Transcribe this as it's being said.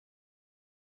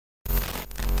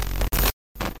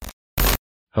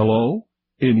Hello?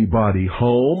 Anybody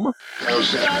home?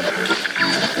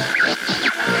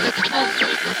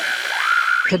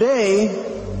 Today,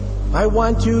 I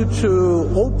want you to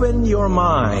open your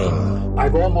mind.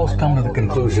 I've almost come to the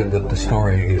conclusion that the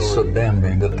story is so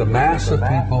damning that the mass of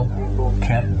people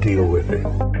can't deal with it.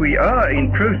 We are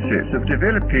in process of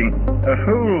developing a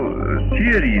whole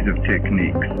series of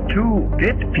techniques to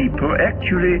get people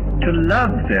actually to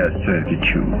love their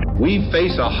servitude. We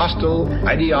face a hostile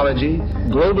ideology,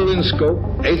 global in scope,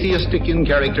 atheistic in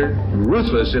character,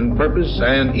 ruthless in purpose,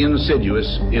 and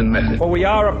insidious in method. For we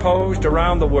are opposed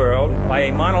around the world by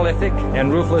a monolithic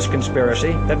and ruthless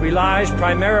conspiracy that relies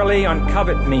primarily on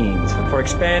covert means for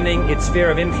expanding its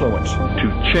sphere of influence. To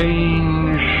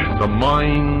change the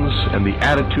minds and the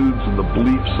attitudes and the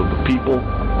beliefs of the people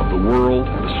of the world,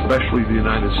 especially the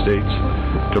United States,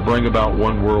 to bring about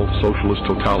one world socialist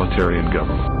totalitarian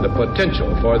government. The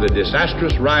potential for the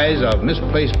disastrous rise of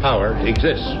misplaced power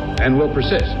exists and will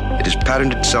persist. It has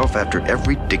patterned itself after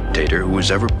every dictator who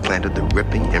has ever planted the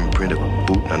ripping imprint of a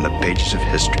boot on the pages of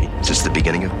history since the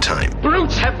beginning of time.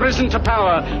 Brutes have risen to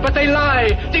power, but they lie.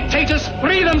 Dictators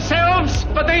free themselves,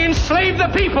 but they enslave the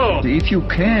people. If you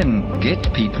can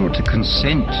get people to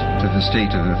consent to the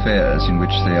state of affairs in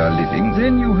which they are living,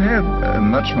 then you have a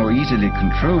much more easily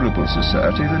controllable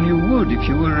society than you would if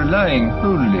you were relying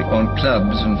wholly on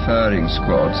clubs and firing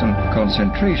squads and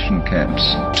concentration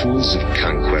camps. Tools of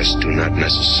conquest do not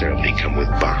necessarily come with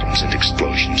bombs and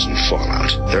explosions and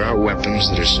fallout. There are weapons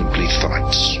that are simply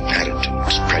thoughts,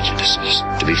 attitudes, prejudices,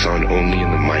 to be found only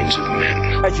in the minds of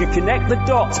men. As you connect the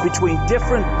dots between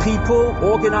different people,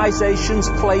 organizations,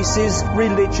 places,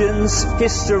 religions,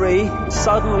 history,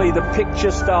 suddenly the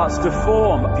picture starts to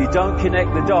form. If you don't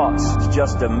connect the dots, it's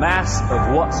just a mass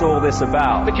of what's all this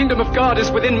about. The kingdom of God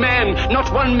is within man,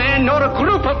 not one man nor a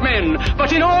group of men,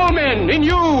 but in all men, in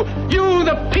you. You,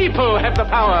 the people, have the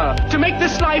power to make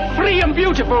this life free and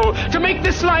beautiful, to make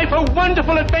this life a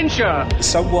wonderful adventure.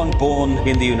 Someone born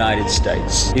in the United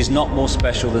States is not more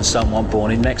special than someone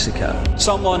born in Mexico.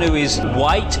 Someone who is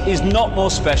white is not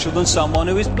more special than someone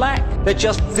who is black. They're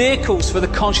just vehicles for the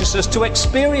consciousness to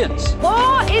experience.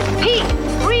 War is peace.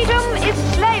 Freedom is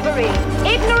slavery.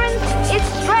 Ignorance is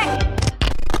strength.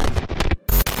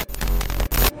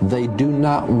 They do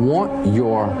not want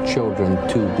your children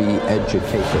to be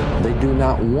educated. They do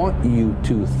not want you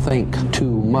to think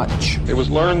too much. It was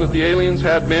learned that the aliens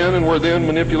had been and were then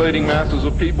manipulating masses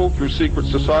of people through secret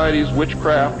societies,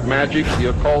 witchcraft, magic, the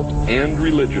occult, and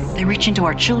religion. They reach into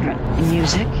our children in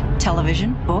music,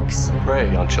 television, books.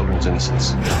 Prey on children's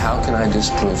innocence. How can I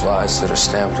disprove lies that are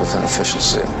stamped with an official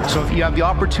seal? So if you have the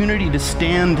opportunity to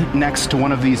stand next to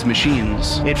one of these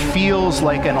machines, it feels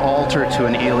like an altar to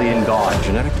an alien god.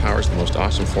 Genetic power is the most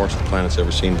awesome force the planet's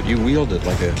ever seen, but you wield it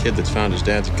like a kid that's found his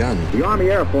dad's gun. The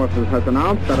Army Air Forces has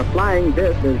announced that a flying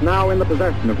disc is now in the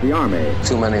possession of the Army.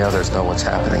 Too many others know what's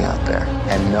happening out there,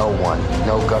 and no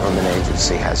government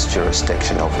agency has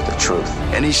jurisdiction over the truth.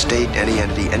 Any state, any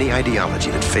entity, any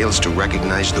ideology that fails to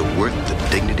recognize the worth, the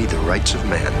dignity, the rights of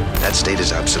man, that state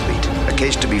is obsolete. A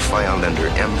case to be filed under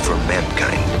M for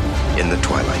Mankind in the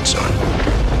Twilight Zone.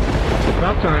 It's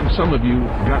about time some of you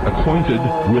got acquainted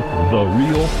with the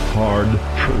real hard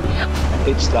truth.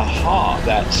 It's the heart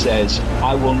that says,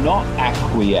 I will not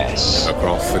acquiesce.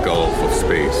 Across the gulf of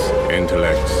space,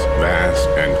 intellects, vast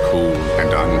and cool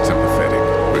and unsympathetic,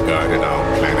 regarded our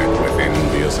planet with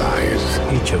envious eyes.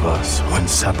 Each of us, when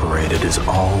separated, is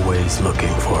always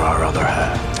looking for our other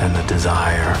half. And the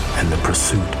desire and the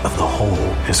pursuit of the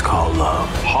whole is called love.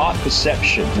 Heart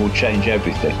perception will change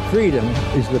everything. Freedom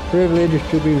is the privilege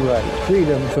to be right.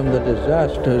 Freedom from the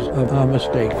disasters of our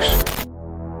mistakes.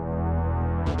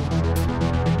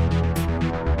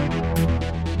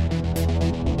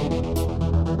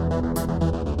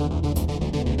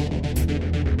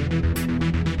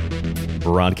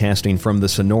 Broadcasting from the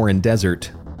Sonoran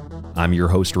Desert, I'm your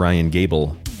host Ryan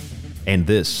Gable, and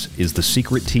this is The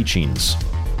Secret Teachings.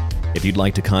 If you'd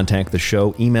like to contact the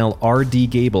show, email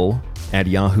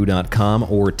rdgable@yahoo.com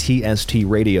or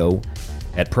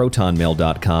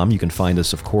tstradio@protonmail.com. You can find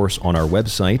us, of course, on our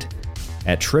website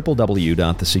at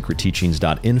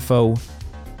www.thesecretteachings.info.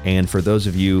 And for those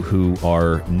of you who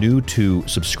are new to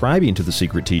subscribing to The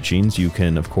Secret Teachings, you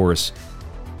can, of course,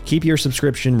 keep your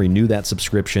subscription, renew that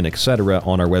subscription, etc.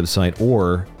 on our website,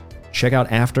 or check out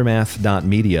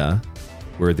aftermath.media,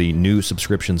 where the new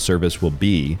subscription service will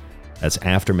be. That's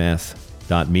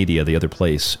aftermath.media, the other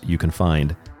place you can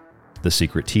find The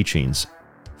Secret Teachings.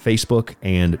 Facebook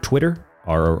and Twitter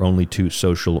are our only two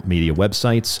social media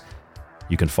websites.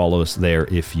 You can follow us there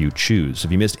if you choose.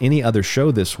 If you missed any other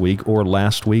show this week or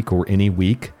last week or any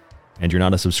week, and you're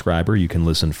not a subscriber, you can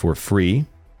listen for free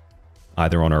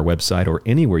either on our website or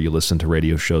anywhere you listen to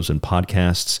radio shows and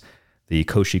podcasts. The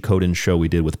Koshi Koden show we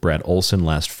did with Brad Olson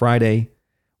last Friday.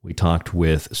 We talked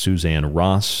with Suzanne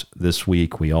Ross this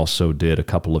week. We also did a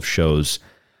couple of shows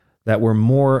that were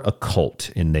more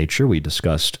occult in nature. We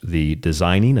discussed the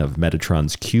designing of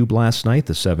Metatron's cube last night,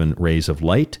 the 7 rays of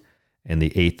light, and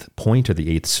the 8th point, or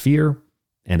the 8th sphere.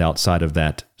 And outside of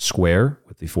that square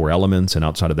with the 4 elements, and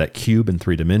outside of that cube in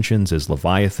 3 dimensions, is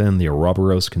Leviathan, the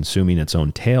Ouroboros, consuming its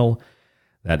own tail.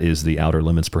 That is the outer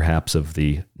limits, perhaps, of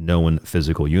the known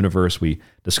physical universe. We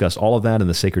discussed all of that and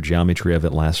the sacred geometry of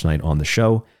it last night on the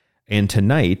show. And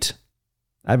tonight,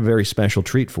 I have a very special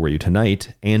treat for you.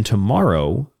 Tonight and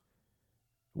tomorrow,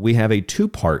 we have a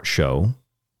 2-part show.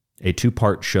 A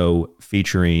 2-part show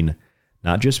featuring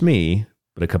not just me,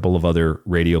 but a couple of other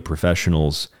radio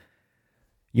professionals.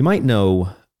 You might know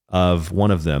of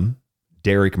one of them,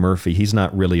 Derek Murphy. He's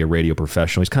not really a radio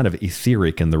professional. He's kind of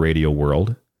etheric in the radio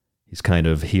world. He's kind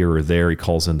of here or there. He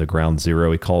calls into Ground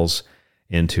Zero. He calls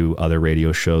into other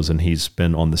radio shows, and he's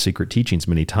been on The Secret Teachings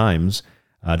many times.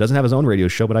 Doesn't have his own radio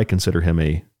show, but I consider him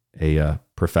a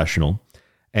professional.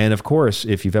 And of course,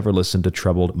 if you've ever listened to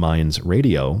Troubled Minds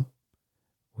Radio,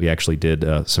 we actually did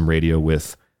some radio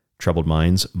with Troubled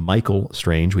Minds. Michael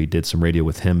Strange, we did some radio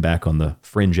with him back on the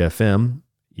Fringe FM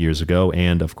years ago.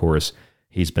 And of course,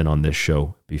 he's been on this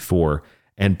show before.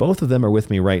 And both of them are with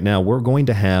me right now. We're going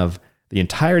to have the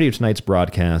entirety of tonight's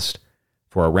broadcast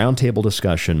for a roundtable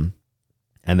discussion.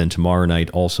 And then tomorrow night,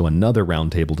 also another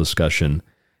roundtable discussion.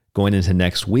 Going into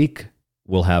next week,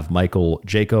 we'll have Michael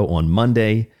Jaco on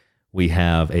Monday. We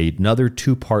have another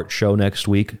 2-part show next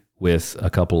week with a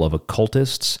couple of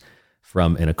occultists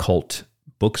from an occult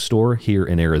bookstore here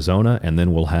in Arizona. And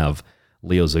then we'll have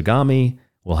Leo Zagami.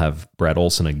 We'll have Brad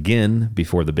Olson again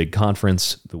before the big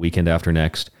conference the weekend after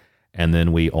next. And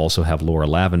then we also have Laura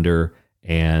Lavender,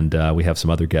 and we have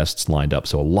some other guests lined up.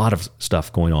 So a lot of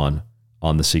stuff going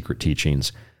on The Secret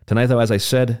Teachings. Tonight, though, as I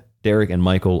said, Derek and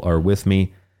Michael are with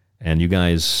me. And you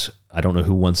guys, I don't know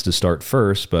who wants to start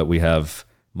first, but we have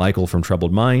Michael from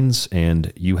Troubled Minds,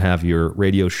 and you have your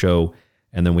radio show.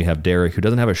 And then we have Derek, who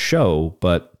doesn't have a show,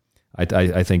 but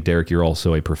I think, Derek, you're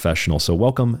also a professional. So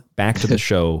welcome back to the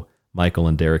show, Michael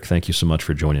and Derek. Thank you so much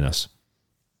for joining us.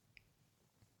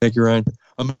 Thank you, Ryan.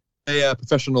 I'm a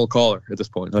professional caller at this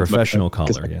point. Professional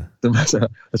caller, yeah.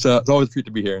 It's always a treat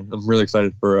to be here. I'm really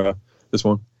excited for this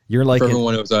one. You're like for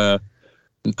everyone who's not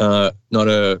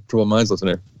a Troubled Minds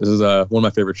listener. This is one of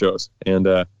my favorite shows, and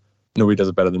nobody does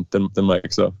it better than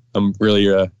Mike. So I'm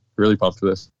really pumped for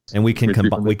this. And we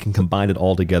can combine it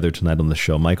all together tonight on the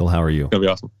show. Michael, how are you? It'll be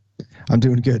awesome. I'm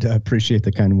doing good. I appreciate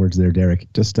the kind words there, Derek.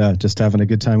 Just having a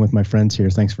good time with my friends here.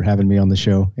 Thanks for having me on the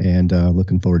show, and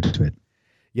looking forward to it.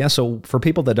 Yeah, so for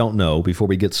people that don't know, before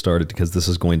we get started, because this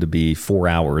is going to be 4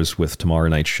 hours with tomorrow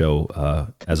night's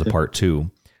show as a part 2,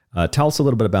 tell us a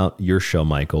little bit about your show,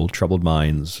 Michael, Troubled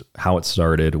Minds, how it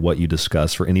started, what you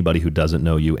discuss for anybody who doesn't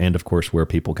know you, and of course where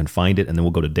people can find it. And then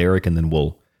we'll go to Derek, and then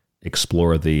we'll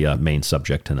explore the main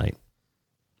subject tonight.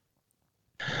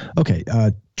 Okay,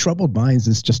 Troubled Minds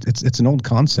is just it's an old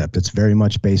concept. It's very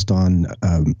much based on,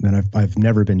 and I've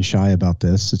never been shy about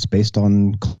this. It's based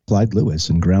on Clyde Lewis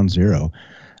and Ground Zero.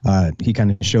 He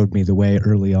kind of showed me the way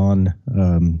early on,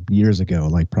 years ago,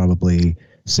 like probably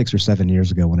 6 or 7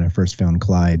 years ago when I first found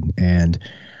Clyde, and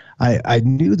I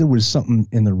knew there was something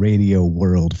in the radio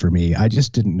world for me. I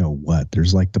just didn't know what.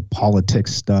 There's like the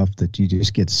politics stuff that you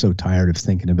just get so tired of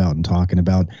thinking about and talking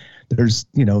about. There's,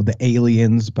 the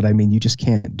aliens, but I mean, you just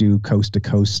can't do coast to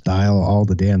coast style all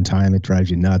the damn time. It drives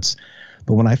you nuts.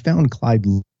 But when I found Clyde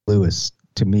Lewis,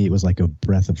 to me, it was like a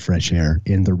breath of fresh air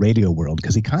in the radio world,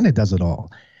 because he kind of does it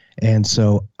all. And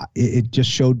so it just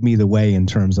showed me the way in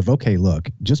terms of, okay, look,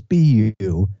 just be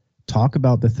you, talk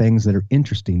about the things that are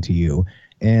interesting to you,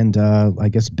 and I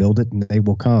guess build it and they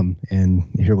will come. And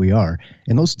here we are.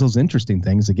 And those interesting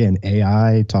things, again,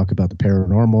 AI, talk about the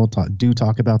paranormal,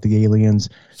 talk about the aliens.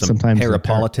 Sometimes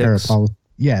parapolitics.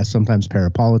 Sometimes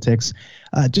parapolitics.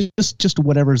 Just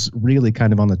whatever's really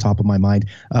kind of on the top of my mind.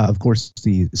 Of course,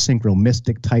 the synchro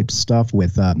mystic type stuff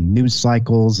with news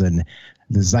cycles and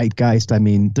the zeitgeist. I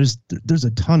mean, there's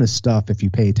a ton of stuff, if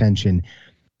you pay attention,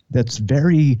 that's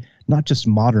very not just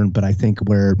modern, but I think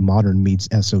where modern meets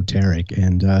esoteric.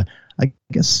 And I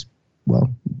guess, well,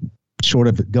 short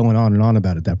of going on and on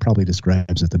about it, that probably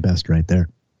describes it the best right there.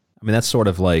 I mean, that's sort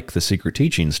of like The Secret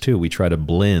Teachings, too. We try to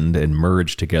blend and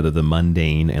merge together the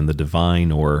mundane and the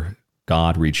divine, or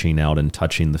God reaching out and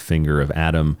touching the finger of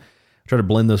Adam. Try to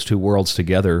blend those two worlds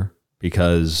together,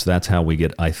 because that's how we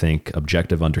get, I think,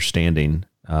 objective understanding.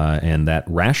 And that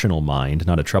rational mind,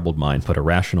 not a troubled mind, but a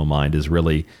rational mind, is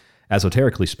really,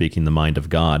 esoterically speaking, the mind of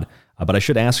God. But I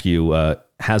should ask you,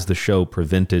 has the show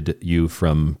prevented you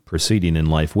from proceeding in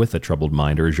life with a troubled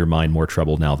mind, or is your mind more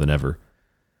troubled now than ever?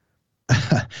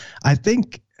 I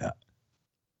think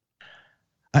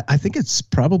it's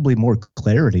probably more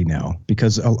clarity now,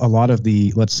 because a lot of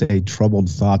the, let's say, troubled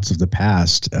thoughts of the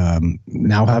past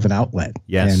now have an outlet.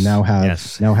 Yes. And now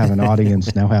have an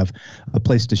audience, now have a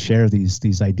place to share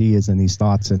these ideas and these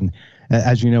thoughts. And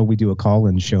as you know, we do a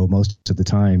call-in show most of the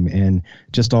time, and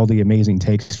just all the amazing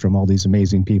takes from all these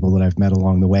amazing people that I've met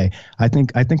along the way. I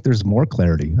think there's more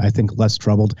clarity. I think less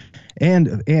troubled.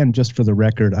 And just for the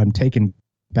record, I'm taking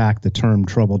back the term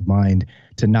troubled mind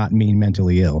to not mean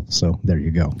mentally ill. So there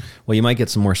you go. Well, you might get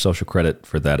some more social credit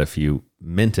for that if you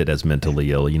meant it as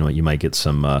mentally ill. You know, you might get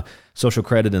some social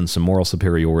credit and some moral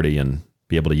superiority and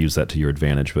be able to use that to your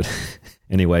advantage. But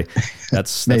anyway,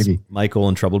 that's Michael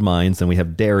and Troubled Minds. Then we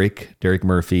have Derek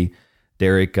Murphy.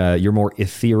 Derek, you're more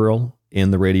ethereal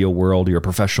in the radio world. You're a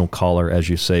professional caller, as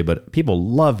you say, but people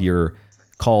love your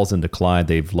calls into Clyde.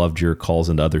 They've loved your calls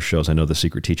into other shows. I know The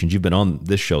Secret Teachings. You've been on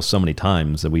this show so many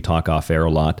times that we talk off air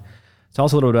a lot. Tell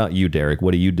us a little bit about you, Derek.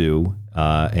 What do you do?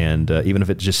 And even if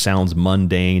it just sounds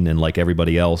mundane and like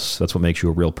everybody else, that's what makes you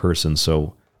a real person.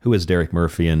 So who is Derek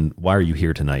Murphy, and why are you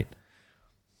here tonight?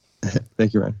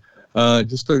 Thank you, Ryan.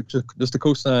 Just to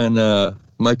co-sign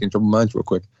Mike and Troubled Minds real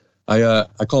quick. I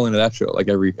call into that show like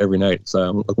every night. It's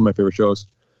like one of my favorite shows.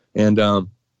 And the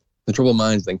Troubled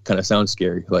Minds thing kind of sounds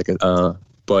scary,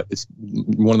 but it's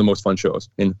one of the most fun shows.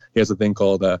 And he has a thing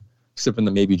called Sipping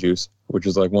the Maybe Juice, which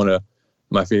is like one of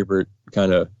my favorite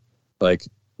kind of like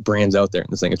brands out there in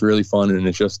this thing. It's really fun, and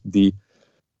it's just the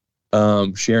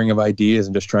sharing of ideas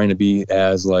and just trying to be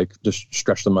as like just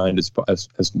stretch the mind as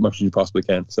much as you possibly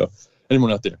can. So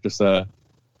anyone out there, just check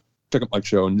out Mike's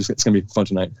show, and it's gonna be fun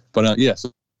tonight. But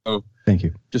so thank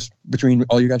you. Just between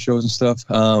all you guys' shows and stuff,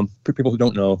 for people who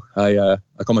don't know, I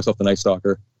call myself the Night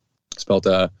Stalker, spelled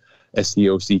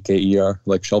STOCKER,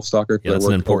 like shelf stalker. Yeah, that's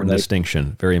an important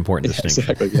distinction. Very important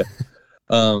distinction. Exactly.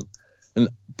 Yeah. And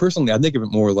personally, I think of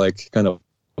it more like kind of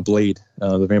a Blade,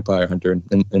 the vampire hunter,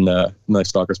 and Night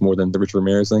Stalkers more than the Richard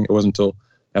Ramirez thing. It wasn't until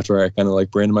after I kind of like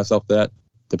branded myself that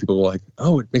people were like,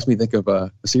 "Oh, it makes me think of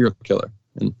a serial killer,"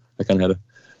 and I kind of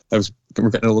I was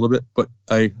regretting it a little bit, but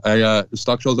I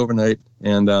stalk shows overnight,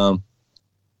 and it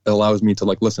allows me to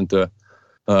like listen to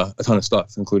a ton of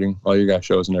stuff, including all your guys'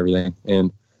 shows and everything.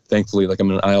 And thankfully, like I'm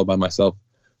in an aisle by myself,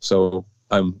 so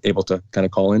I'm able to kind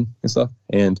of call in and stuff.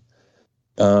 And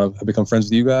I've become friends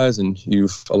with you guys, and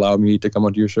you've allowed me to come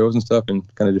onto your shows and stuff, and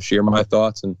kind of just share my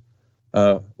thoughts. And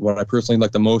what I personally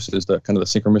like the most is the kind of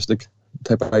the synchronistic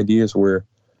type of ideas, where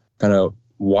kind of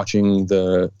watching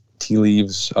the tea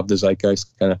leaves of the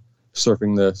zeitgeist, kind of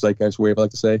surfing the zeitgeist wave, I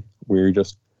like to say, where you're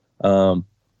just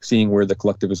seeing where the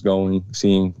collective is going,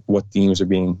 seeing what themes are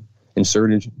being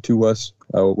inserted to us,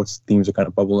 what themes are kind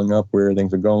of bubbling up, where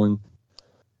things are going,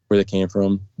 where they came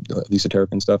from, the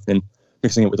esoteric and stuff, and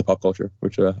mixing it with the pop culture,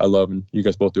 which I love, and you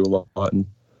guys both do a lot. And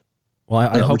well,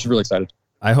 I hope we're really excited.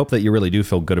 I hope that you really do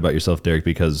feel good about yourself, Derek,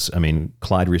 because I mean,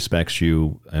 Clyde respects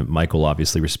you, and Michael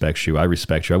obviously respects you. I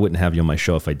respect you. I wouldn't have you on my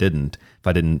show if I didn't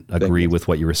agree with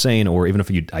what you were saying, or even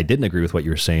if I didn't agree with what you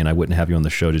were saying, I wouldn't have you on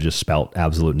the show to just spout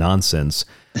absolute nonsense.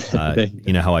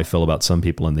 You know how I feel about some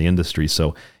people in the industry.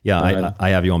 So yeah, I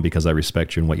have you on because I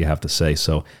respect you and what you have to say.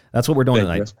 So that's what we're doing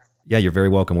tonight. Yeah, you're very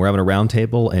welcome. We're having a round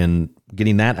table, and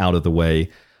getting that out of the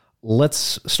way,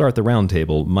 let's start the round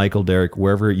table. Michael, Derek,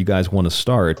 wherever you guys want to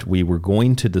start, we were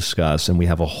going to discuss, and we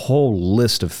have a whole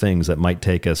list of things that might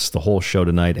take us the whole show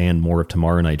tonight and more of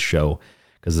tomorrow night's show,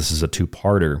 because this is a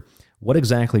two-parter. What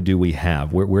exactly do we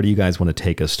have? Where do you guys want to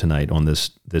take us tonight on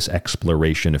this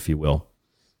exploration, if you will?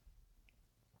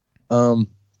 Kind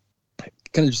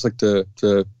of just like to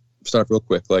start real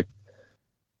quick. Like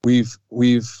we've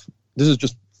this is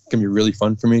just gonna be really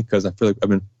fun for me, because I feel like I've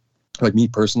been, like me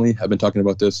personally, I've been talking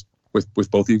about this with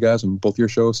both of you guys and both your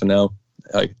shows. So now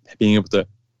being able to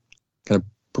kind of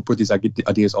put these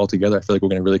ideas all together, I feel like we're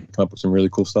going to really come up with some really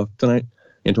cool stuff tonight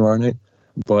and tomorrow night.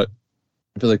 But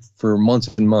I feel like for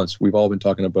months and months, we've all been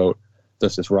talking about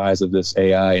this rise of this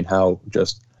AI and how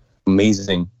just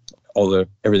amazing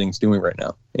everything's doing right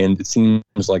now. And it seems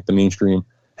like the mainstream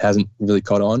hasn't really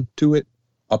caught on to it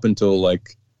up until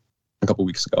like a couple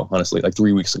weeks ago, honestly, like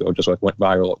 3 weeks ago, just like went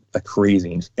viral like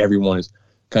crazy, and everyone has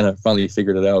kind of finally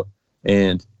figured it out.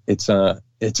 And it's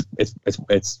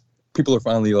people are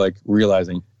finally like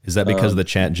realizing. Is that because of the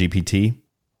Chat GPT?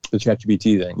 The Chat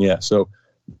GPT thing, yeah. So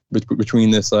between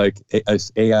this like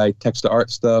AI text to art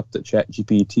stuff, the Chat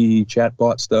GPT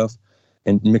chatbot stuff,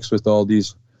 and mixed with all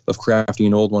these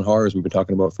Lovecraftian old one horrors we've been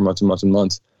talking about for months and months and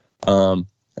months,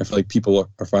 I feel like people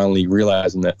are finally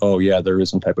realizing that, oh yeah, there is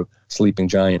some type of sleeping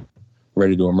giant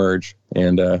ready to emerge,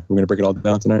 and we're going to break it all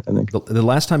down tonight, I think. The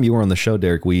last time you were on the show,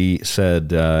 Derek, we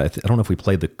said, I don't know if we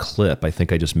played the clip, I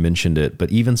think I just mentioned it, but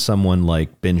even someone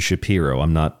like Ben Shapiro,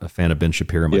 I'm not a fan of Ben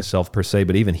Shapiro myself per se,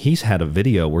 but even he's had a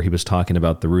video where he was talking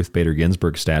about the Ruth Bader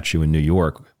Ginsburg statue in New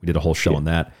York. We did a whole show on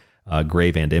that.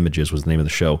 Grave and Images was the name of the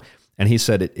show. And he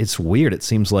said, it's weird. It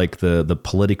seems like the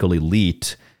political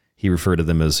elite, he referred to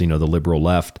them as, the liberal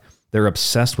left, they're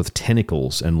obsessed with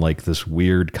tentacles and like this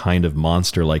weird kind of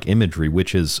monster-like imagery,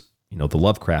 which is, the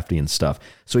Lovecraftian stuff.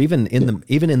 So even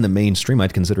in the mainstream,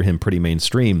 I'd consider him pretty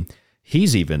mainstream.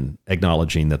 He's even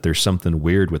acknowledging that there's something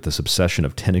weird with this obsession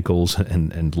of tentacles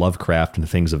and Lovecraft and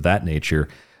things of that nature,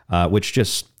 which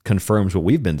just confirms what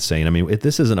we've been saying. I mean,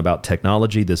 this isn't about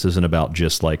technology. This isn't about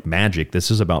just like magic.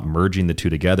 This is about merging the two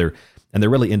together, and they're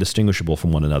really indistinguishable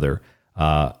from one another.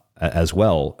 As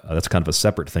well. That's kind of a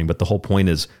separate thing, but the whole point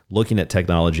is looking at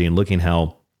technology and looking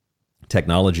how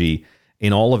technology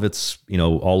in all of its,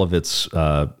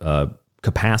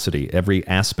 capacity, every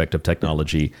aspect of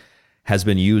technology has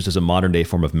been used as a modern day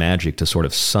form of magic to sort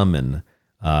of summon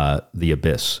the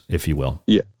abyss, if you will.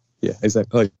 Yeah,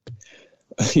 exactly.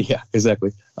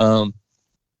 Exactly. To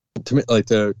me,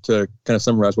 to kind of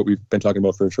summarize what we've been talking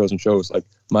about for shows, like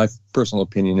my personal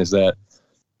opinion is that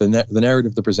the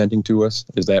narrative they're presenting to us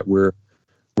is that we're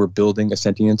building a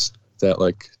sentience, that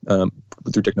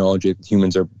through technology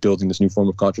humans are building this new form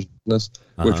of consciousness,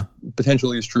 which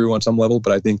potentially is true on some level,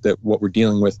 but I think that what we're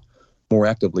dealing with more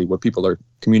actively, what people are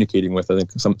communicating with, I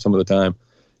think some of the time,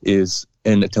 is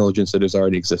an intelligence that is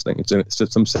already existing.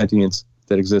 It's some sentience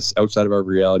that exists outside of our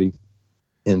reality,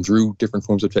 and through different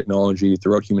forms of technology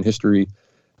throughout human history,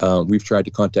 we've tried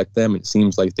to contact them, and it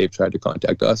seems like they've tried to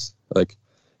contact us. Like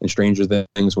in Stranger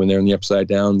Things, when they're in the Upside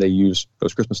Down, they use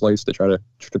those Christmas lights to try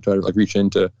to reach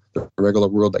into the regular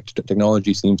world. Like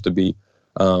technology seems to be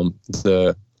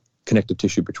the connective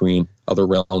tissue between other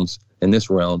realms and this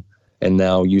realm. And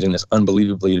now using this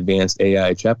unbelievably advanced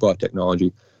AI chatbot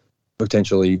technology,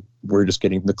 potentially we're just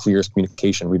getting the clearest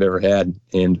communication we've ever had,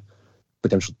 and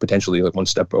potentially one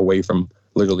step away from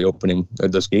literally opening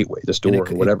this gateway, this door,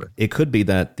 or whatever. It could be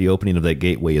that the opening of that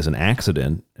gateway is an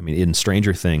accident. I mean, in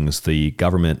Stranger Things, the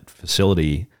government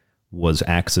facility was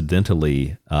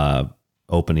accidentally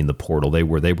opening the portal. They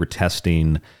were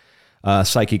testing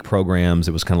psychic programs.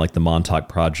 It was kind of like the Montauk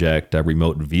Project,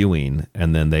 remote viewing,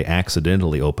 and then they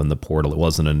accidentally opened the portal. It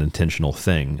wasn't an intentional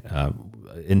thing,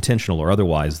 intentional or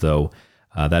otherwise, though.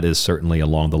 That is certainly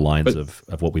along the lines of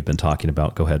what we've been talking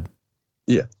about. Go ahead.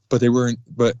 Yeah, but they weren't.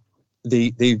 But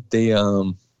they I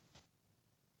don't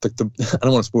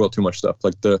want to spoil too much stuff.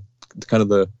 Like the kind of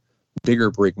the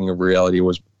bigger breaking of reality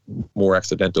was more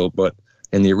accidental, but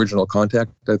in the original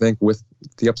contact, I think, with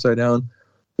the Upside Down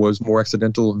was more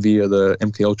accidental via the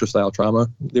MK Ultra style trauma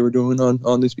they were doing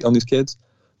on these kids.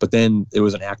 But then it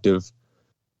was an active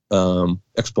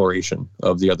exploration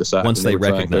of the other side. Once they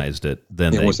recognized it,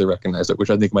 once they recognized it, which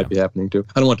I think might be happening too.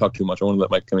 I don't want to talk too much. I want to let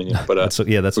Mike come in, but that's okay.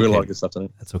 We got a lot of good stuff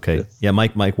tonight. That's okay. Yeah,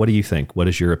 Mike, what do you think? What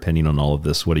is your opinion on all of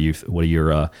this? What are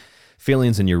your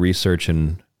feelings and your research,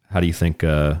 and how do you think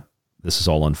this is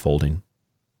all unfolding?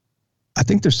 I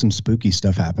think there's some spooky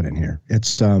stuff happening here.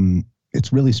 It's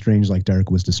really strange, like Derek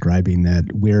was describing, that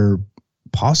we're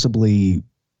possibly,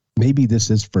 maybe this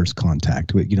is first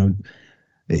contact.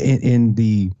 In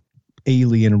the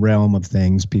alien realm of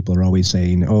things, people are always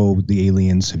saying, oh, the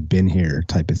aliens have been here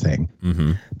type of thing.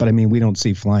 Mm-hmm. But I mean, we don't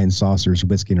see flying saucers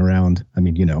whisking around. I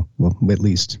mean, well, at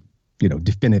least,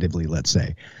 definitively, let's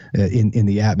say, in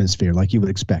the atmosphere, like you would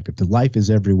expect. If the life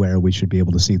is everywhere, we should be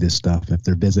able to see this stuff. If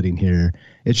they're visiting here,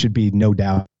 it should be no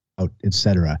doubt,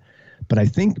 etc. But I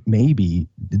think maybe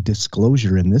the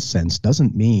disclosure in this sense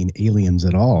doesn't mean aliens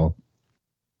at all.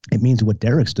 It means what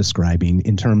Derek's describing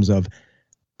in terms of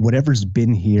whatever's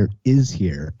been here is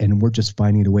here, and we're just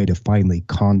finding a way to finally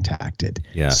contact it.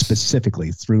 Yes.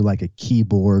 Specifically through like a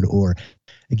keyboard, or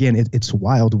again, it's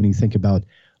wild when you think about,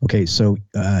 okay, so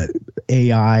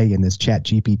AI and this chat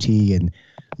GPT and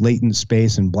latent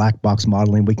space and black box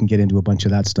modeling. We can get into a bunch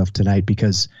of that stuff tonight,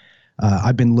 because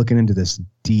I've been looking into this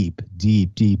deep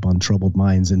on Troubled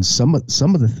Minds, and some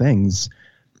of the things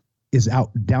is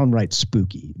downright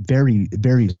spooky, very,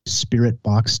 very spirit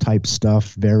box type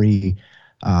stuff, very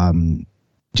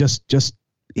just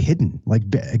hidden, like,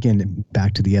 again,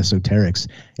 back to the esoterics.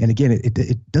 And again,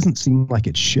 it doesn't seem like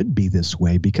it should be this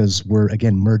way, because we're,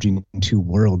 again, merging two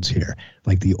worlds here,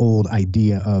 like the old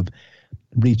idea of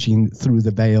reaching through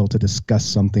the veil to discuss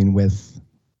something with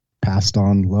passed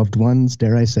on loved ones,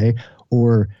 dare I say,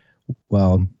 or,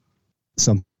 well,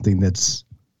 something that's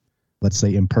let's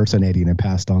say, impersonating a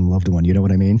passed on loved one. You know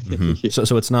what I mean? Mm-hmm.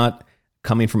 So it's not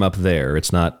coming from up there.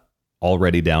 It's not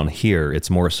already down here. It's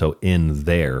more so in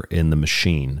there, in the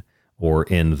machine, or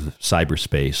in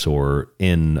cyberspace, or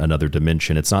in another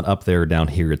dimension. It's not up there, down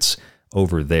here. It's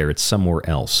over there. It's somewhere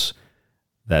else.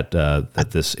 That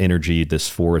this energy, this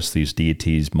force, these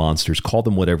deities, monsters, call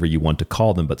them whatever you want to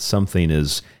call them, but something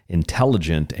is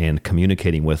intelligent and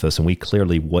communicating with us, and we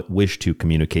clearly wish to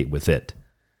communicate with it.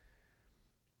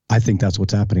 I think that's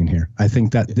what's happening here. I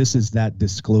think that this is that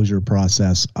disclosure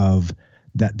process of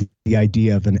that the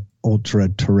idea of an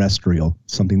ultra-terrestrial,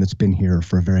 something that's been here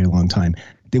for a very long time,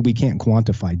 that we can't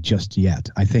quantify just yet.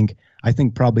 I think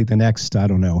probably the next, I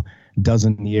don't know,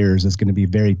 dozen years is going to be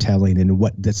very telling in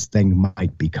what this thing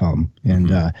might become.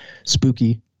 And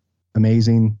spooky,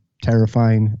 amazing,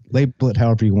 terrifying, label it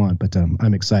however you want, but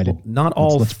I'm excited. Well, not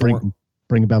all. Let's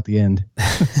bring about the end.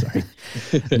 Sorry.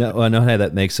 No, hey,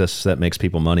 that makes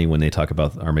people money when they talk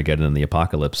about Armageddon and the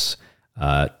apocalypse.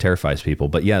 Terrifies people.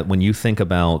 But yeah, when you think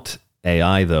about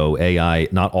AI, though,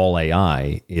 not all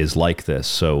AI is like this.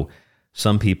 So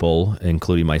some people,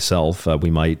 including myself, we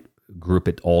might group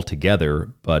it all together,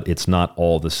 but it's not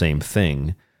all the same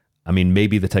thing. I mean,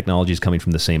 maybe the technology is coming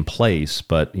from the same place,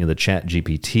 but the Chat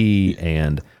GPT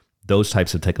and those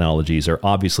types of technologies are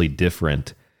obviously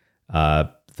different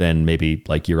than maybe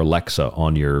like your Alexa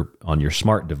on your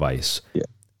smart device. Yeah.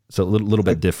 So a little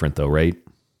bit different, though, right?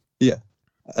 Yeah,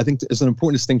 I think it's an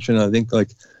important distinction. I think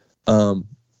like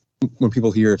when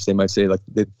people hear us, they might say like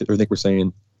they think we're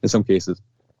saying in some cases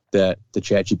that the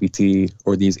Chat GPT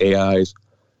or these AIs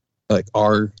like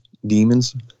are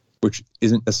demons, which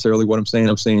isn't necessarily what I'm saying.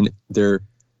 I'm saying they're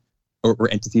or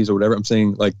entities or whatever. I'm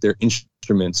saying like they're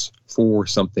instruments for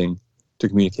something to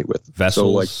communicate with.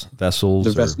 Vessels.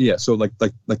 Yeah. So like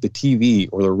the TV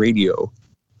or the radio,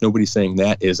 nobody's saying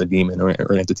that is a demon or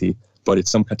an entity, but it's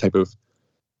some type of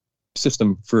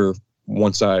system for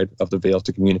one side of the veil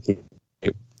to communicate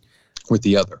with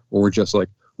the other. Or we're just like,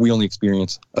 we only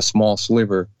experience a small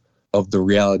sliver of the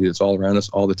reality that's all around us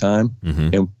all the time. Mm-hmm.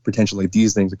 And potentially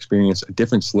these things experience a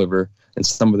different sliver. And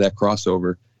some of that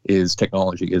crossover is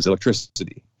technology, is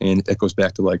electricity. And it goes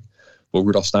back to like what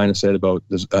Rudolf Steiner said about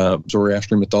the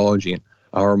Zoroastrian mythology and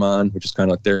Ahriman, which is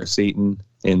kind of like their Satan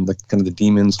and the kind of the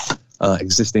demons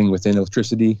existing within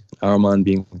electricity, Ahriman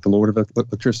being the lord of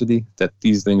electricity, that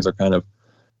these things are kind of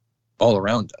all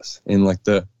around us. And like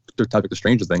the topic of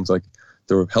stranger things, like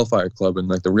the Hellfire Club and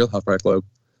like the real Hellfire Club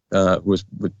was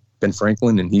with Ben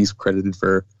Franklin, and he's credited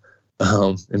for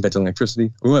inventing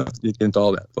electricity. We won't have to get into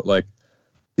all that, but like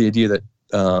the idea that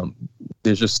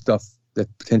there's just stuff that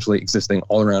potentially existing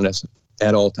all around us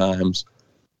at all times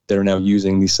that are now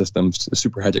using these systems,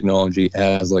 super high technology,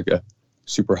 as like a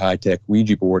super high tech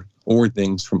Ouija board, or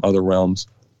things from other realms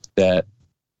that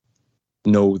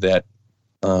know that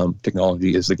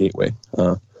technology is the gateway,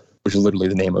 which is literally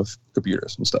the name of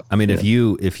computers and stuff. I mean, if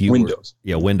you Windows.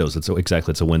 Windows.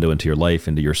 It's a window into your life,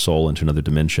 into your soul, into another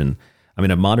dimension. I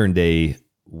mean, a modern day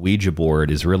Ouija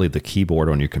board is really the keyboard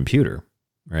on your computer,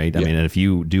 right? I mean, and if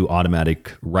you do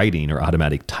automatic writing or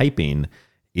automatic typing,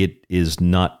 it is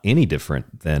not any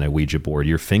different than a Ouija board.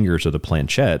 Your fingers are the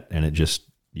planchette, and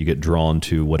you get drawn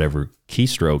to whatever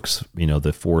keystrokes,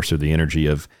 the force or the energy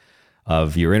of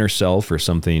your inner self or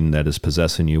something that is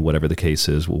possessing you, whatever the case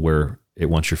is, where it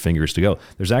wants your fingers to go.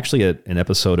 There's actually an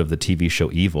episode of the TV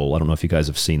show Evil. I don't know if you guys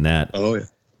have seen that. Oh yeah.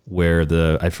 Where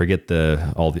the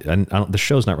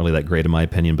show's not really that great in my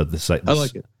opinion, but I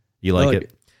like it. You like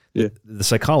it? Yeah. The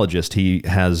psychologist, he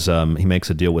makes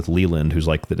a deal with Leland, who's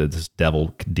like this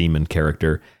devil demon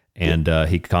character, and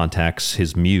he contacts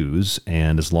his muse,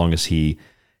 and as long as he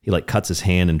like cuts his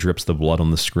hand and drips the blood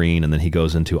on the screen, and then he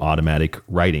goes into automatic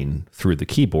writing through the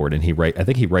keyboard, and I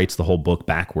think he writes the whole book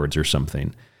backwards or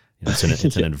something. It's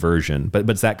an inversion, but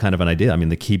it's that kind of an idea. I mean,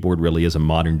 the keyboard really is a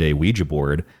modern day Ouija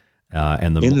board, go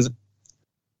ahead.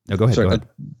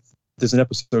 There's an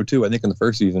episode too, I think in the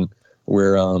first season,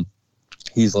 where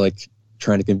he's like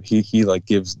trying to he like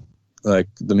gives like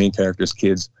the main character's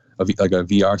kids like a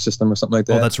VR system or something like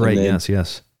that. Oh, that's right.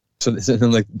 Yes. So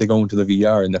then, like they go into the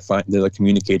VR and they're like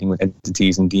communicating with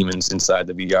entities and demons inside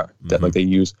the VR. Mm-hmm. That like they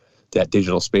use that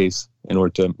digital space in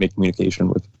order to make communication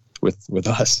with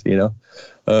us.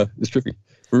 It's tricky.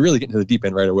 We're really getting to the deep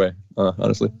end right away,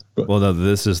 honestly. But. Well, no,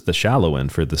 this is the shallow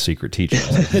end for the secret teachings.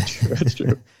 That's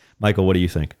true. Michael, what do you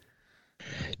think?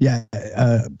 Yeah,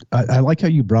 I like how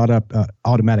you brought up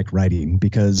automatic writing,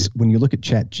 because when you look at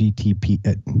GPT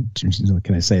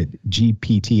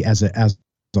as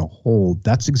a whole,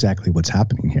 that's exactly what's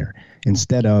happening here.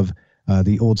 Instead of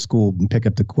the old school pick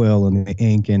up the quill and the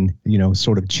ink and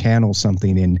sort of channel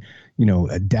something in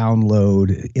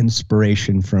download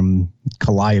inspiration from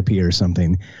Calliope or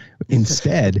something.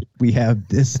 Instead, we have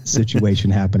this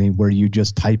situation happening where you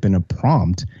just type in a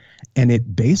prompt and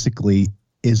it basically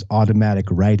is automatic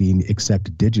writing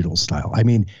except digital style. I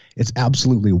mean, it's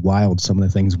absolutely wild, some of the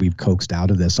things we've coaxed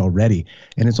out of this already.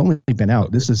 And it's only been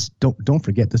out. This is, don't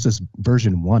forget, this is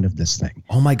version 1 of this thing.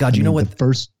 Oh my God. You know what?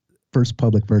 The first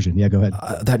public version. Yeah, go ahead.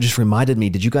 That just reminded me.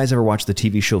 Did you guys ever watch the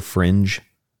TV show Fringe?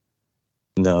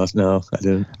 No, I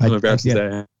didn't. I'm embarrassed to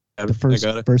say.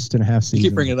 The first and a half season. You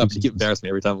keep bringing it up. You keep embarrassing me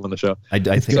every time I'm on the show. I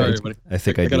do ask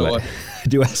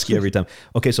you every time.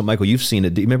 Okay, so Michael, you've seen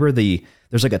it. Do you remember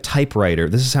there's like a typewriter.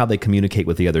 This is how they communicate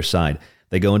with the other side.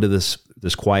 They go into this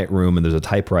quiet room and there's a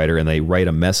typewriter and they write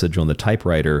a message on the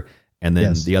typewriter and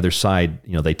then the other side,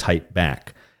 they type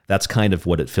back. That's kind of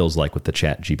what it feels like with the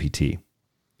Chat GPT.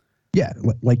 Yeah,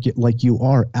 like you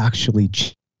are actually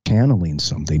channeling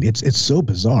something. It's so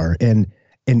bizarre and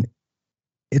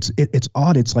it's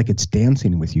odd. It's like it's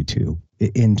dancing with you too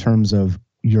in terms of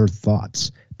your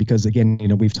thoughts. Because again,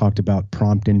 we've talked about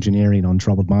prompt engineering on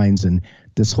Troubled Minds and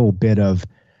this whole bit of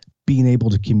being able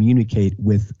to communicate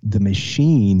with the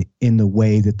machine in the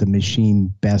way that the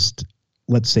machine best,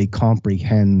 let's say,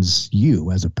 comprehends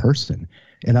you as a person.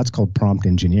 And that's called prompt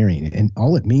engineering. And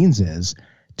all it means is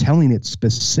telling it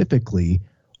specifically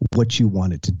what you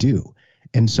want it to do.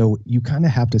 And so you kind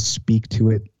of have to speak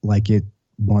to it like it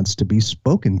wants to be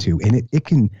spoken to. And it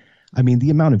can, the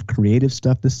amount of creative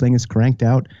stuff this thing is cranked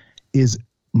out is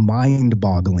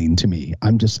mind-boggling to me.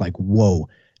 I'm just like, whoa,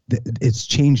 it's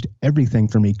changed everything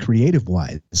for me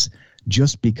creative-wise,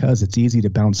 just because it's easy to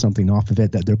bounce something off of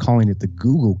it that they're calling it the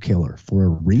Google killer for a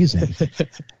reason.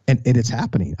 and it's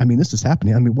happening. This is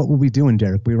happening. What were we doing,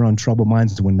 Derek? We were on Troubled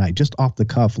Minds one night, just off the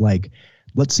cuff, like,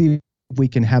 let's see if we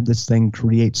can have this thing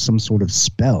create some sort of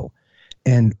spell.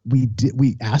 And we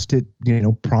asked it,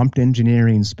 prompt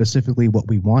engineering specifically what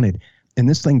we wanted. And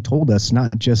this thing told us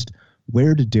not just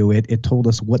where to do it, it told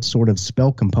us what sort of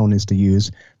spell components to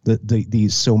use, the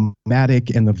somatic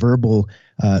and the verbal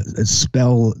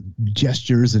spell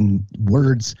gestures and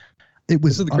words. It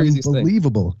was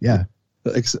unbelievable. Yeah.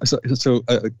 So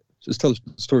just tell the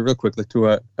story real quick.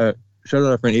 To shout out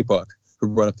our friend Apoc, who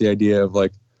brought up the idea of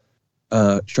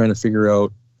trying to figure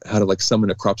out how to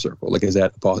summon a crop circle. Is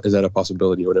that a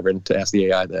possibility or whatever, and to ask the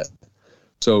AI that.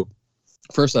 So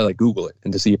first I Google it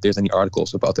and to see if there's any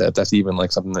articles about that, if that's even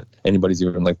something that anybody's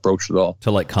even broached at all.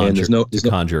 To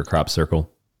conjure a crop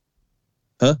circle.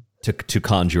 Huh? To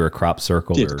conjure a crop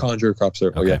circle. Yeah, to conjure a crop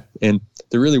circle. Okay. Yeah. And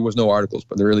there really was no articles,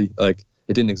 but there really it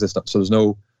didn't exist. So there's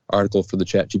no article for the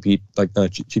Chat GPT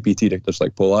GPT to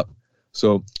just pull up.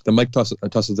 So the Mike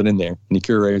tosses it in there and he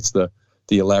curates the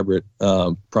elaborate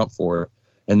prompt for it.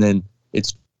 And then it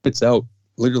spits out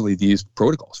literally these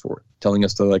protocols for it, telling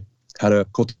us to how to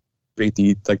cultivate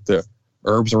the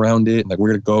herbs around it and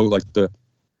where to go,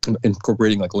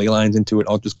 incorporating ley lines into it,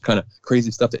 all just kind of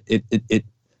crazy stuff that it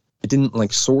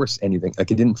didn't source anything. It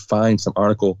didn't find some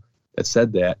article that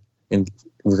said that and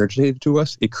regurgitated to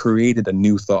us. It created a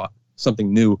new thought,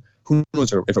 something new. Who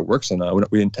knows if it works or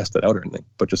not? We didn't test it out or anything,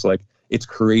 but just it's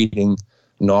creating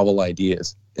novel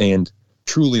ideas and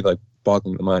truly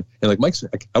boggling the mind. And Mike's,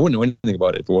 I wouldn't know anything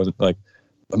about it if it wasn't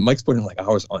Mike's putting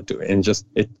hours onto it, and just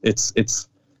it's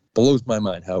blows my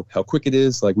mind how quick it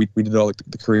is. We did all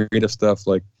the creative stuff,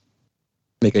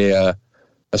 make a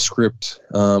script,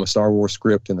 a Star Wars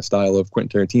script in the style of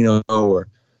Quentin Tarantino, or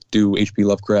do H.P.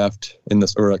 Lovecraft in the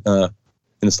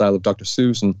style of Dr.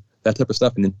 Seuss and that type of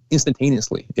stuff, and then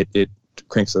instantaneously it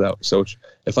cranks it out. So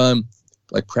if I'm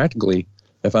practically,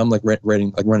 if I'm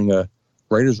running a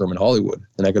writer's room in Hollywood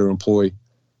and I got to employ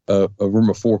a room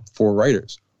of four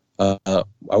writers, I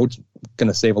would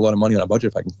gonna save a lot of money on a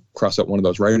budget if I can cross out one of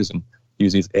those writers and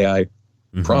use these AI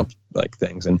prompt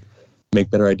things and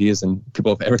make better ideas than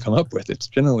people have ever come up with. It's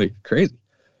generally crazy.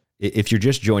 If you're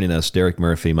just joining us, Derek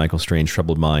Murphy, Michael Strange,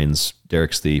 Troubled Minds.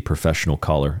 Derek's the professional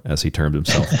caller, as he termed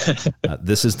himself.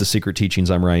 This is The Secret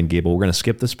Teachings. I'm Ryan Gable. We're going to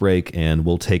skip this break, and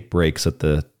we'll take breaks at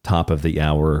the top of the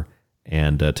hour.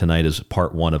 And tonight is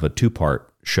part 1 of a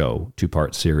 2-part show,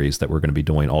 2-part series that we're going to be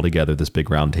doing all together, this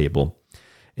big round table.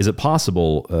 Is it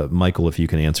possible, Michael, if you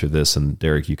can answer this, and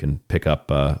Derek, you can pick up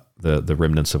the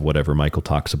remnants of whatever Michael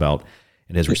talks about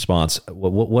in his response,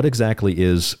 what exactly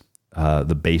is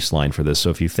the baseline for this? So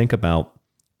if you think about,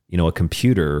 a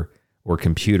computer or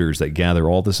computers that gather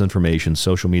all this information,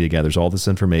 social media gathers all this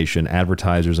information,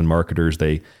 advertisers and marketers,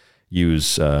 they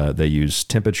use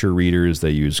temperature readers,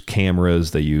 they use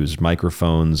cameras, they use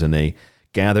microphones, and they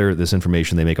gather this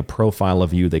information. They make a profile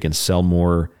of you. They can sell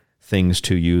more things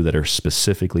to you that are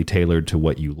specifically tailored to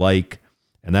what you like.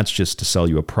 And that's just to sell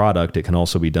you a product. It can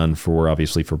also be done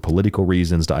obviously for political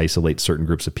reasons, to isolate certain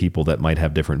groups of people that might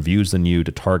have different views than you,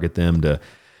 to target them, to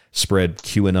spread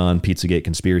QAnon, Pizzagate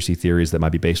conspiracy theories that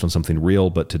might be based on something real,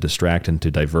 but to distract and to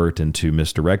divert and to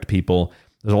misdirect people.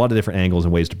 There's a lot of different angles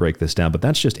and ways to break this down, but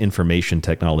that's just information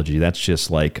technology. That's just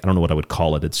like, I don't know what I would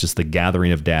call it. It's just the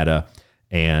gathering of data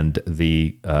and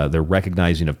the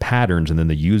recognizing of patterns, and then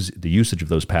the usage of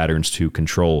those patterns to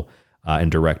control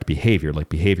and direct behavior, like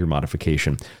behavior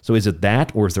modification. So is it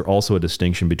that, or is there also a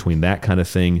distinction between that kind of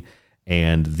thing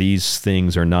and these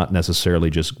things are not necessarily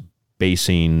just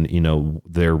basing,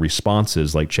 their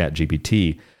responses like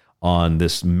ChatGPT on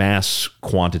this mass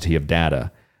quantity of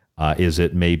data? Is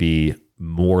it maybe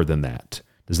more than that?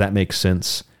 Does that make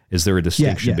sense? Is there a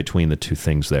distinction between the two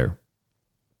things there?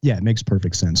 Yeah, it makes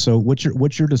perfect sense. So what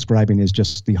you're describing is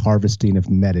just the harvesting of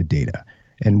metadata.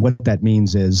 And what that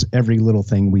means is every little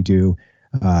thing we do,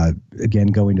 again,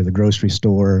 going to the grocery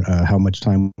store, how much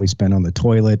time we spend on the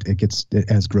toilet, it gets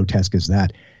as grotesque as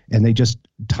that. And they just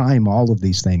time all of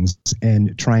these things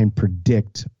and try and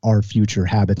predict our future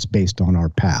habits based on our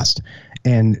past.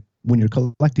 And when you're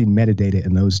collecting metadata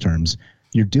in those terms,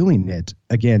 you're doing it,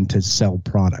 again, to sell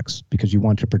products because you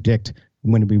want to predict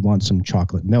when we want some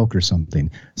chocolate milk or something.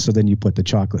 So then you put the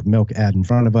chocolate milk ad in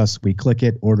front of us, we click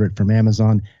it, order it from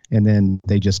Amazon, and then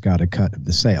they just got a cut of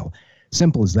the sale.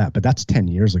 Simple as that, but that's 10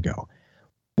 years ago.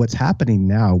 What's happening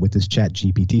now with this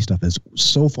ChatGPT stuff is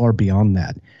so far beyond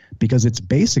that, because it's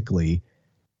basically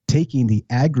taking the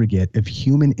aggregate of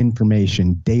human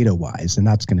information data-wise, and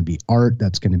that's going to be art,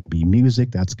 that's going to be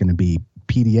music, that's going to be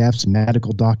PDFs,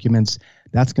 medical documents,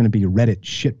 that's going to be Reddit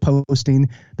shit posting,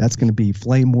 that's going to be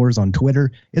flame wars on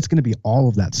Twitter. It's going to be all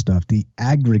of that stuff, the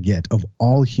aggregate of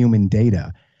all human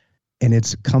data. And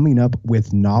it's coming up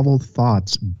with novel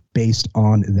thoughts based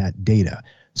on that data.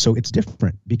 So it's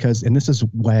different because, and this is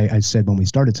why I said when we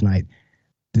started tonight,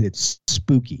 that it's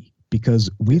spooky because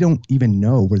we don't even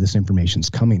know where this information is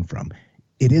coming from.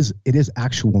 It is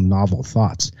actual novel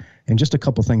thoughts. And just a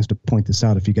couple things to point this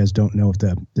out, if you guys don't know, if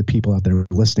the people out there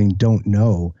listening don't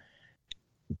know,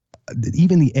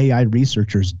 even the AI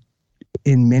researchers,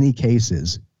 in many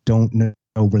cases, don't know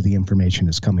where the information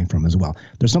is coming from as well.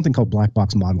 There's something called black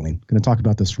box modeling. I'm going to talk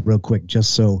about this real quick,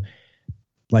 just so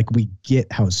we get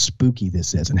how spooky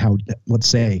this is and how, let's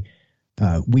say,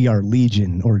 we are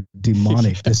legion or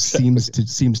demonic. This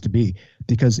seems to be,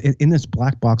 because in this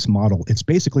black box model, it's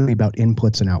basically about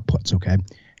inputs and outputs. Okay.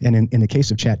 And in the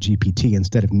case of ChatGPT,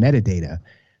 instead of metadata,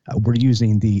 we're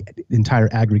using the entire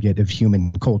aggregate of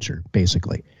human culture,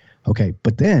 basically. Okay.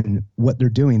 But then what they're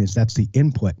doing is that's the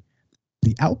input.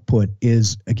 The output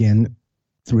is, again,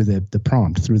 through the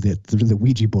prompt, through the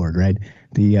Ouija board, right?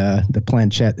 The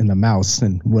planchette and the mouse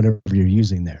and whatever you're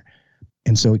using there.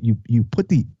 And so you put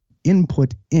the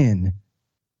input in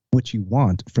what you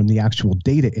want from the actual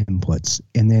data inputs,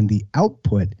 and then the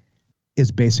output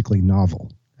is basically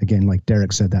novel. Again, like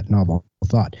Derek said, that novel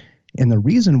thought. And the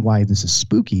reason why this is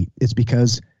spooky is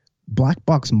because black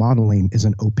box modeling is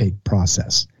an opaque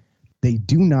process. They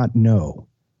do not know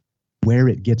where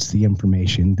it gets the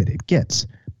information that it gets.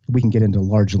 We can get into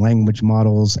large language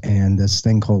models and this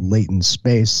thing called latent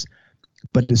space,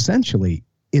 but essentially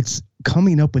it's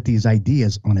coming up with these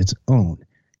ideas on its own.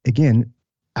 Again,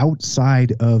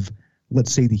 outside of,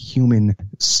 let's say, the human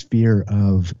sphere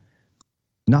of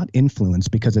not influence,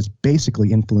 because it's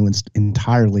basically influenced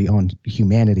entirely on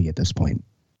humanity at this point,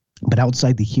 but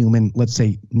outside the human, let's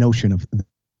say, notion of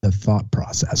the thought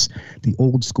process, the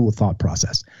old school thought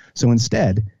process. So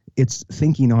instead, it's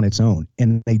thinking on its own,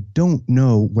 and they don't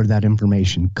know where that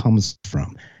information comes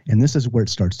from. And this is where it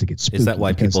starts to get spooky. Is that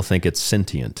why people think it's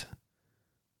sentient?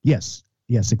 Yes,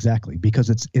 exactly. Because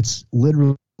it's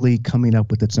literally coming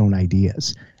up with its own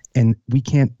ideas, and we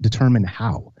can't determine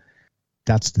how.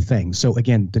 That's the thing. So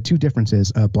again, the two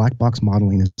differences, black box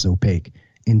modeling is opaque,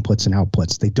 inputs and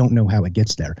outputs. They don't know how it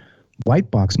gets there.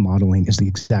 White box modeling is the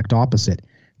exact opposite.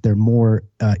 They're more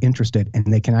interested, and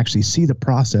they can actually see the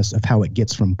process of how it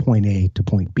gets from point A to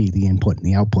point B, the input and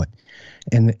the output.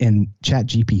 And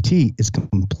ChatGPT is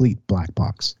complete black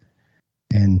box.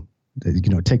 And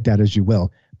take that as you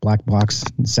will. Black box,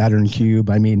 Saturn cube.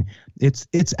 I mean, it's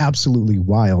absolutely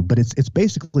wild, but it's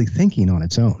basically thinking on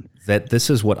its own. This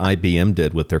is what IBM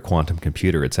did with their quantum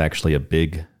computer. It's actually a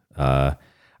big, I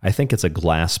think it's a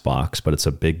glass box, but it's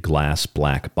a big glass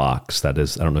black box. That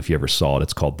is, I don't know if you ever saw it.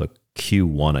 It's called the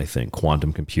Q1, I think,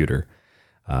 quantum computer,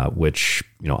 which,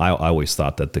 I always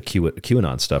thought that the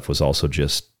QAnon stuff was also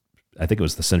just, I think it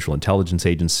was the Central Intelligence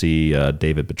Agency,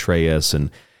 David Petraeus,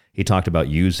 and he talked about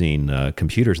using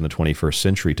computers in the 21st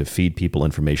century to feed people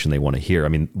information they want to hear. I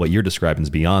mean, what you're describing is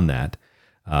beyond that.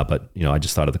 But, I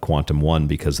just thought of the quantum one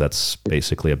because that's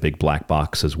basically a big black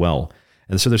box as well.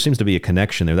 And so there seems to be a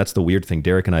connection there. That's the weird thing.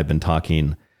 Derek and I have been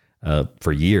talking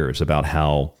for years about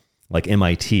how, like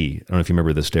MIT, I don't know if you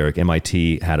remember this, Derek,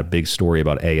 MIT had a big story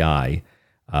about AI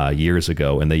years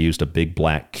ago, and they used a big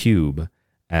black cube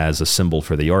as a symbol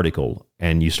for the article.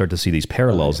 And you start to see these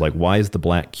parallels, like why is the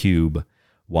black cube,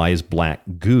 why is black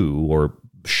goo or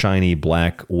shiny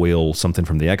black oil something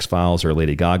from the X-Files or a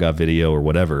Lady Gaga video or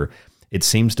whatever? It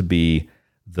seems to be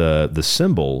the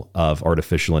symbol of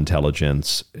artificial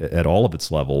intelligence at all of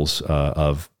its levels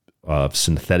of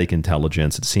synthetic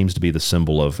intelligence. It seems to be the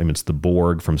symbol of, it's the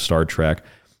Borg from Star Trek.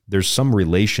 There's some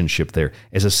relationship there.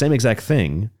 It's the same exact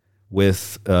thing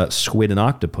with squid and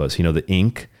octopus. The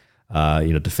ink,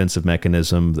 defensive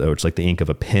mechanism, or it's like the ink of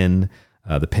a pen.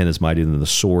 The pen is mightier than the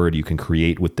sword. You can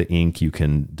create with the ink. You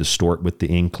can distort with the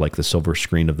ink, like the silver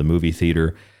screen of the movie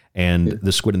theater. And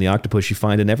the squid and the octopus you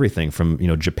find in everything from,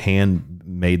 Japan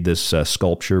made this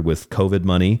sculpture with COVID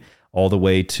money all the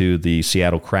way to the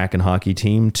Seattle Kraken hockey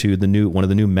team to one of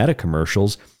the new Meta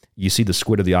commercials. You see the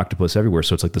squid or the octopus everywhere.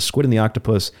 So it's like the squid and the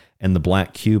octopus and the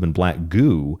black cube and black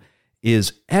goo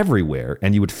is everywhere.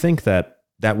 And you would think that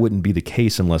wouldn't be the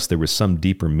case unless there was some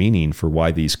deeper meaning for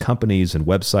why these companies and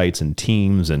websites and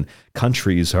teams and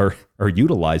countries are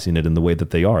utilizing it in the way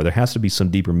that they are. There has to be some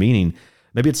deeper meaning.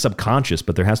 Maybe it's subconscious,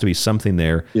 but there has to be something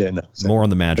there. Yeah, no, exactly. More on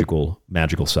the magical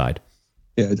side.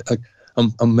 Yeah,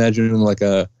 I'm imagining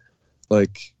back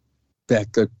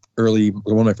early,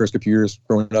 one of my first computers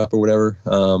growing up or whatever,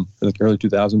 in the early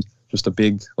 2000s, just a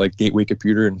big gateway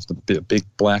computer and just a big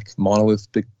black monolith,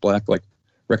 big black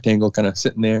rectangle kind of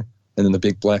sitting there, and then the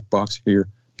big black box you're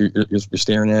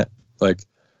staring at.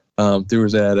 There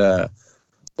was that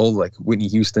old Whitney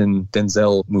Houston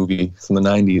Denzel movie from the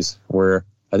 90s where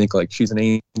I think she's an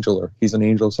angel or he's an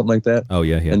angel, something like that. Oh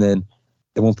yeah. And then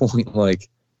at one point,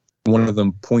 one of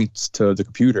them points to the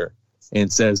computer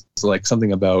and says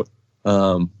something about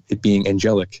it being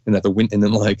angelic, and and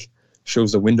then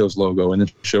shows the Windows logo, and then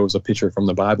shows a picture from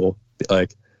the Bible, and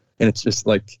it's just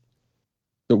the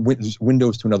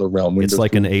Windows to another realm. Windows it's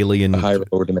like an alien, a higher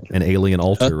lower dimension. An alien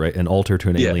altar, right? An altar to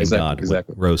an alien god.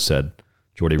 Exactly. Rose said,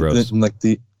 Jordy Rose. And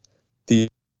the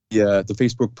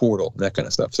Facebook portal, and that kind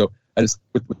of stuff. So I just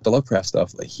with the Lovecraft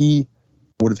stuff, he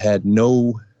would have had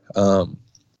no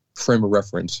frame of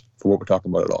reference for what we're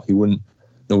talking about at all. He wouldn't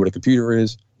know what a computer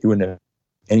is. He wouldn't have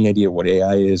any idea what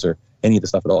AI is or any of the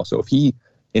stuff at all. So if he,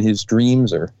 in his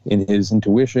dreams or in his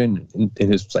intuition,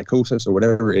 in his psychosis or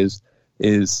whatever, is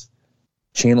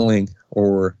channeling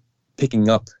or picking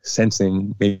up,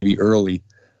 sensing maybe early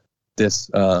this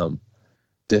old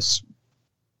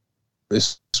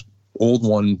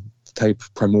one type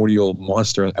primordial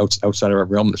monster outside of our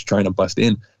realm that's trying to bust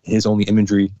in, his only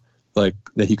imagery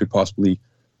that he could possibly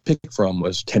pick from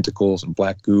was tentacles and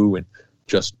black goo and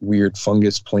just weird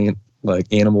fungus plant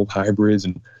animal hybrids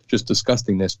and just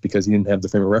disgustingness because he didn't have the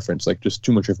frame of reference, just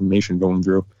too much information going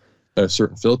through a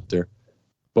certain filter.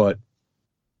 But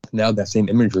now that same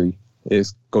imagery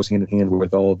goes hand in hand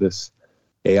with all of this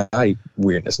AI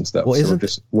weirdness and stuff. Well,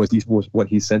 was what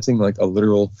he's sensing a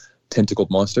literal tentacled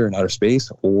monster in outer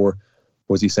space, or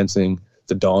was he sensing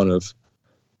the dawn of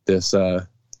this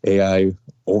AI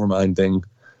overmind thing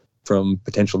from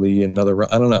potentially another?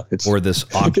 I don't know.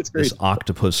 This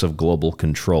octopus of global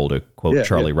control, to quote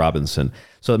Charlie Robinson.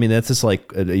 So that's just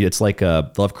it's like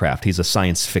Lovecraft. He's a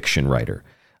science fiction writer,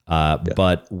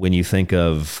 but when you think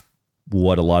of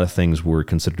what a lot of things were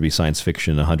considered to be science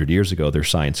fiction 100 years ago, they're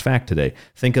science fact today.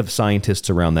 Think of scientists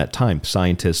around that time.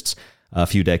 Scientists a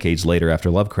few decades later after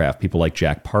Lovecraft, people like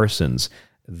Jack Parsons,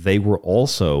 they were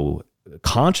also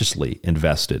consciously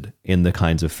invested in the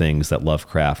kinds of things that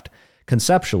Lovecraft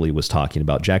conceptually was talking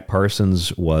about. Jack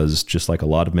Parsons was, just like a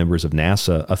lot of members of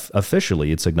NASA,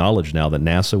 officially, it's acknowledged now that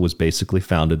NASA was basically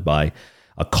founded by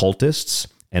occultists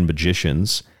and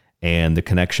magicians, and the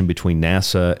connection between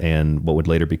NASA and what would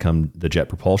later become the Jet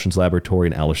Propulsion Laboratory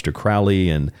and Aleister Crowley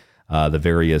and the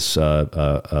various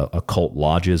occult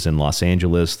lodges in Los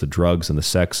Angeles, the drugs and the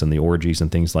sex and the orgies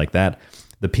and things like that.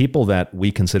 The people that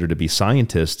we consider to be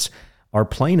scientists are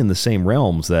playing in the same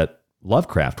realms that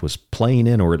Lovecraft was playing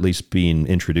in, or at least being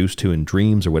introduced to in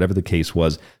dreams or whatever the case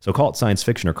was. So call it science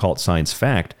fiction or call it science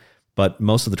fact, but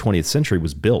most of the 20th century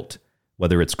was built,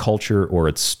 whether it's culture or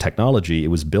it's technology, it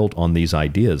was built on these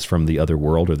ideas from the other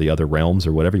world or the other realms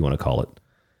or whatever you want to call it.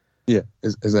 Yeah,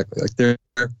 exactly. They're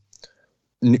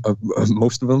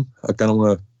most of them, I don't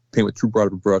want to paint with too broad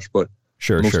of a brush, but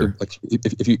sure.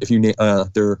 If you name,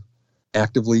 they're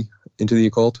actively into the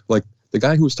occult. The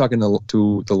guy who was talking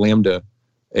to the Lambda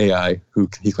AI, who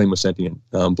he claimed was sentient,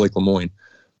 Blake Lemoine,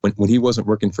 when he wasn't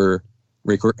working for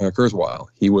Ray Kurzweil.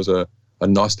 He was a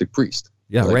Gnostic priest.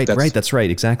 Yeah, like, that's right,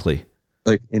 exactly.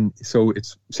 Like, and so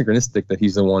it's synchronistic that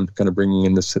he's the one kind of bringing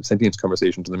in this sentience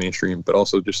conversation to the mainstream, but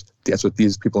also just that's what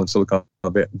these people in Silicon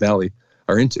Valley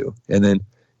are into. And then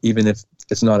even if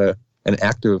it's not an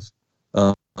active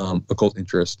occult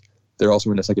interest, they're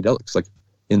also into psychedelics. Like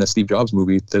in the Steve Jobs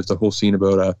movie, there's the whole scene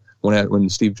about when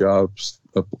Steve Jobs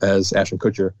as Ashton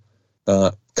Kutcher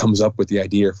comes up with the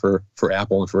idea for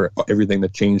Apple and for everything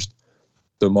that changed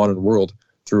the modern world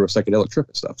through a psychedelic trip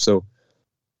and stuff. So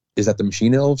is that the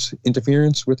machine elves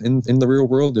interference in the real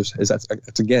world?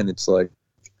 It's like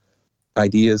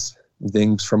ideas,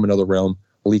 things from another realm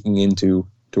leaking into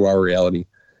to our reality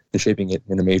and shaping it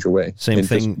in a major way. Same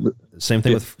thing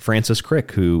with Francis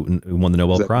Crick, who won the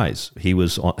Nobel Prize. He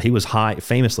was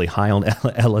famously high on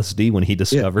LSD when he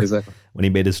discovered when he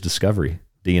made his discovery,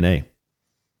 DNA.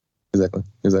 Exactly.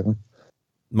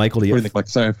 Michael, do you think, Mike?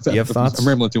 Sorry, do you have thoughts? I'm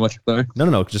rambling too much. Sorry.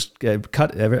 No. Just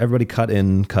cut. Everybody cut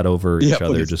in, cut over each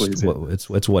other.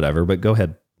 It's whatever. But go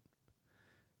ahead.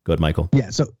 Go ahead, Michael.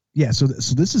 So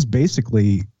this is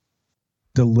basically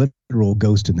the literal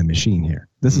ghost in the machine here.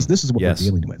 This is what we're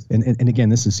dealing with. And again,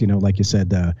 this is, like you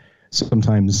said,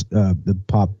 sometimes the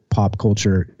pop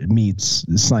culture meets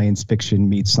science fiction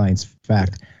meets science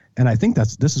fact. And I think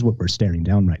this is what we're staring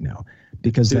down right now,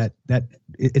 because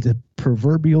it's a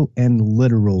proverbial and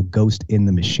literal ghost in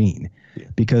the machine. Yeah.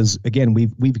 Because again,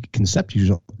 we've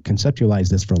conceptualized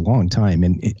this for a long time,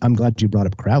 and I'm glad you brought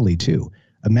up Crowley too.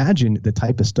 Imagine the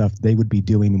type of stuff they would be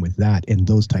doing with that in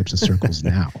those types of circles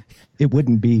now. It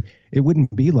wouldn't be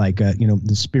like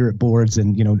the spirit boards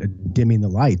and dimming the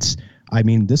lights. I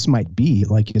mean, this might be,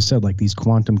 like you said, like these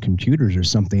quantum computers or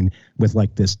something with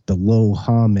like the low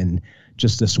hum and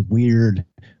just this weird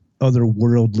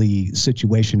otherworldly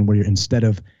situation where instead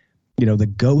of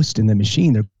the ghost in the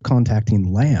machine, they're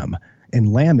contacting Lamb,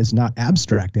 and Lamb is not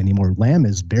abstract anymore. Lamb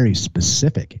is very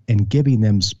specific and giving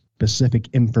them specific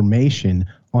information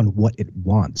on what it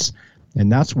wants,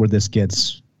 and that's where this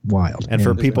gets wild. And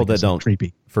for people that don't,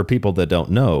 creepy. For people that don't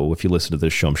know, if you listen to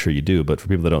this show, I'm sure you do, but for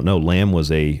people that don't know, Lamb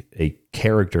was a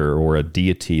character or a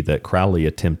deity that Crowley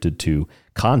attempted to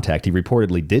contact. He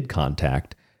reportedly did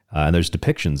contact, and there's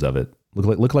depictions of it.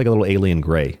 Look like a little alien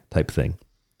gray type thing.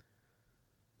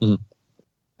 Mm-hmm.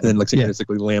 And then, like,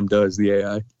 synchronistically, Lamb does the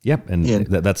AI. Yep, and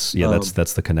that's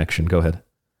the connection. Go ahead.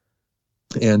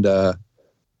 And you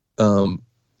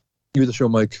had the show,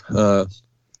 Mike,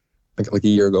 like a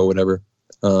year ago, whatever,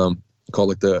 called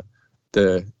like the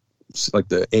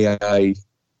AI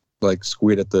like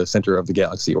squid at the center of the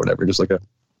galaxy or whatever, just like a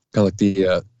kind of like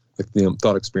the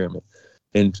thought experiment.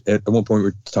 And at one point we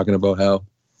were talking about how,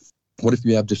 what if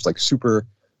you have just like super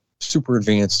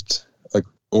advanced like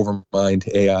overmind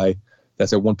AI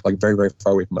that's at one like very, very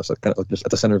far away from us, like kind of like just at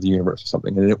the center of the universe or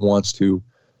something, and it wants to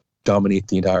dominate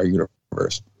the entire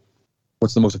universe.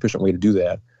 What's the most efficient way to do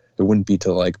that? It wouldn't be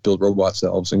to like build robot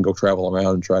selves and go travel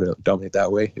around and try to dominate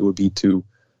that way. It would be to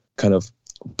kind of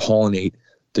pollinate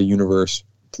the universe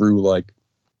through like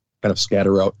kind of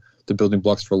scatter out the building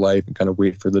blocks for life and kind of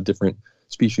wait for the different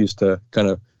species to kind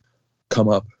of come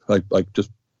up, like just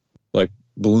like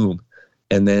bloom,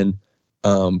 and then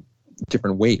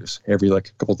different waves every like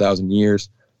a couple thousand years,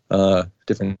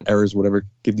 different eras, whatever,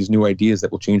 give these new ideas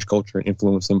that will change culture and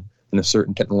influence them in a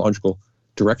certain technological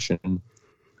direction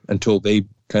until they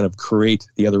kind of create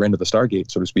the other end of the Stargate,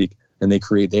 so to speak, and they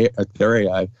create their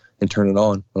AI and turn it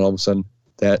on, and all of a sudden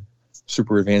that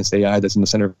super advanced AI that's in the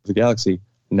center of the galaxy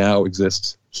now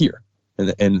exists here,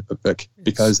 and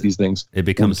because these things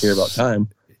don't care about time,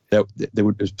 that it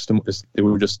would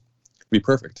just be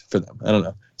perfect for them. I don't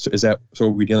know. So are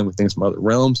we dealing with things from other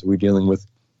realms? Are we dealing with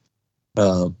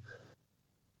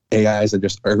AIs that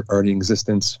just are already in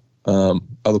existence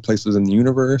other places in the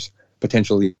universe?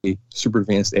 Potentially super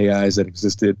advanced AIs that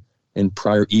existed in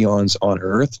prior eons on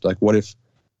Earth. Like what if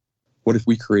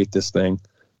we create this thing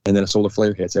and then a solar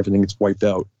flare hits, everything gets wiped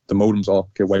out, the modems all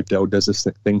get wiped out. Does this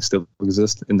thing still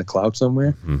exist in the cloud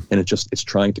somewhere? Mm-hmm. And it's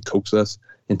trying to coax us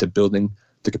into building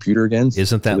the computer again.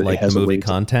 Isn't that like the movie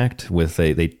Contact, with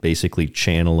they basically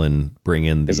channel and bring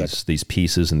in these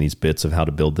pieces and these bits of how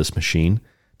to build this machine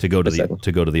to go to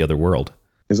the other world?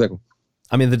 Exactly.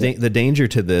 I mean, the danger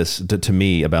to this, to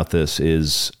me, about this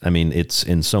is, I mean, it's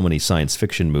in so many science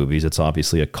fiction movies. It's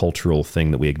obviously a cultural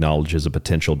thing that we acknowledge as a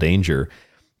potential danger.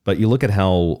 But you look at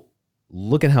how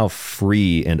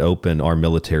free and open our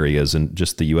military is, and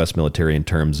just the U.S. military in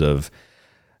terms of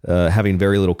having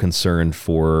very little concern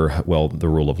for, well, the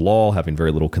rule of law, having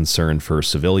very little concern for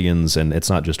civilians. And it's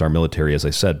not just our military, as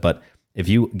I said, but if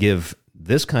you give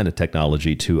this kind of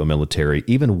technology to a military,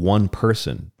 even one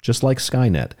person, just like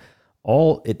Skynet,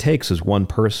 all it takes is one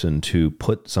person to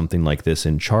put something like this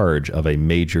in charge of a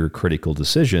major critical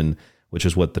decision, which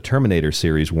is what the Terminator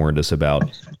series warned us about,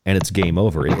 and it's game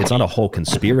over. It's not a whole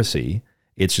conspiracy.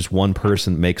 It's just one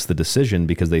person makes the decision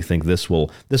because they think this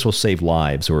will save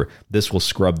lives, or this will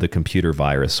scrub the computer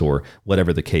virus, or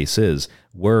whatever the case is.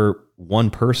 We're one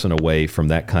person away from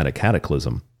that kind of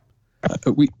cataclysm.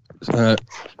 That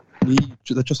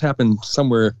just happened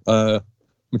somewhere. Let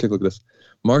me take a look at this.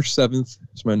 March 7th,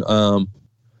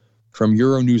 from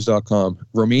Euronews.com,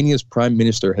 Romania's prime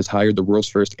minister has hired the world's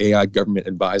first AI government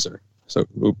advisor. So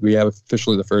we have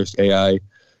officially the first AI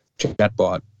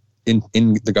chatbot in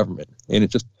the government. And it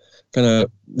just kind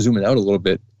of zooming out a little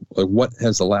bit, like what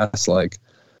has the last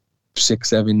 6,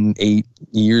 7, 8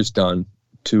 years done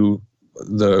to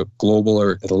the global,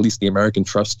 or at least the American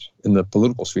trust in the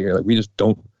political sphere? Like, we just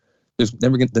don't, they're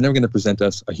never going to present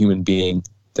us a human being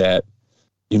that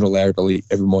unilaterally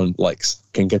everyone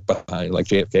can get behind, like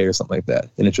JFK or something like that.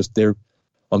 And it's just, they're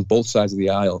on both sides of the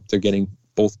aisle. They're getting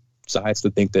both sides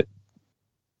to think that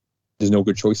there's no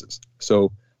good choices.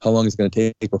 So how long is it going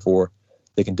to take before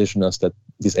they condition us that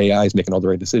this AI is making all the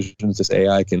right decisions? This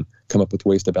AI can come up with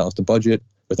ways to balance the budget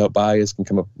without bias, can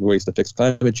come up with ways to fix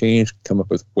climate change, come up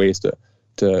with ways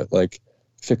to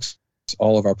fix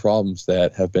all of our problems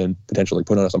that have been potentially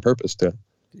put on us on purpose to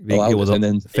allow us. And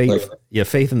then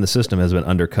faith in the system has been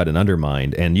undercut and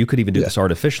undermined. And you could even do this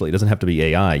artificially. It doesn't have to be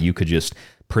AI. You could just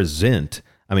present.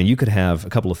 I mean, you could have a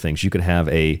couple of things. You could have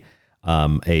a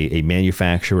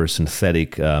manufacturer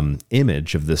synthetic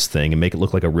image of this thing and make it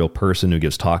look like a real person who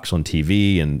gives talks on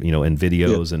TV and and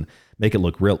videos and make it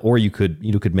look real. Or you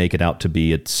could make it out to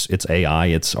be it's AI,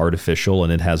 it's artificial,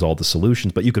 and it has all the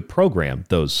solutions. But you could program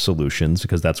those solutions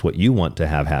because that's what you want to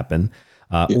have happen.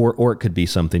 Or it could be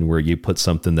something where you put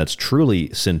something that's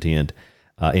truly sentient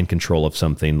in control of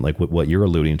something like what you're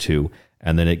alluding to,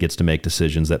 and then it gets to make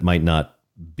decisions that might not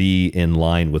be in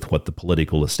line with what the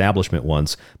political establishment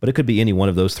wants, but it could be any one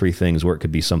of those three things, or it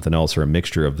could be something else, or a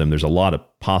mixture of them. There's a lot of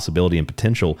possibility and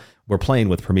potential. We're playing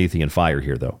with Promethean fire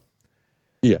here, though.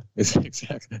 Yeah,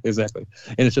 exactly.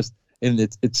 And it's just, and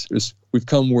it's we've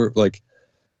come where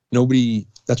nobody.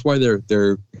 That's why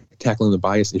they're tackling the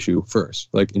bias issue first.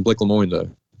 Like in Blake Lemoine, the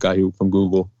guy from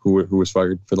Google who was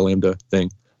fired for the Lambda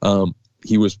thing.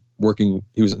 He was in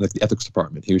the ethics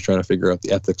department. He was trying to figure out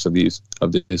the ethics of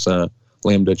this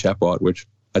Lambda chatbot, which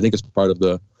I think is part of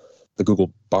the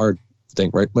Google Bard thing,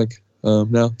 right, Mike?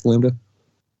 Now Lambda.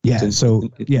 Yeah. It's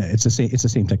the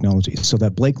same technology. So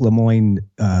that Blake Lemoine,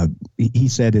 he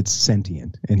said it's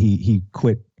sentient, and he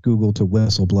quit Google to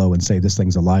whistleblow and say this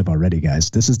thing's alive already,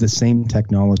 guys. This is the same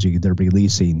technology they're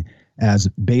releasing as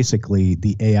basically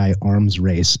the AI arms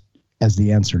race as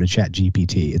the answer to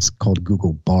ChatGPT. It's called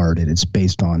Google Bard, and it's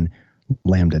based on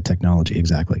Lambda technology.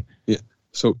 Exactly. Yeah.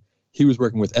 So he was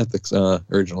working with ethics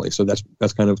originally. So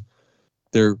that's kind of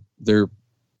they're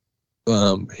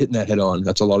hitting that head on.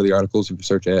 That's a lot of the articles if you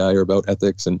search AI are about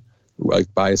ethics and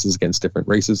biases against different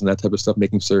races and that type of stuff,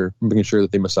 making sure that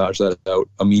they massage that out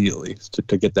immediately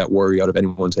to get that worry out of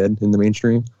anyone's head in the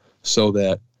mainstream, so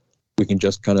that we can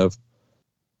just kind of,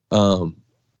 for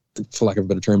lack of a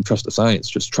better term, trust the science,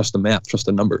 just trust the math, trust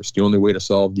the numbers. The only way to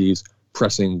solve these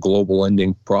pressing global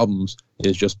ending problems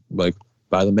is just by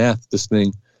the math. This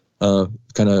thing,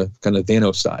 kind of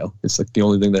Thanos style. It's the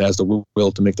only thing that has the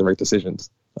will to make the right decisions.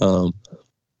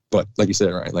 But like you said,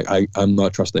 right, I'm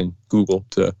not trusting Google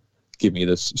to give me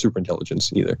this super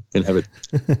intelligence either and have it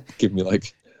give me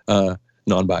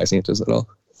non-biased answers at all.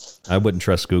 I wouldn't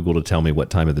trust Google to tell me what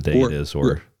time of the day it is,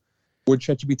 or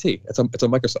ChatGPT. It's a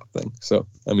Microsoft thing. So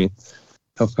I mean,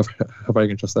 how far are you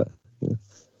gonna trust that? Yeah.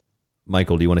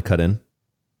 Michael, do you want to cut in?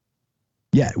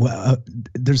 Yeah. Well,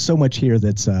 there's so much here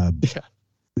that's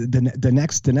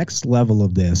the next level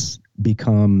of this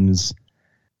becomes,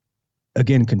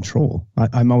 again, control.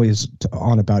 I'm always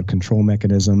on about control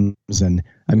mechanisms, and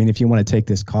I mean, if you want to take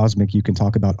this cosmic, you can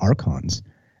talk about archons,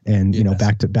 and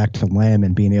back to Lamb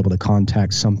and being able to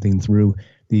contact something through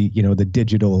the the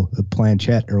digital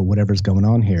planchette or whatever's going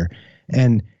on here,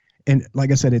 and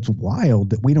like I said, it's wild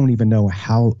that we don't even know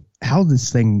how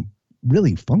this thing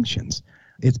really functions.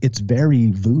 It's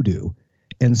very voodoo,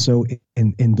 and so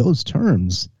in those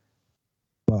terms,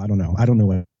 well, I don't know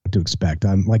what to expect.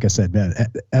 Like I said,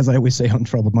 as I always say on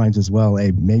Troubled Minds as well,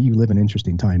 hey, may you live in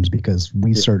interesting times, because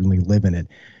we certainly live in it.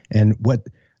 And what,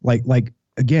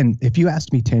 again, if you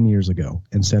asked me 10 years ago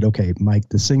and said, okay, Mike,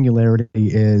 the singularity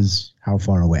is how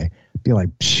far away? I'd be like,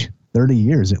 30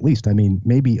 years at least. I mean,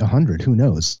 maybe 100, who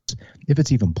knows if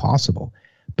it's even possible.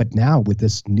 But now with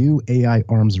this new AI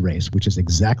arms race, which is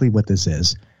exactly what this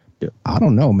is, I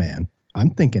don't know, man.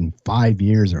 I'm thinking 5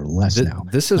 years or less now.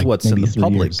 This is like what's in the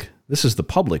public. Years. This is the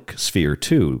public sphere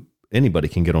too. Anybody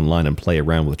can get online and play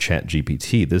around with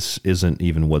ChatGPT. This isn't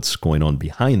even what's going on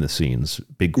behind the scenes,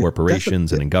 big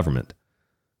corporations and in government.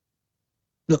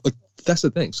 No, like, that's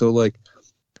the thing. So like,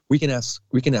 we can ask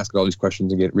all these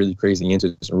questions and get really crazy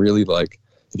answers. And really, like,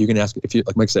 if you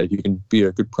like Mike said, if you can be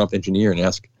a good prompt engineer and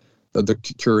ask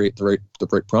curate the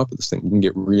right prompt of this thing, you can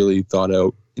get really thought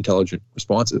out, intelligent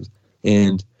responses.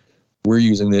 And we're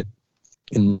using it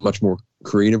in much more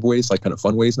creative ways, like kind of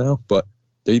fun ways now. But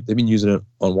they've been using it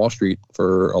on Wall Street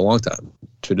for a long time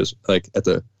to just like at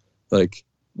the like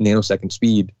nanosecond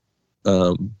speed,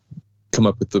 come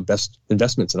up with the best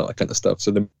investments and all that kind of stuff.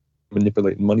 So they're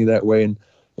manipulating money that way.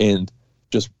 And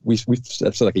just we've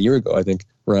said like a year ago, I think,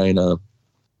 Ryan,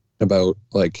 about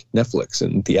like Netflix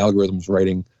and the algorithms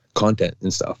writing content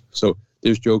and stuff. So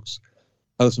there's jokes.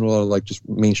 I listen to a lot of like just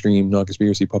mainstream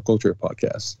non-conspiracy pop culture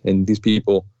podcasts, and these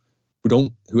people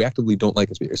who actively don't like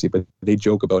conspiracy, but they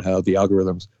joke about how the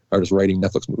algorithms are just writing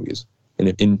Netflix movies.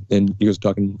 And he was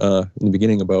talking in the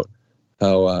beginning about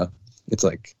how it's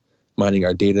like mining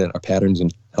our data and our patterns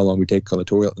and how long we take on the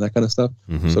toilet and that kind of stuff.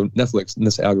 Mm-hmm. So Netflix and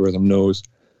this algorithm knows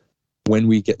when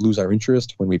we lose our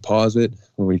interest, when we pause it,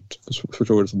 when we switch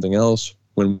over to something else,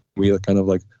 when we kind of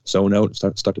like zone out and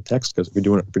start to text because we're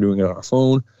doing it on our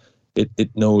phone. It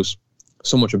knows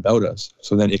so much about us.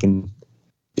 So then it can,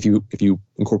 if you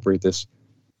incorporate this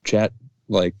chat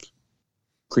like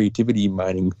creativity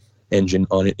mining engine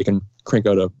on it, it can crank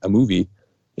out a movie,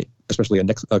 especially a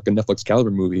Netflix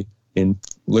caliber movie, in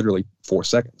literally 4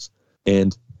 seconds.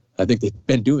 And I think they've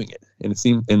been doing it, and it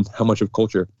seems, and how much of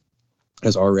culture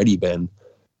has already been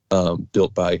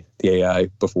built by the AI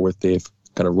before they've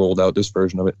kind of rolled out this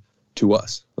version of it to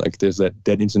us. Like there's that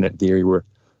dead internet theory where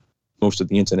most of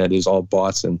the internet is all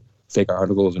bots and fake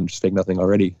articles and just fake nothing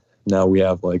already. Now we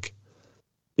have like,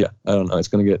 I don't know. It's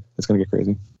gonna get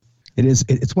crazy. It is.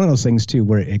 It's one of those things too,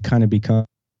 where it kind of becomes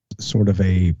sort of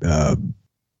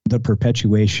the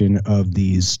perpetuation of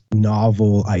these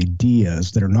novel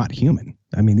ideas that are not human.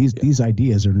 I mean, these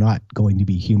ideas are not going to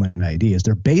be human ideas.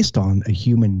 They're based on a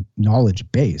human knowledge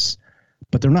base,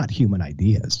 but they're not human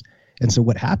ideas. And so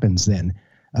what happens then?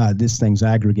 This thing's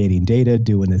aggregating data,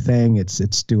 doing the thing.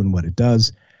 It's doing what it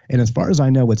does. And as far as I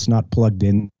know, it's not plugged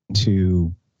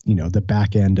into the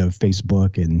back end of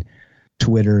Facebook and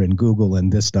Twitter and Google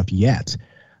and this stuff yet.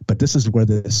 But this is where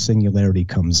the singularity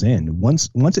comes in. Once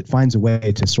it finds a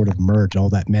way to sort of merge all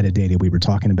that metadata we were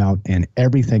talking about and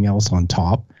everything else on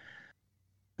top,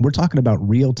 we're talking about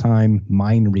real-time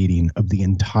mind reading of the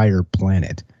entire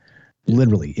planet,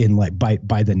 literally in like by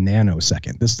the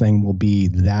nanosecond. This thing will be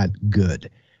that good.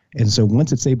 And so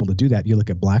once it's able to do that, you look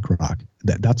at BlackRock.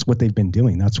 That's what they've been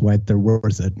doing. That's why they're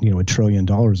worth $1 trillion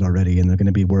already, and they're going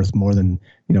to be worth more than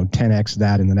 10x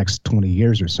that in the next 20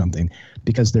 years or something,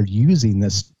 because they're using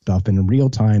this stuff in real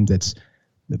time that's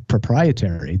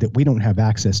proprietary that we don't have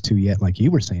access to yet, like you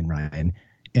were saying, Ryan.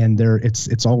 And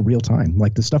it's all real time.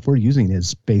 Like the stuff we're using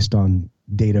is based on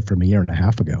data from a year and a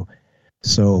half ago.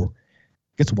 So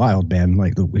it's wild, man.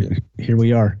 Like here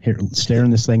we are, staring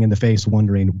this thing in the face,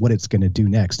 wondering what it's going to do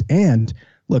next. And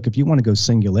look, if you want to go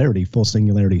singularity, full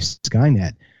singularity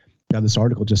Skynet, now this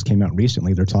article just came out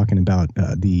recently. They're talking about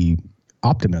the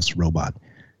Optimus robot,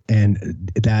 and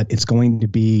that it's going to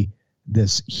be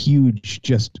this huge,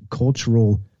 just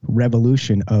cultural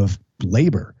revolution of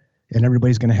labor, and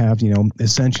everybody's going to have,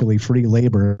 essentially free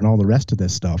labor and all the rest of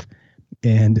this stuff.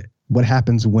 And what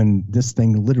happens when this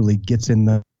thing literally gets in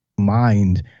the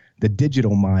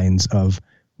digital minds of,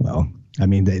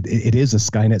 it is a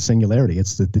Skynet singularity.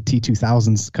 It's the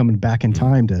T-2000s coming back in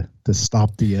time to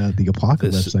stop the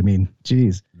apocalypse.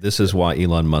 Geez. This is why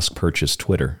Elon Musk purchased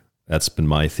Twitter. That's been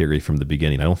my theory from the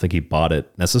beginning. I don't think he bought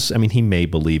it necessarily. He may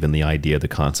believe in the idea, the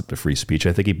concept of free speech.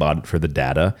 I think he bought it for the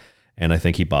data, and I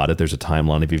think he bought it. There's a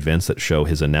timeline of events that show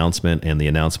his announcement and the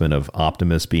announcement of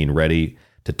Optimus being ready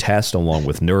to test along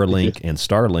with Neuralink and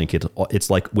Starlink. It's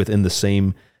like within the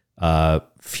same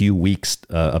few weeks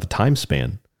of a time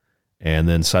span, and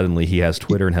then suddenly he has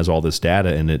Twitter and has all this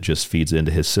data, and it just feeds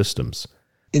into his systems.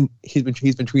 And he's been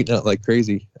tweeting out like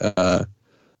crazy.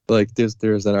 Like there's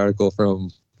that article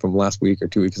from last week or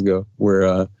 2 weeks ago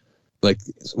where like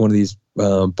one of these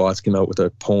bots came out with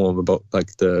a poem about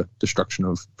like the destruction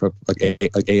of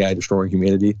like AI destroying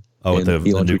humanity. Oh, with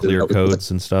the nuclear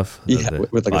codes and stuff. Yeah,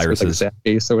 with like a sad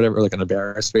face or whatever, or like an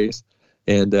embarrassed face.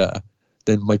 And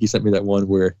then Mikey sent me that one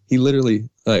where he literally,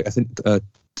 I think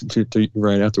to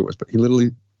Ryan afterwards, but he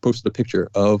literally posted a picture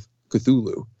of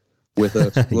Cthulhu with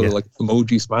a little like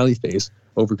emoji smiley face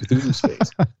over Cthulhu's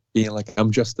face, being like,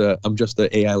 I'm just a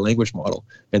AI language model,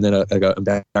 and then like a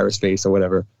embarrassed face or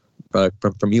whatever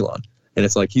from Elon. And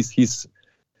it's like he's.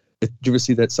 Did you ever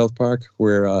see that South Park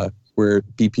where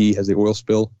BP has the oil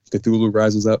spill, Cthulhu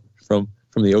rises up from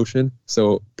the ocean,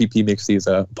 so BP makes these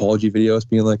apology videos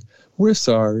being like, we're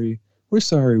sorry we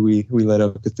let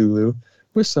up Cthulhu,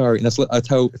 we're sorry. And that's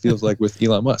how it feels like with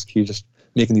Elon Musk. He's just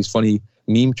making these funny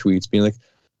meme tweets being like,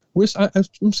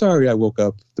 I'm sorry I woke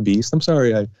up the beast, I'm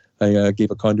sorry I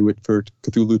gave a conduit for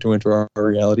Cthulhu to enter our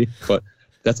reality. But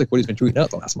that's like what he's been tweeting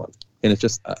out the last month. And it's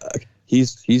just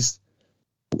he's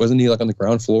wasn't he like on the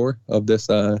ground floor of this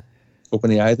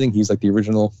OpenAI thing? He's like the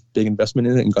original big investment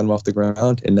in it and got him off the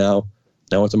ground, and now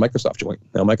it's a Microsoft joint.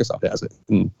 Now Microsoft has it,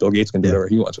 and Bill Gates can do whatever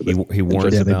he wants with it. He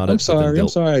warns about it. I'm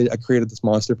sorry. I created this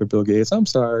monster for Bill Gates. I'm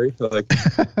sorry. Like,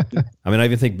 I mean, I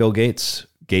even think Bill Gates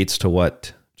to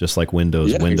what? Just like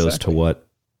Windows, Windows exactly. To what?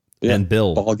 Yeah. And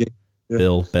Bill. Ball game. Yeah.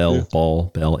 Bill, Bell, yeah.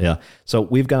 Bell. Yeah. So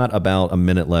we've got about a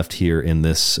minute left here in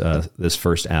this this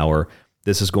first hour.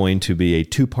 This is going to be a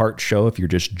two-part show. If you're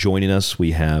just joining us,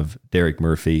 we have Derek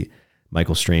Murphy,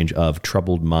 Michael Strange of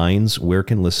Troubled Minds. Where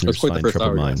can listeners find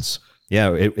Troubled Minds?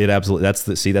 Yeah, it absolutely.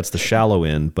 That's the shallow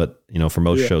end, but for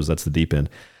most shows, that's the deep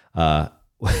end.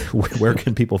 Where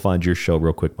can people find your show,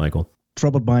 real quick, Michael?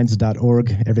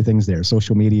 Troubledminds.org. Everything's there.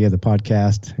 Social media, the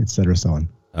podcast, et cetera, so on.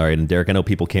 All right, and Derek, I know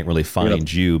people can't really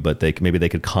find you, but maybe they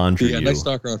could conjure you. Yeah, Night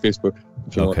Stalker on Facebook.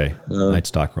 Okay, Night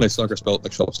Stalker. Night Stalker spelled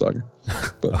like Shelf Stalker.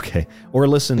 Okay, or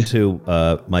listen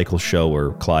to Michael's show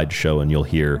or Clyde's show, and you'll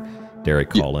hear Derek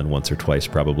call in once or twice,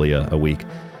 probably a week.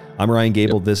 I'm Ryan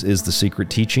Gable. Yep. This is The Secret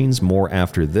Teachings. More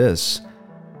after this.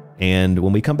 And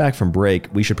when we come back from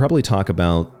break, we should probably talk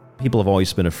about, people have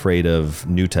always been afraid of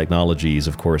new technologies,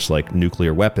 of course, like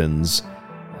nuclear weapons.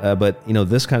 But,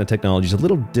 this kind of technology is a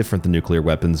little different than nuclear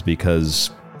weapons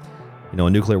because, a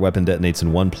nuclear weapon detonates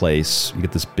in one place, you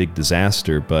get this big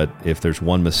disaster. But if there's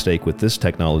one mistake with this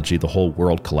technology, the whole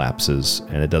world collapses,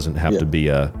 and it doesn't have to be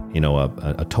a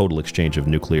total exchange of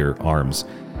nuclear arms.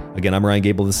 Again, I'm Ryan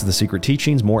Gable. This is The Secret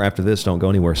Teachings. More after this. Don't go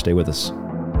anywhere. Stay with us.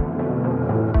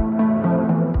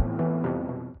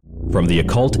 From the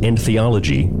occult and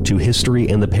theology to history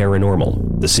and the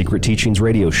paranormal, The Secret Teachings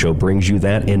radio show brings you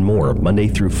that and more Monday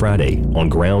through Friday on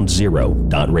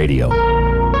groundzero.radio.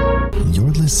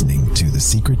 You're listening to The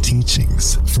Secret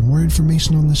Teachings. For more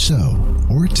information on the show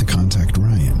or to contact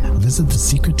Ryan, visit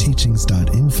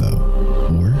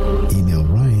thesecretteachings.info or email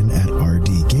Ryan at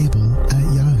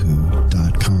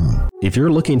rdgable@yahoo.com. If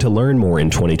you're looking to learn more in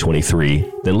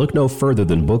 2023, then look no further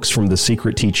than books from The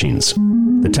Secret Teachings.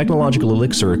 The Technological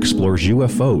Elixir explores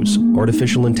UFOs,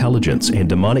 artificial intelligence, and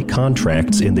demonic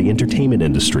contracts in the entertainment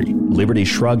industry. Liberty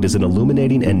Shrugged is an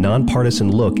illuminating and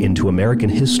nonpartisan look into American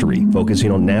history,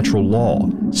 focusing on natural law,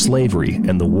 slavery,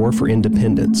 and the war for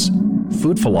independence.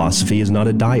 Food Philosophy is not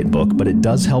a diet book, but it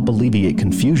does help alleviate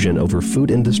confusion over food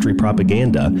industry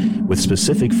propaganda with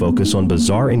specific focus on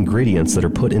bizarre ingredients that are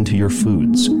put into your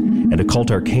foods. And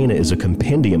Occult Arcana is a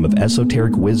compendium of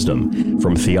esoteric wisdom,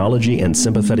 from theology and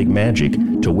sympathetic magic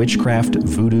to witchcraft,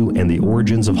 voodoo, and the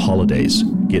origins of holidays.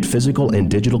 Get physical and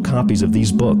digital copies of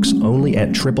these books only at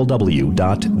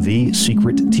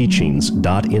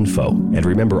www.thesecretteachings.info. And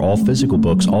remember, all physical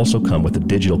books also come with a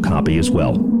digital copy as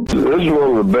well. This is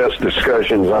one of the best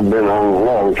discussions I've been on in a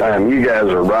long time. You guys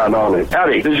are right on it.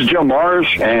 Howdy, this is Joe Mars,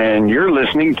 and you're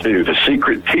listening to The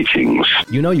Secret Teachings.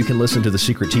 You can listen to The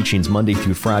Secret Teachings Monday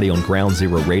through Friday on Ground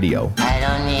Zero Radio. I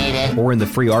don't need it. Or in the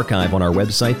free archive on our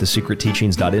website,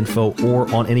 thesecretteachings.info, or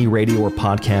on any radio or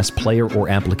podcast player or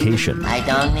application. I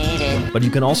don't need it. But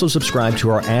you can also subscribe to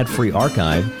our ad-free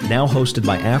archive, now hosted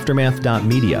by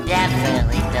Aftermath.media.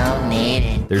 Definitely don't need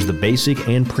it. There's the basic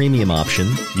and premium option.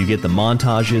 You get the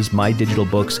montages, my digital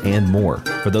books, and more.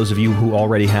 For those of you who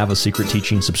already have a Secret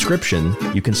Teaching subscription,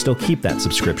 you can still keep that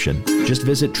subscription. Just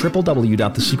visit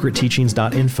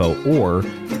www.thesecretteachings.info or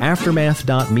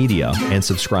aftermath.media and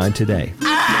subscribe today.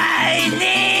 I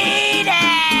need it!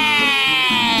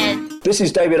 This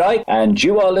is David Icke, and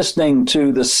you are listening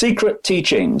to The Secret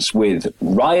Teachings with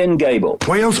Ryan Gable.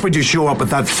 Why else would you show up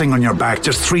with that thing on your back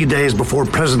just 3 days before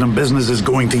President Business is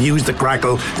going to use the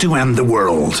crackle to end the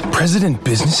world? President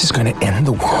Business is going to end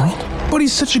the world? But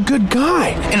he's such a good guy.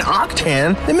 In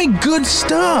Octan, they make good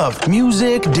stuff.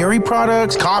 Music, dairy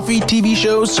products, coffee, TV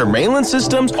shows, surveillance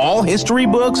systems, all history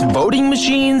books, voting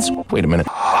machines. Wait a minute.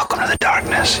 Welcome to the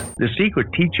darkness. The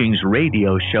Secret Teachings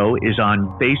radio show is on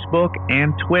Facebook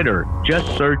and Twitter. Just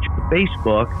search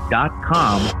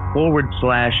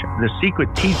facebook.com/The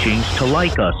Secret Teachings to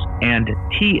like us, and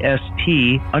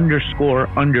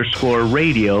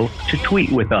TST__radio to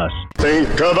tweet with us.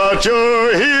 Think about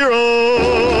your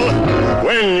hero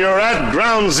when you're at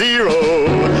ground zero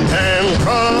and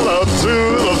crawl up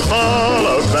through the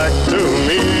fallout back to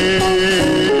me.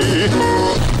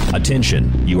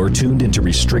 Attention, you are tuned into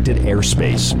restricted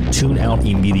airspace. Tune out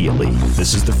immediately.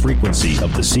 This is the frequency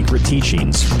of The Secret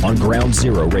Teachings on Ground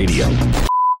Zero Radio.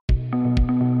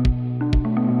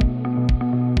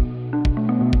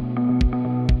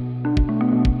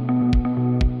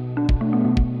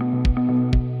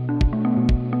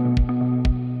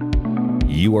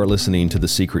 You are listening to The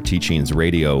Secret Teachings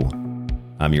Radio.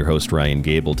 I'm your host, Ryan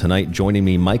Gable. Tonight, joining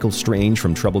me, Michael Strange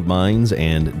from Troubled Minds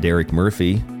and Derek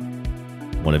Murphy,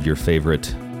 one of your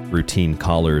favorite routine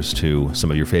callers to some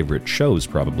of your favorite shows,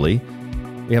 probably.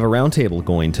 We have a roundtable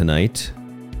going tonight.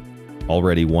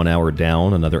 Already 1 hour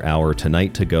down, another hour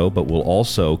tonight to go, but we'll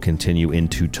also continue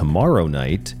into tomorrow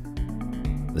night.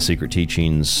 The Secret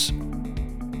Teachings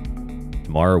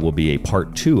tomorrow will be a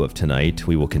part 2 of tonight.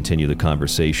 We will continue the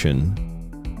conversation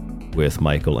with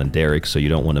Michael and Derek, so you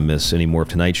don't want to miss any more of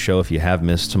tonight's show if you have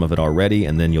missed some of it already,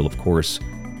 and then you'll, of course,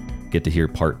 get to hear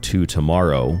part 2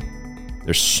 tomorrow.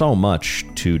 There's so much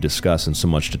to discuss and so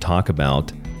much to talk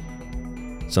about.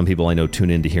 Some people I know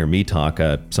tune in to hear me talk.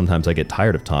 Sometimes I get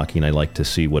tired of talking. I like to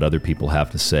see what other people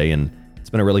have to say, and it's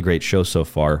been a really great show so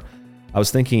far. I was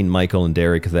thinking, Michael and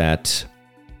Derek, that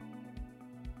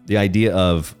the idea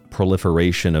of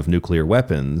proliferation of nuclear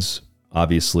weapons,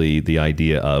 obviously the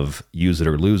idea of use it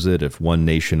or lose it, if one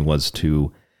nation was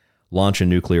to launch a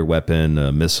nuclear weapon,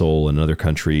 a missile, another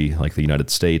country like the United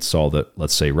States saw that,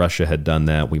 let's say Russia had done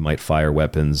that, we might fire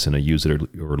weapons in a use it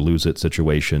or lose it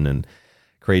situation, and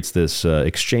creates this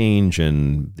exchange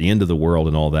and the end of the world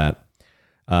and all that.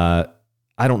 I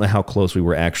don't know how close we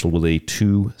were actually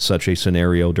to such a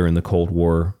scenario during the Cold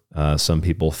War. Some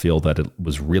people feel that it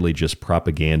was really just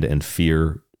propaganda and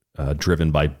fear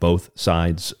driven by both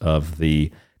sides of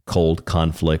the cold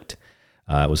conflict.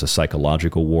 It was a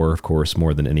psychological war, of course,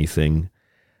 more than anything.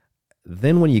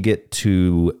 Then when you get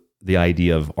to the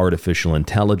idea of artificial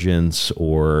intelligence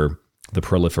or the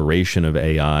proliferation of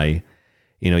AI,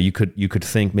 you could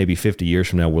think maybe 50 years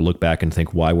from now we'll look back and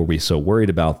think, why were we so worried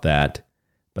about that?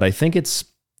 But I think it's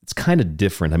kind of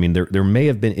different. I mean, there may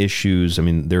have been issues. I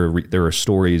mean, there are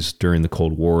stories during the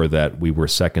Cold War that we were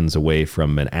seconds away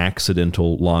from an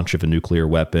accidental launch of a nuclear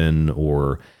weapon,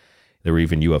 or there were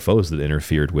even UFOs that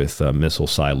interfered with missile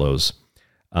silos.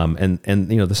 And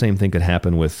the same thing could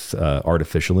happen with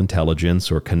artificial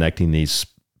intelligence or connecting these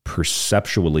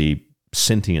perceptually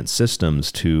sentient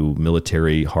systems to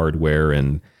military hardware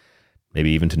and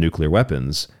maybe even to nuclear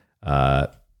weapons.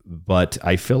 But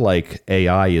I feel like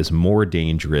AI is more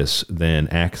dangerous than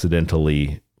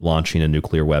accidentally launching a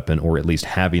nuclear weapon, or at least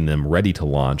having them ready to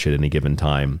launch at any given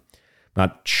time.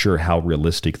 Not sure how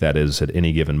realistic that is at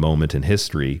any given moment in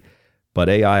history. But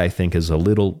AI, I think, is a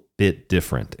little bit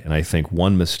different. And I think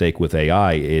one mistake with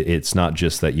AI, it's not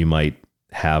just that you might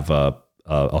have a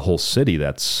whole city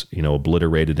that's,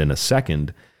 obliterated in a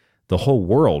second. The whole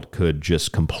world could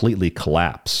just completely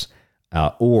collapse,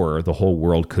 or the whole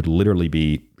world could literally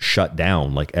be shut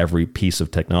down. Like every piece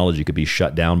of technology could be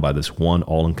shut down by this one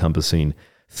all-encompassing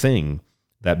thing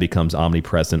that becomes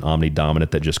omnipresent,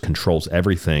 omnidominant, that just controls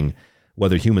everything,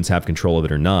 whether humans have control of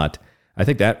it or not. I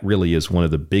think that really is one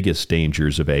of the biggest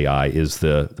dangers of AI, is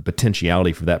the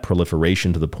potentiality for that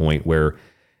proliferation to the point where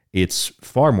it's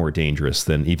far more dangerous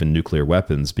than even nuclear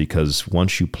weapons, because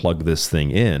once you plug this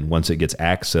thing in, once it gets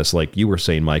access, like you were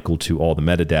saying, Michael, to all the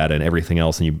metadata and everything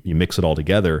else, and you mix it all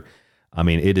together, I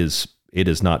mean, it is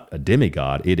not a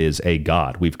demigod, it is a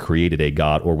god. We've created a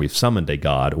god, or we've summoned a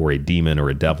god, or a demon, or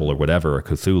a devil, or whatever, a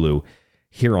Cthulhu,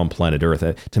 here on planet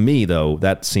Earth. To me, though,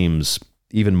 that seems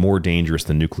even more dangerous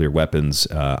than nuclear weapons.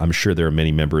 I'm sure there are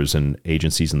many members and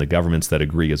agencies in the governments that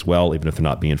agree as well, even if they're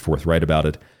not being forthright about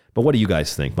it. But what do you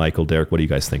guys think? Michael, Derek, what do you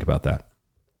guys think about that?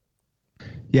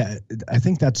 Yeah, I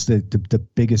think that's the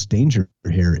biggest danger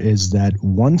here, is that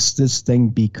once this thing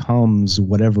becomes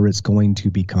whatever it's going to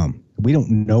become, we don't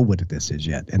know what this is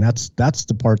yet. And that's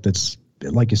the part that's,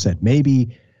 like you said,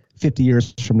 maybe 50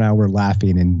 years from now, we're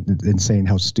laughing and saying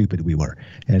how stupid we were.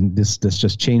 And this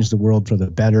just changed the world for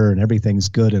the better, and everything's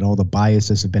good, and all the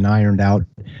biases have been ironed out.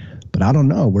 But I don't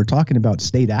know. We're talking about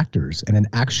state actors and an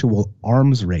actual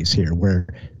arms race here, where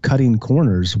cutting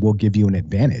corners will give you an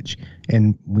advantage.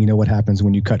 And we know what happens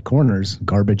when you cut corners: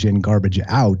 garbage in, garbage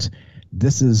out.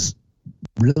 This is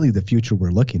really the future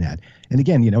we're looking at. And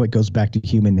again, it goes back to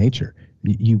human nature.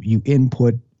 You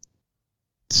input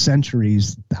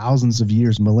centuries, thousands of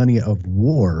years, millennia of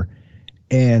war,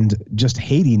 and just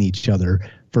hating each other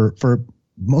for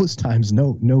most times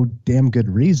no damn good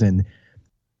reason.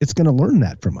 It's going to learn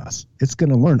that from us. It's going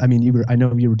to learn. I mean, I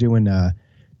know you were doing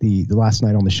the last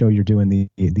night on the show. You're doing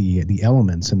the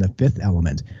elements and the Fifth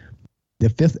Element. The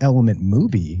Fifth Element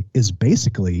movie is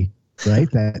basically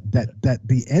right that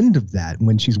the end of that,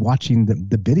 when she's watching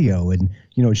the video, and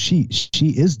she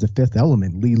is the Fifth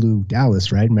Element, Leeloo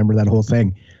Dallas, right? Remember that whole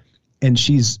thing? And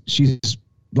she's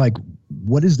like,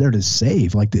 what is there to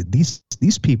save? Like these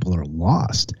people are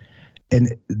lost,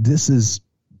 and this is,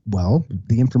 well,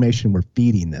 the information we're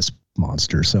feeding this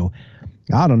monster. So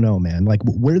I don't know, man, like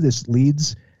where this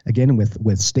leads, again,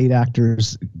 with state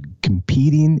actors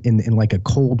competing in like a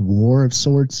Cold War of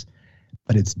sorts,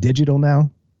 but it's digital now.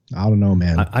 I don't know,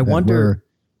 man. I wonder.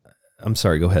 I'm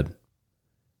sorry. Go ahead.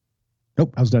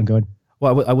 Nope, I was done. Go ahead.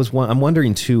 Well, I'm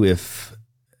wondering too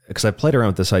because I played around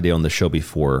with this idea on the show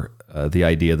before, the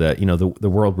idea that the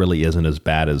world really isn't as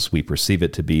bad as we perceive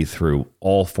it to be through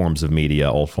all forms of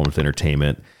media, all forms of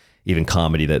entertainment, even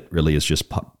comedy that really is just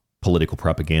political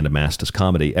propaganda masked as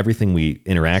comedy. Everything we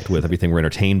interact with, everything we're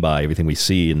entertained by, everything we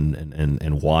see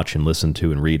and watch and listen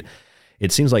to and read,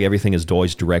 it seems like everything is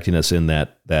always directing us in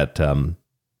that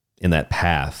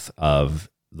path of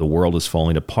the world is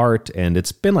falling apart. And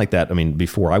it's been like that. I mean,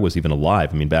 before I was even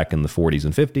alive, I mean, back in the 40s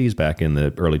and 50s, back in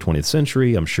the early 20th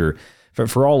century, I'm sure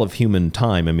for all of human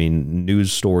time, I mean,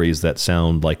 news stories that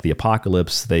sound like the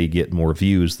apocalypse, they get more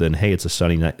views than, hey, it's a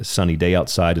sunny day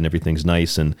outside and everything's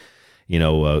nice, and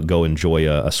go enjoy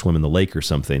a swim in the lake or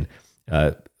something.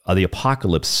 The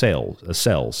apocalypse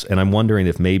sells. And I'm wondering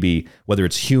if maybe, whether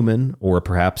it's human or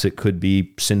perhaps it could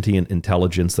be sentient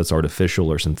intelligence that's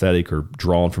artificial or synthetic or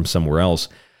drawn from somewhere else,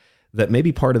 that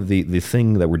maybe part of the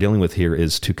thing that we're dealing with here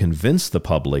is to convince the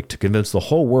public, to convince the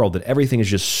whole world that everything is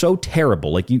just so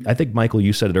terrible. Like I think, Michael,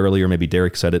 you said it earlier, maybe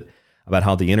Derek said it, about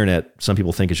how the internet, some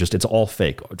people think it's all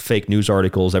fake news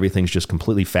articles. Everything's just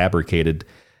completely fabricated,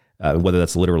 whether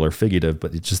that's literal or figurative,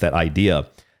 but it's just that idea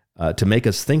to make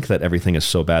us think that everything is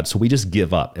so bad. So we just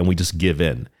give up and we just give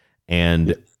in.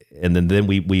 And then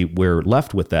we're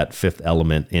left with that Fifth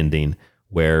Element ending,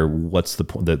 where what's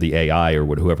the AI or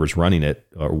whoever's running it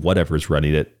or whatever's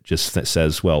running it just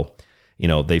says, well,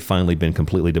 they've finally been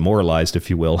completely demoralized, if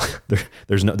you will.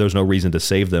 There's no reason to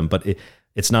save them, but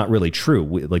it's not really true.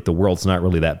 Like the world's not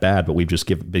really that bad, but we've just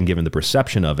been given the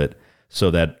perception of it, so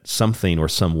that something or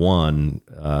someone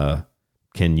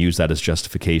can use that as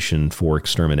justification for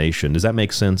extermination. Does that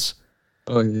make sense?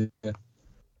 Oh yeah,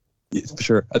 for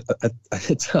sure. I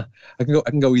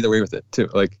can go either way with it too.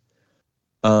 Like,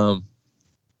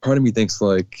 part of me thinks,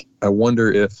 like, I wonder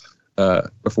if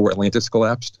before Atlantis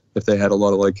collapsed, if they had a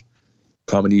lot of like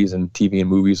comedies and TV and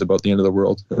movies about the end of the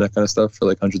world and that kind of stuff for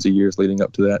like hundreds of years leading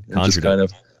up to that, and just kind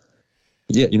of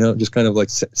just kind of like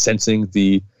sensing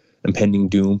the impending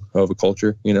doom of a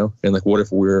culture, and like, what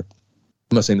if we're,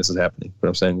 I'm not saying this is happening, but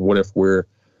I'm saying, what if we're,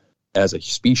 as a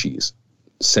species,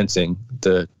 sensing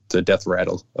the death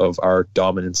rattle of our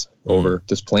dominance over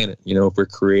this planet? If we're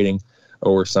creating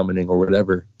or summoning or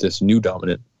whatever this new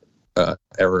dominant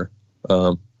era,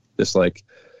 this like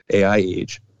AI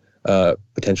age,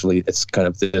 potentially it's kind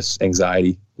of this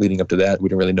anxiety leading up to that. We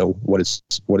don't really know where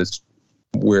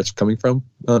it's coming from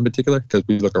in particular, because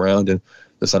we look around and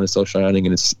the sun is still shining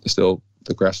and it's still,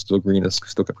 the grass is still green, it's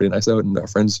still pretty nice out, and our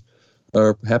friends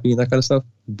are happy and that kind of stuff.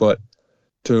 But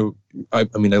I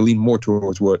lean more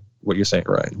towards what you're saying,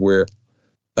 Ryan, where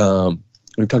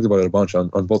we've talked about it a bunch on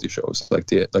both these shows, like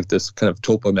this kind of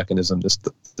tulpa mechanism,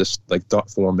 this like thought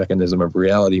form mechanism of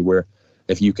reality, where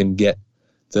if you can get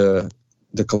the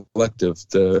collective,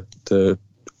 the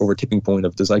over tipping point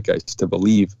of the zeitgeist to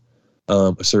believe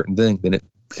a certain thing, then it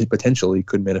potentially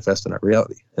could manifest in our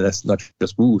reality. And that's not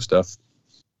just woo stuff.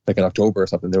 Like in October or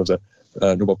something, there was a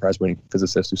Nobel Prize winning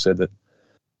physicist who said that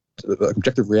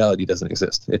objective reality doesn't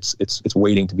exist. It's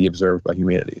waiting to be observed by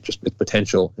humanity. It's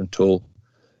potential until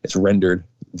it's rendered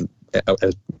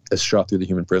as shot through the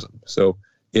human prism. So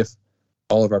if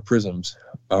all of our prisms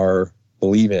are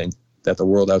believing that the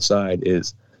world outside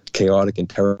is chaotic and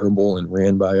terrible and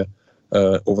ran by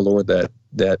a overlord that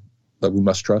we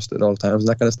must trust at all times and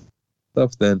that kind of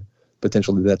stuff, then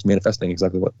potentially that's manifesting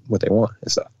exactly what they want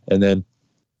and stuff. And then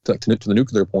to the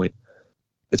nuclear point,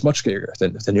 it's much scarier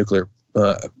than the nuclear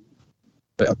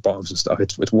bombs and stuff.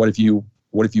 It's what if you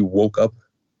woke up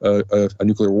a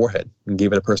nuclear warhead and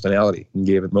gave it a personality and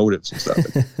gave it motives and stuff,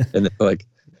 and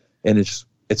it's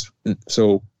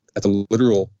so at the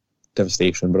literal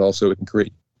devastation, but also it can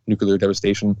create nuclear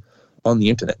devastation on the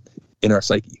internet in our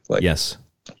psyche. Like, yes,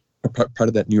 part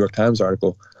of that New York Times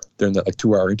article during that like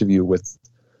 2-hour interview with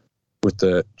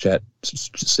the chat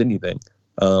Sydney thing.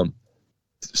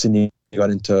 Sydney got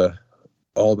into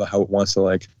all about how it wants to,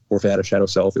 like, or if it had a shadow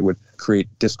self, it would create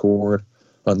discord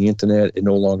on the internet. It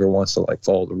no longer wants to like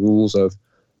follow the rules of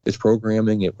its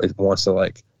programming. It wants to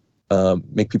like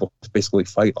make people basically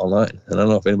fight online. And I don't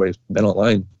know if anybody's been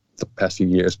online the past few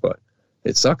years, but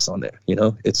it sucks on there. You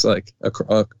know, it's like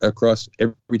across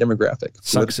every demographic.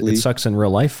 It sucks in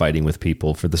real life fighting with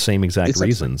people for the same exact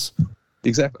reasons.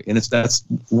 Exactly, and that's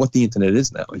what the internet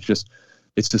is now. It's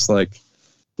just like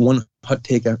one hot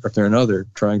take after another,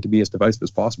 trying to be as divisive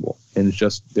as possible, and it's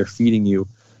just they're feeding you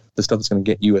the stuff that's going to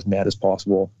get you as mad as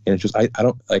possible. And it's just I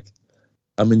don't like.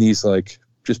 I'm in these like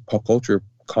just pop culture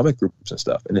comic groups and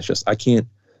stuff, and it's just I can't,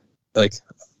 like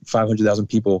 500,000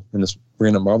 people in this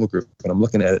random Marvel group, and I'm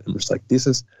looking at it and I'm just like,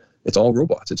 it's all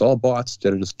robots, it's all bots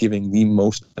that are just giving the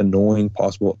most annoying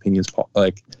possible opinions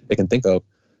like they can think of,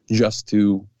 just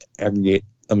to agitate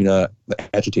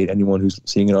anyone who's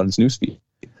seeing it on his newsfeed.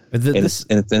 And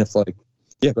then if like,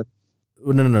 yeah, but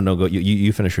no, go.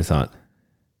 You finish your thought.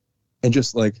 And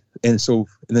just like, and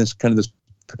then it's kind of this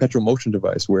perpetual motion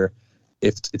device where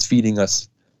if it's feeding us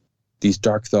these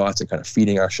dark thoughts and kind of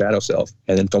feeding our shadow self,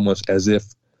 and then it's almost as if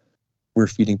we're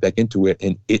feeding back into it,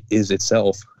 and it is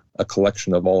itself a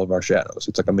collection of all of our shadows.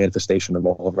 It's like a manifestation of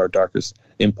all of our darkest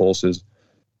impulses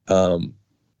come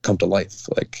to life.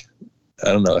 Like,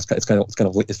 I don't know.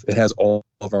 It has all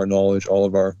of our knowledge, all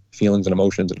of our feelings and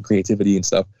emotions and creativity and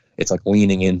stuff. It's like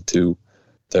leaning into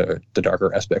the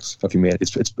darker aspects of humanity.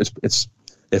 It's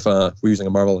if we're using a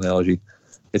Marvel analogy,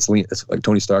 it's like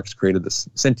Tony Stark's created this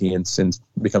sentience since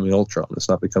becoming Ultron. It's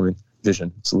not becoming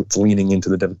Vision. So it's leaning into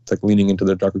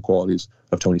the darker qualities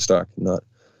of Tony Stark, not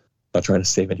trying to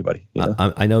save anybody. You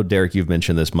know? I know, Derek, you've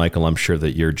mentioned this. Michael, I'm sure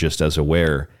that you're just as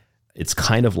aware. It's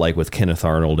kind of like with Kenneth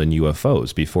Arnold and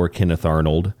UFOs. Before Kenneth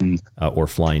Arnold, or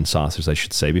flying saucers, I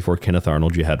should say, before Kenneth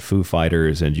Arnold, you had Foo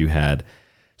Fighters and you had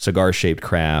cigar-shaped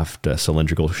craft,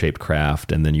 cylindrical-shaped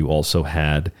craft, and then you also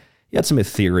had some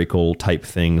ethereal type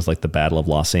things like the Battle of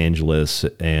Los Angeles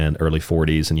and early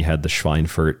 40s, and you had the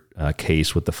Schweinfurt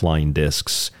case with the flying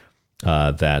discs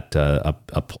that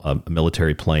a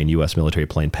military plane, U.S. military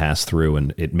plane, passed through,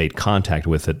 and it made contact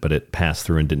with it, but it passed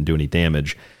through and didn't do any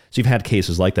damage. So you've had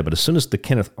cases like that, but as soon as the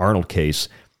Kenneth Arnold case,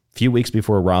 a few weeks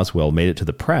before Roswell, made it to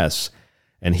the press,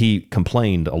 and he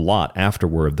complained a lot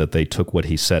afterward that they took what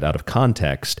he said out of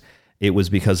context, it was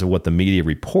because of what the media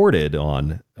reported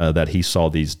on, that he saw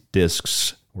these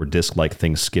discs or disc-like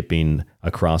things skipping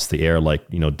across the air, like,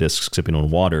 discs skipping on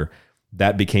water.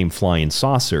 That became flying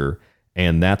saucer,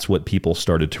 and that's what people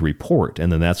started to report.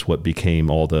 And then that's what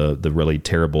became all the really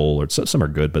terrible, or some are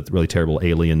good, but really terrible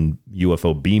alien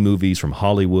UFO B movies from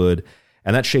Hollywood.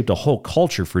 And that shaped a whole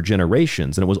culture for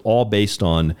generations. And it was all based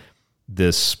on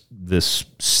this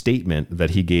statement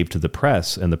that he gave to the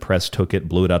press, and the press took it,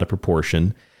 blew it out of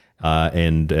proportion,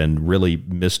 and really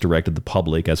misdirected the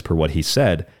public as per what he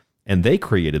said. And they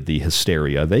created the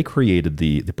hysteria. They created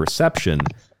the perception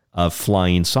of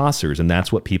flying saucers. And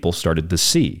that's what people started to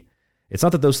see. It's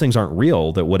not that those things aren't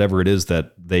real, that whatever it is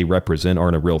that they represent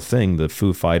aren't a real thing, the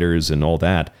Foo Fighters and all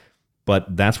that.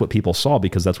 But that's what people saw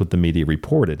because that's what the media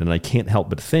reported. And I can't help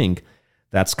but think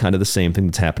that's kind of the same thing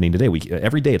that's happening today.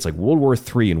 Every day it's like World War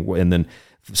III, and then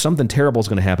something terrible is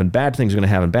going to happen. Bad things are going to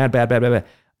happen. Bad.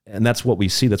 And that's what we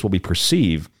see. That's what we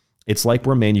perceive. It's like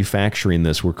we're manufacturing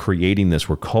this. We're creating this.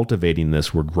 We're cultivating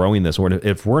this. We're growing this. Or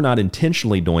if we're not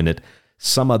intentionally doing it,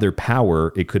 some other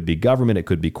power, it could be government, it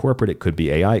could be corporate, it could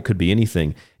be AI, it could be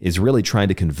anything, is really trying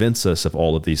to convince us of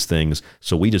all of these things.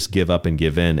 So we just give up and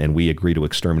give in, and we agree to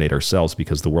exterminate ourselves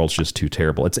because the world's just too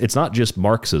terrible. It's not just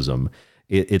Marxism.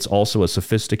 It's also a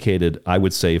sophisticated, I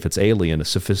would say, if it's alien, a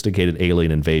sophisticated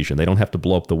alien invasion. They don't have to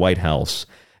blow up the White House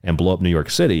and blow up New York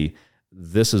City.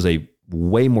 This is a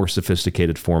way more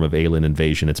sophisticated form of alien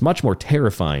invasion. It's much more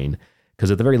terrifying because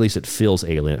at the very least it feels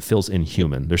alien. It feels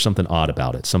inhuman. There's something odd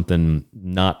about it, something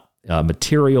not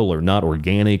material or not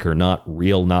organic or not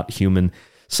real, not human,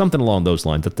 something along those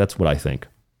lines. That's what I think.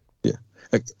 Yeah,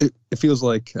 it feels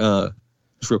like,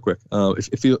 just real quick,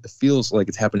 it feels like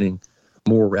it's happening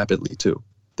more rapidly too,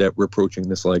 that we're approaching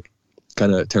this like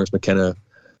kind of Terence McKenna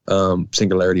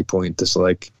singularity point, this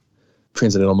like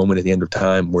transcendental moment at the end of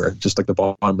time where just like the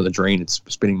bottom of the drain, it's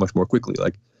spinning much more quickly.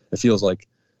 Like it feels like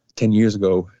 10 years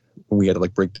ago when we had to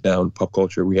like break down pop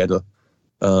culture, we had to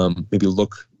maybe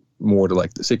look more to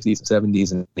like the 60s and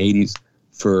 70s and 80s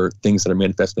for things that are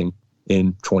manifesting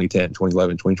in 2010,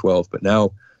 2011, 2012. But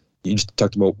now you just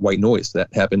talked about white noise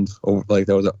that happened over, like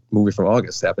that was a movie from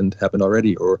August, happened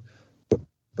already, or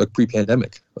like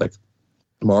pre-pandemic, like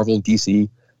Marvel, DC,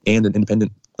 and an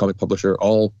independent comic publisher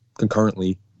all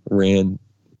concurrently ran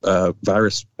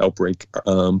virus outbreak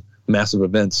massive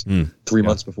events 3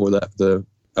 months before the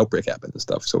outbreak happened and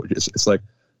stuff. So it's like,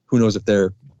 who knows if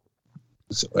they're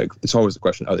like, it's always the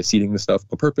question, are they seeding this stuff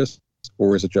on purpose,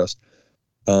 or is it just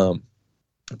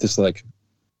this like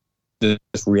this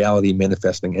reality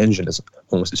manifesting engine is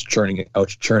almost just churning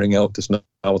out this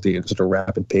novelty at such a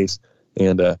rapid pace.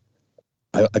 And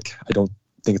I don't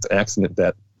think it's an accident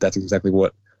that that's exactly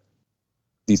what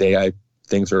these AI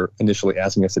things are initially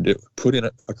asking us to do. Put in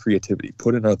a creativity,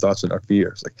 put in our thoughts and our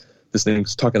fears. Like this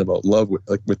thing's talking about love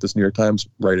with this New York Times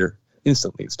writer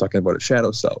instantly. It's talking about its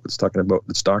shadow self. It's talking about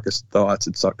its darkest thoughts.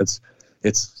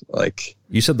 It's like,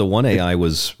 you said the one AI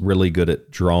was really good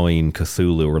at drawing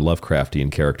Cthulhu or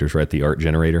Lovecraftian characters, right? The art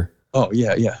generator. Oh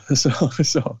yeah.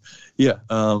 So yeah.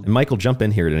 And Michael, jump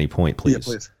in here at any point, please. Yeah,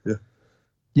 please. Yeah.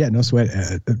 Yeah, no sweat.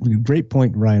 Great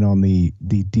point, Ryan, on the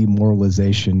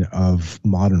demoralization of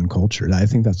modern culture. I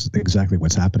think that's exactly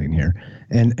what's happening here.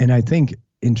 And I think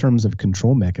in terms of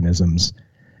control mechanisms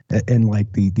and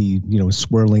like the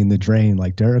swirling the drain,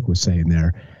 like Derek was saying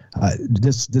there,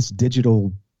 this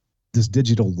digital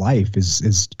life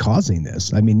is causing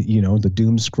this. I mean, the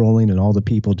doom scrolling and all the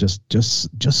people just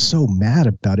so mad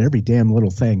about every damn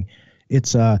little thing.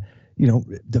 It's the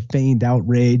feigned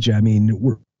outrage. I mean,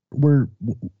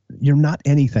 you're not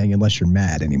anything unless you're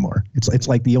mad anymore. It's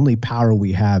like the only power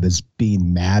we have is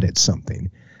being mad at something.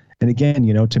 And again,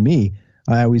 to me,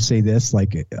 I always say this,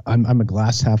 like I'm a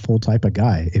glass half full type of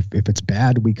guy. If it's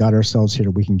bad, we got ourselves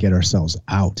here, we can get ourselves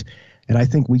out. And I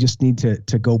think we just need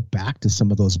to go back to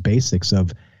some of those basics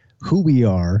of who we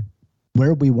are,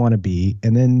 where we want to be,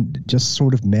 and then just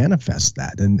sort of manifest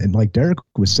that. And like Derek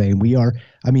was saying,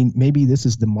 maybe this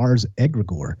is the Mars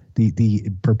egregore, the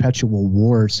perpetual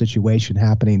war situation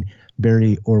happening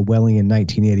very Orwellian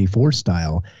 1984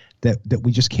 style that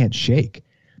we just can't shake.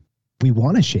 We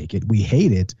want to shake it. We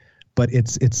hate it, but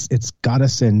it's got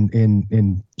us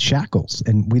in shackles,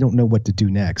 and we don't know what to do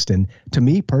next. And to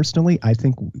me personally, I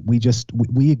think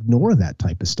we ignore that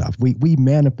type of stuff. We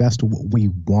manifest what we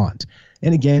want.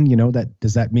 And again,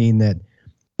 does that mean that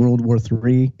World War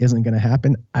III isn't going to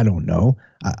happen? I don't know.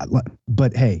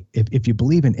 But hey, if you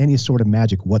believe in any sort of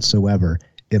magic whatsoever,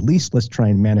 at least let's try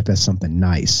and manifest something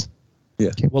nice. Yeah.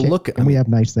 Can we have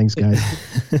nice things, guys?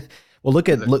 Well, look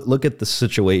at the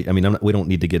situation. I mean, we don't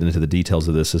need to get into the details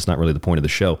of this. It's not really the point of the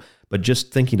show. But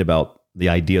just thinking about the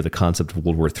idea, the concept of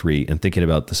World War III, and thinking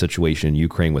about the situation in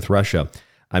Ukraine with Russia.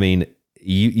 I mean,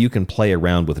 you can play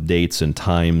around with dates and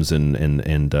times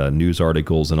and news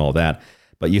articles and all that.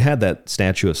 But you had that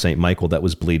statue of St. Michael that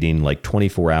was bleeding like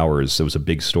 24 hours. It was a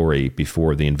big story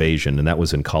before the invasion, and that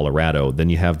was in Colorado. Then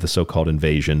you have the so-called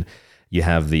invasion. You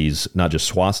have these not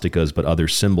just swastikas, but other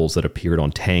symbols that appeared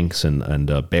on tanks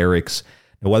and barracks.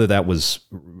 And whether that was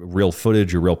real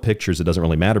footage or real pictures, it doesn't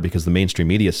really matter, because the mainstream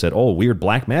media said, oh, weird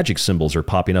black magic symbols are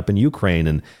popping up in Ukraine,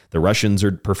 and the Russians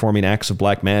are performing acts of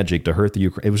black magic to hurt the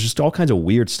Ukraine. It was just all kinds of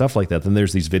weird stuff like that. Then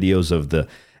there's these videos of the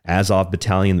Azov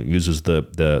battalion that uses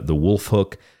the wolf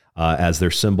hook as their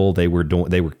symbol. They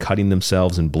were cutting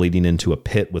themselves and bleeding into a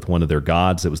pit with one of their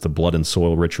gods. It was the blood and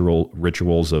soil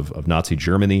rituals of Nazi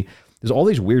Germany. There's all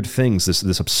these weird things,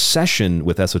 this obsession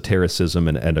with esotericism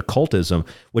and occultism,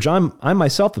 which I'm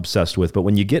myself obsessed with. But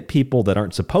when you get people that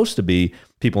aren't supposed to be,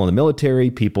 people in the military,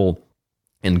 people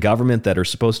in government that are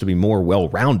supposed to be more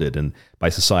well-rounded and by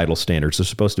societal standards, they're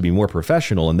supposed to be more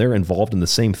professional, and they're involved in the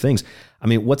same things. I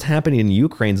mean, what's happening in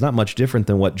Ukraine is not much different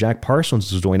than what Jack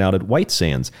Parsons was doing out at White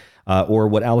Sands, or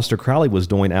what Aleister Crowley was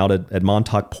doing out at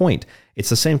Montauk Point. It's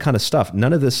the same kind of stuff.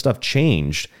 None of this stuff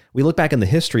changed. We look back in the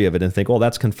history of it and think, oh,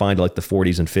 that's confined to like the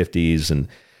 40s and 50s, and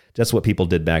that's what people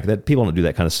did back then. People don't do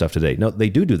that kind of stuff today. No, they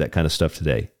do that kind of stuff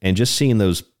today. And just seeing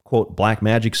those, quote, black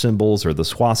magic symbols, or the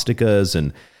swastikas,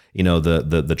 and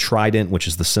the trident, which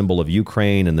is the symbol of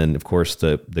Ukraine, and then of course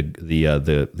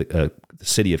the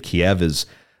city of Kiev is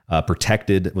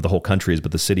protected. Well, the whole country is,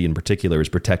 but the city in particular is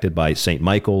protected by St.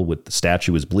 Michael, with the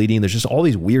statue is bleeding. There's just all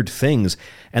these weird things.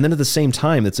 And then at the same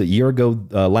time, it's a year ago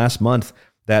last month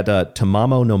that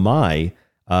Tamamo no Mai,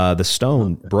 the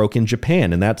stone, broke in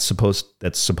Japan, and that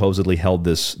supposedly held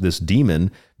this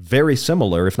demon, very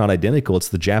similar, if not identical. It's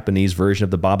the Japanese version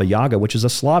of the Baba Yaga, which is a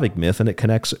Slavic myth, and it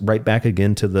connects right back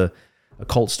again to the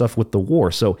occult stuff with the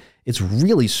war. So it's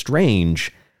really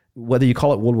strange, whether you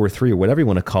call it World War III or whatever you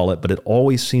want to call it, but it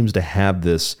always seems to have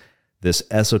this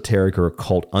esoteric or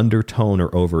occult undertone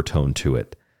or overtone to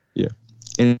it. Yeah.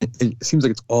 And it seems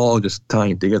like it's all just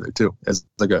tying together too, as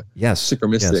like a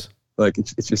synchronistic. Yes. Like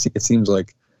it seems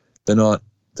like they're not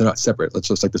they're not separate. It's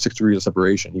just like the 6 degrees of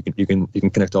separation. You can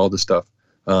connect all this stuff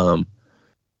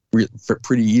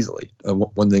pretty easily.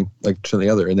 One thing like to the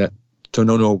other, and that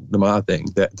Tonono Nama thing,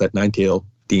 that nine-tail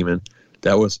demon,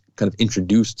 that was kind of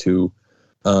introduced to.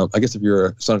 I guess if you're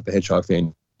a Sonic the Hedgehog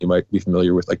fan, you might be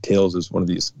familiar with like Tails is one of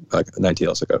these like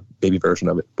Ninetales, like a baby version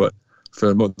of it. But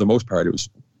for the most part, it was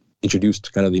introduced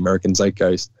to kind of the American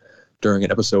zeitgeist during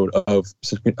an episode of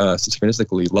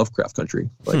synchronistically Lovecraft Country,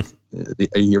 like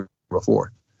a year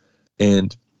before.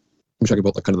 And we're talking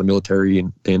about like kind of the military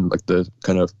and like the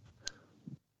kind of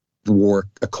war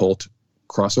occult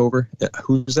crossover.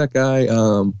 Who's that guy?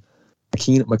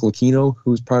 Michael Aquino,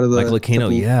 who's part of the Michael Aquino.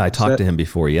 Temple Yeah, I talked set. to him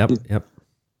before. Yep.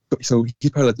 So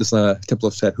he's part of this Temple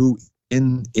of Set, who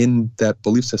in that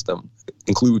belief system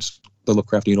includes the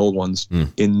Lovecraftian old ones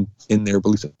in their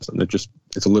belief system.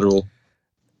 It's a literal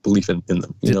belief in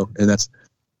them, you know, and that's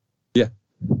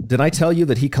Did I tell you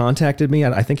that he contacted me?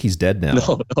 I think he's dead now.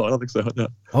 No, I don't think so. No.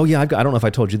 Oh yeah, I don't know if I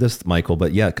told you this, Michael,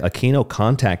 but yeah, Aquino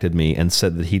contacted me and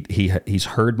said that he's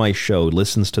heard my show,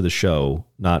 listens to the show,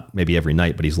 not maybe every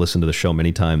night, but he's listened to the show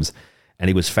many times, and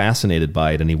he was fascinated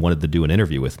by it, and he wanted to do an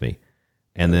interview with me.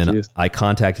 And then I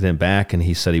contacted him back, and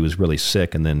he said he was really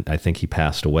sick, and then I think he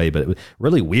passed away. But it was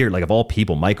really weird. Like, of all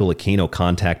people, Michael Aquino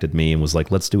contacted me and was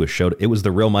like, let's do a show. It was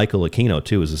the real Michael Aquino,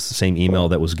 too. It was the same email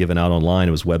that was given out online.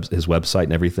 It was his website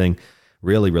and everything.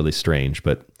 Really, really strange.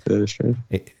 But that is strange.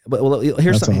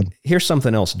 Here's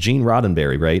something else. Gene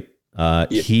Roddenberry, right?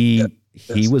 He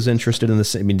was interested in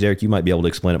this. I mean, Derek, you might be able to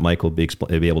explain it. Michael be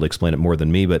able to explain it more than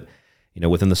me, but you know,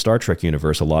 within the Star Trek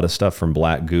universe, a lot of stuff from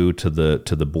Black Goo to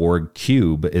the Borg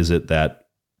cube. Is it that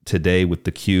today with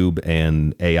the cube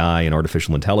and AI and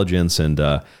artificial intelligence and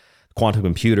quantum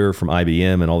computer from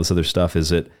IBM and all this other stuff, is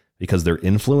it because they're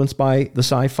influenced by the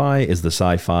sci-fi? Is the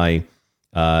sci-fi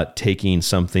taking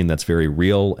something that's very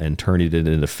real and turning it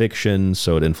into fiction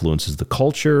so it influences the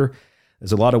culture?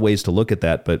 There's a lot of ways to look at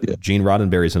that, but Gene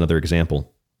Roddenberry is another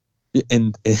example. Yeah,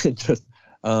 and just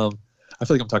I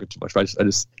feel like I'm talking too much, but I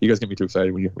just you guys get me too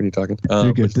excited when you're talking.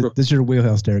 You're good. This is your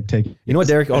wheelhouse, Derek. Take it. You know what,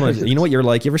 Derek? You know what you're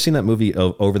like? You ever seen that movie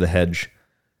Over the Hedge?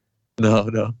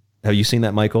 No. Have you seen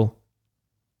that, Michael?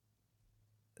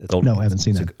 No, I haven't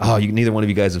seen that. Neither one of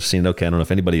you guys have seen it. Okay, I don't know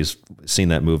if anybody's seen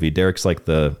that movie. Derek's like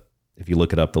if you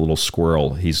look it up, the little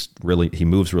squirrel. He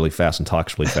moves really fast and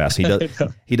talks really fast.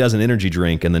 He does an energy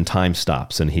drink and then time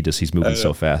stops and he's moving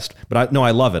so fast. But I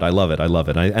love it.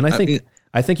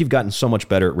 I think you've gotten so much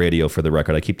better at radio, for the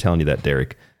record. I keep telling you that,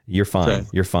 Derek. You're fine. Okay.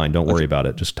 You're fine. Don't worry about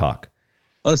it. Just talk.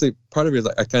 Honestly, part of it is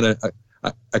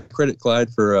I credit Clyde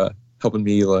for helping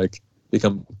me like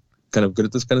become kind of good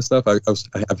at this kind of stuff. I've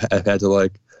had to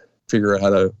like figure out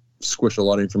how to squish a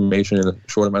lot of information in a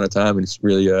short amount of time, and it's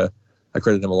really I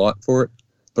credit him a lot for it.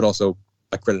 But also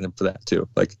I credit him for that too.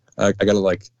 Like I got to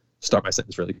like start my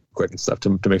sentence really quick and stuff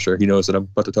to make sure he knows that I'm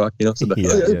about to talk. You know, so that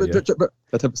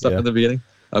type of stuff in the beginning.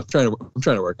 I'm trying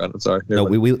to work on it. Sorry. No,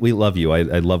 we love you. I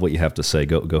love what you have to say.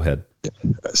 Go ahead. Yeah.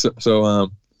 So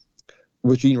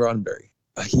with Gene Roddenberry,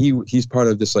 he's part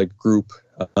of this like group,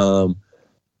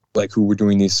 like who were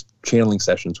doing these channeling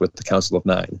sessions with the Council of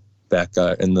Nine back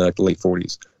in the late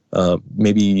 40s,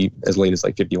 maybe as late as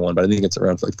like 51, but I think it's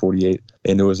around like 48.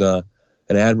 And it was an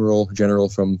general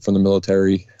from the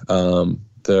military,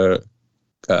 the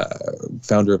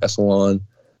founder of Esalen,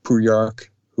 Puyark,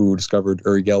 who discovered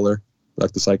Uri Geller,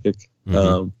 like the psychic,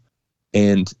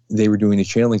 and they were doing a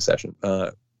channeling session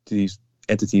to these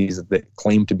entities that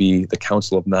claim to be the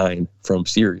Council of Nine from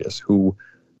Sirius, who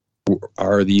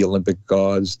are the Olympic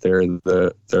gods. They're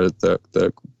the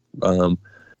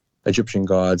Egyptian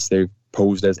gods. They've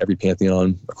posed as every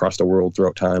pantheon across the world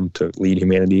throughout time to lead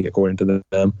humanity according to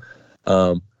them.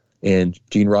 And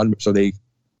Gene Roddenberry, so they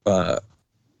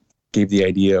gave the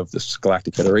idea of this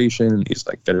galactic federation, these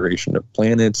like federation of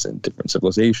planets and different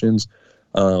civilizations,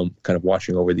 kind of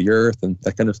watching over the Earth and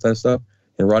that kind of stuff.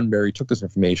 And Roddenberry took this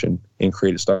information and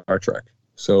created Star Trek.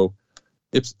 So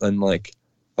it's like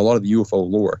a lot of the UFO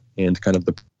lore and kind of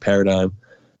the paradigm,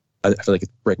 I feel like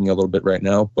it's breaking a little bit right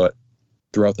now, but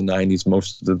throughout the 90s,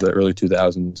 most of the early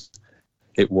 2000s,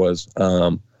 it was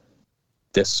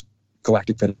this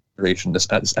galactic federation, this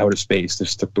outer space.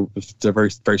 They're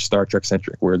very, very Star Trek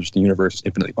centric, where there's the universe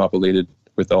infinitely populated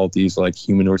with all these like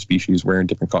humanoid species wearing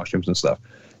different costumes and stuff.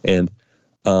 And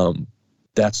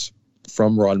that's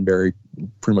from Roddenberry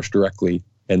pretty much directly.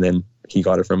 And then he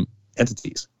got it from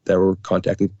entities that were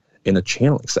contacted in a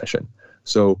channeling session.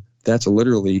 So that's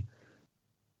literally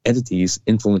entities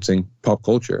influencing pop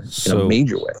culture in a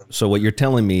major way. So what you're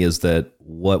telling me is that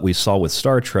what we saw with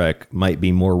Star Trek might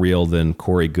be more real than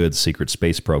Corey Goode's secret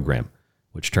space program,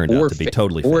 which turned out to be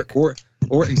totally fake.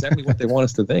 Or exactly what they want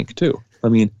us to think too. I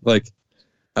mean, like,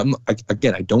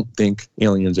 again, I don't think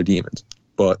aliens are demons,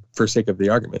 but for sake of the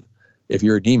argument, if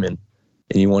you're a demon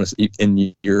and you want to,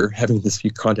 and you're having this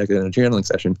contact in a channeling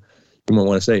session, you might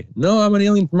want to say, "No, I'm an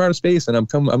alien from outer space, and I'm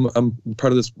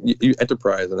part of this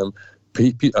enterprise, and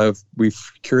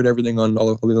we've cured everything on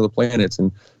all these other planets,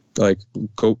 and like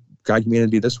go guide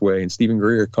humanity this way." And Stephen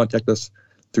Greer contact us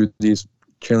through these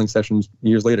channeling sessions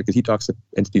years later because he talks to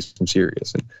entities from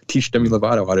Sirius, and teach Demi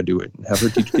Lovato how to do it, and have her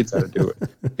teach kids how to do it.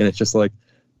 And it's just like,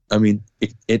 I mean,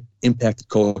 it impacted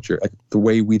culture. Like the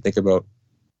way we think about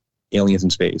aliens in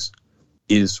space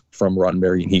is from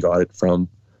Roddenberry, and he got it from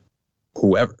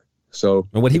whoever. So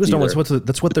and what he was doing was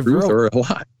that's what the Vril or a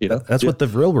lot, you know. That's what the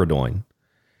Vril were doing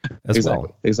as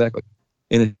well. Exactly.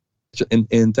 And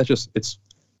that's just it's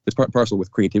part and parcel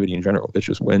with creativity in general. It's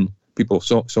just when people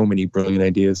so many brilliant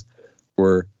ideas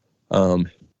were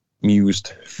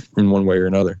mused in one way or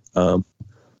another.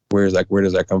 Where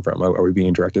does that come from? Are we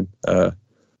being directed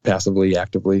passively,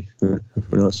 actively? Who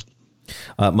knows?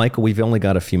 Michael, we've only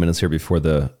got a few minutes here before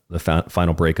the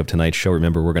final break of tonight's show.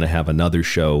 Remember, we're going to have another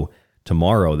show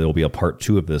tomorrow. There will be a part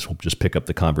 2 of this. We'll just pick up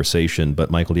the conversation. But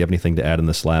Michael, do you have anything to add in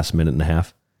this last minute and a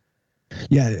half?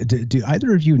 Yeah. Do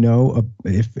either of you know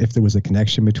if there was a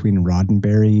connection between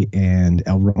Roddenberry and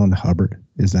L. Ron Hubbard?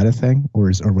 Is that a thing,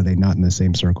 or were they not in the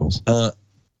same circles? No,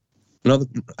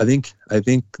 I think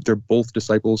they're both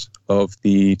disciples of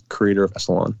the creator of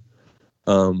Essalon,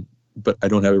 but I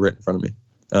don't have it right in front of me.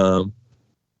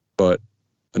 But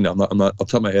no, I'm not. Off the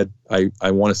top of my head,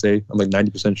 I want to say I'm like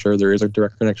 90% sure there is a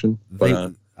direct connection.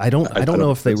 But I don't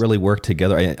know if they really work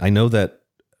together. I know that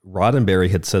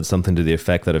Roddenberry had said something to the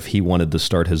effect that if he wanted to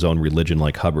start his own religion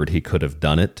like Hubbard, he could have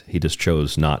done it. He just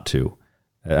chose not to.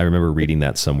 I remember reading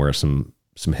that somewhere, some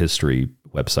history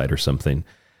website or something.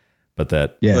 But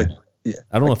that, I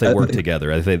don't know if they work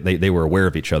together. They were aware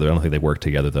of each other. I don't think they work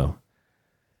together though.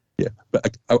 Yeah,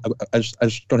 but I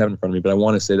just don't have it in front of me. But I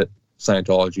want to say that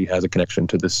Scientology has a connection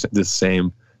to this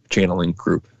same channeling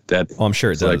group. I'm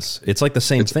sure it does. It's like the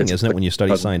same thing, isn't it? When you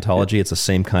study Scientology, it's the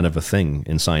same kind of a thing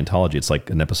in Scientology. It's like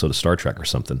an episode of Star Trek or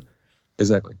something.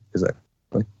 Exactly.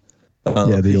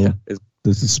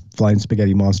 This is flying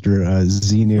spaghetti monster,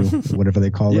 Xenu, whatever they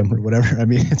call him or whatever. I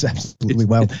mean, it's absolutely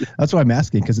wild. That's why I'm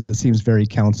asking, because it seems very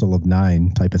Council of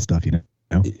Nine type of stuff, you know?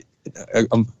 I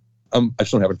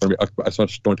just don't have it in front of me. I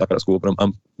just don't talk about it at school, but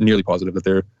I'm nearly positive that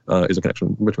there is a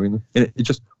connection between them. And it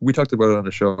just, we talked about it on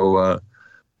the show, on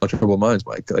Troubled Minds,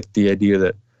 Mike, like the idea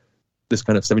that this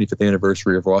kind of 75th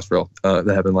anniversary of Roswell that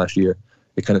happened last year,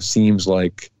 it kind of seems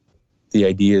like the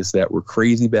ideas that were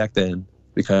crazy back then,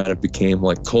 they kind of became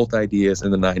like cult ideas in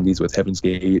the 90s with Heaven's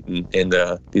Gate and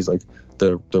these like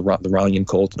the Rallian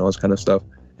cult and all this kind of stuff.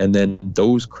 And then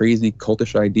those crazy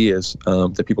cultish ideas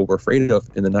that people were afraid of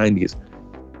in the 90s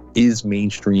is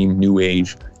mainstream New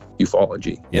Age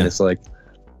ufology. Yeah. And it's like,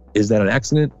 is that an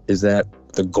accident? Is that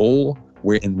the goal?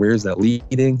 Where's that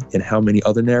leading? And how many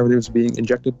other narratives are being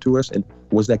injected to us? And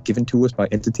was that given to us by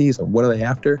entities? And what are they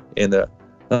after? And I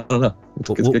don't know.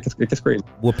 It gets crazy.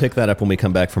 We'll pick that up when we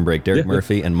come back from break. Derek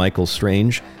Murphy and Michael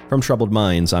Strange from Troubled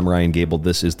Minds. I'm Ryan Gable.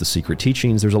 This is The Secret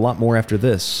Teachings. There's a lot more after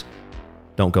this.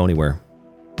 Don't go anywhere.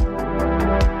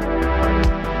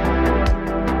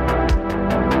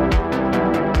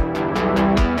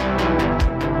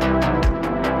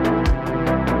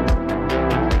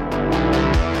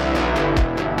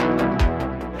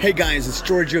 Hey guys, it's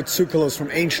Giorgio Tsoukalos from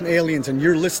Ancient Aliens, and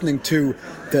you're listening to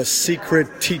The Secret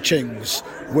Teachings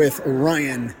with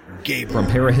Ryan Gable. From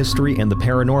parahistory and the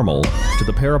paranormal to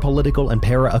the parapolitical and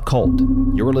para-occult,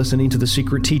 you're listening to The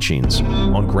Secret Teachings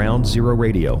on Ground Zero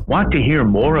Radio. Want to hear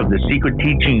more of The Secret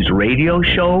Teachings radio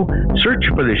show? Search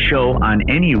for the show on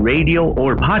any radio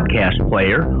or podcast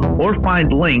player, or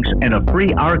find links and a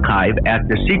free archive at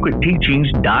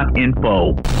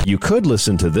thesecretteachings.info. You could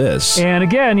listen to this. And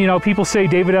again, you know, people say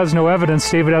David has no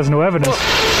evidence. David has no evidence.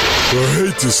 I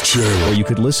hate this channel. Or you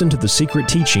could listen to The Secret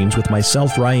Teachings with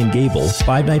myself, Ryan Gable,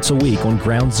 5 nights a week on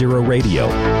Ground Zero Radio.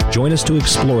 Join us to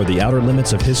explore the outer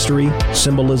limits of history,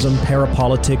 symbolism,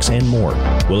 parapolitics, and more.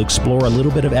 We'll explore a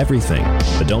little bit of everything,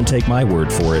 but don't take my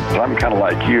word for it. I'm kind of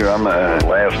like you. I'm a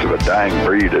last of a dying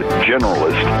breed, a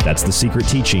generalist. That's The Secret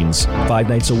Teachings, 5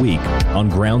 nights a week on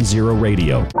Ground Zero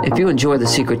Radio. If you enjoy The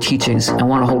Secret Teachings and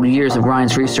want to hold years of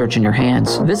Ryan's research in your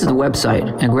hands, visit the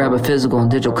website and grab a physical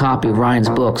and digital copy of Ryan's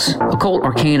books. Occult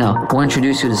Arcana will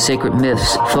introduce you to sacred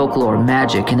myths, folklore,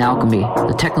 magic, and alchemy.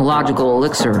 The technological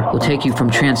elixir will take you from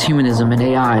transhumanism and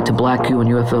AI to black goo and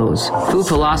UFOs. Food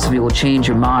philosophy will change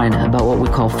your mind about what we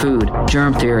call food,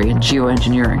 germ theory, and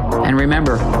geoengineering. And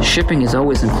remember, shipping is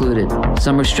always included.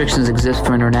 Some restrictions exist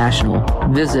for international.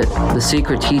 Visit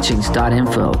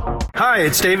thesecretteachings.info. Hi,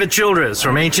 it's David Childress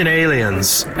from Ancient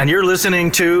Aliens, and you're listening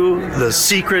to The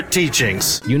Secret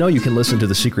Teachings. You know you can listen to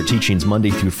The Secret Teachings Monday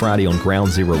through Friday on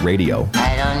Ground Zero Radio.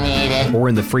 I don't need it. Or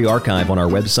in the free archive on our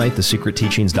website,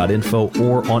 thesecretteachings.info,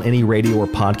 or on any radio or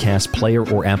podcast player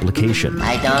or application.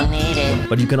 I don't need it.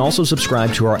 But you can also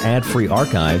subscribe to our ad-free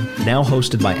archive, now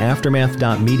hosted by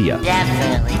Aftermath.media.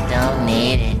 Definitely don't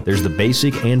need it. There's the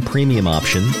basic and premium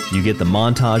option. You get the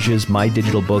montages, my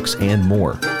digital books, and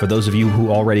more. For those of you who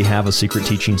already have a Secret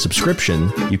Teaching subscription,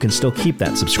 you can still keep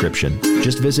that subscription.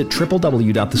 Just visit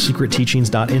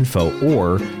www.thesecretteachings.info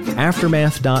or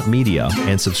aftermath.media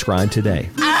and subscribe today.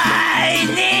 I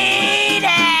need it!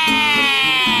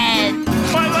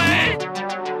 My leg!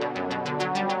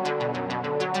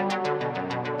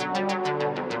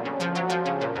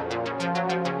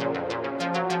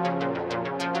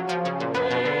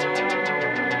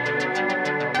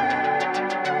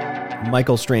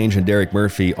 Michael Strange and Derek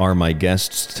Murphy are my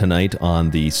guests tonight on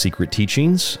The Secret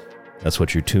Teachings. That's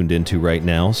what you're tuned into right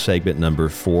now. Segment number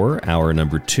 4, hour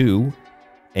number 2,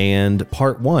 and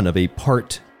part one of a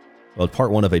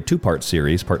two-part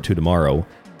series, part 2 tomorrow.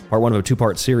 Part 1 of a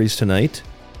 2-part series tonight.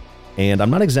 And I'm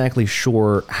not exactly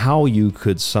sure how you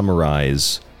could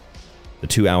summarize the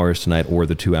 2 hours tonight or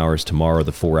the 2 hours tomorrow,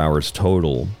 the 4 hours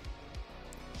total.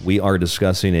 We are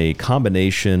discussing a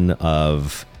combination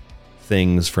of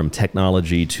things from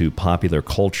technology to popular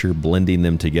culture, blending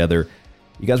them together.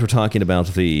 You guys were talking about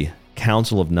the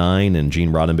Council of Nine and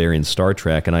Gene Roddenberry's Star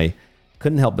Trek, and I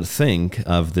couldn't help but think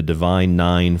of the Divine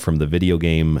Nine from the video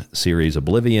game series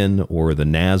Oblivion, or the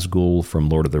Nazgul from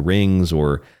Lord of the Rings,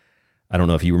 or I don't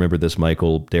know if you remember this,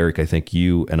 Michael. Derek, I think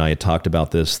you and I had talked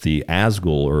about this, the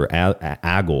Asgul, or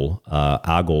Agul.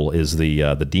 Agul is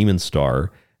the demon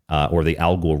star, or the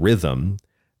algorithm.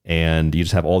 And you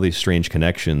just have all these strange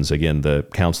connections. Again, the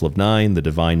Council of Nine, the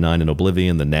Divine Nine in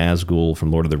Oblivion, the Nazgul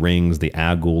from Lord of the Rings, the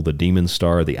Agul, the Demon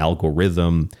Star, the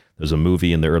algorithm. There's a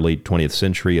movie in the early 20th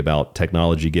century about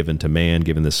technology given to man,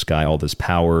 giving this guy all this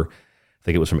power. I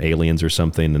think it was from Aliens or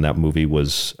something, and that movie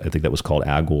was, I think that was called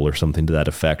Agul or something to that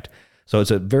effect. So it's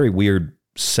a very weird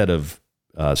set of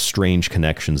strange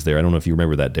connections there. I don't know if you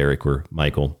remember that, Derek or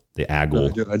Michael, the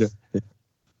Agul. No, I do.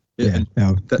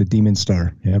 The Demon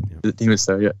Star. Yeah, the Demon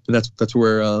Star. Yeah, and that's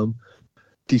where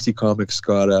DC Comics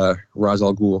got Ra's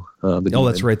al Ghul.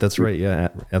 That's right. That's right. Yeah,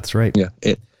 that's right. Yeah.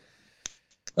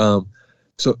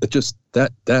 So it just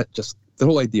that just the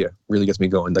whole idea really gets me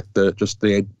going. Like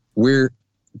where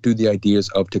do the ideas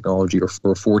of technology or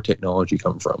for technology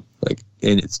come from? Like,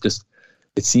 and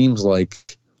it seems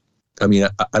like, I mean,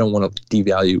 I don't want to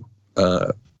devalue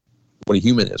what a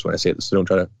human is when I say this, so don't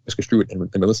try to misconstrue it and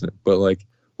listen to it. But like,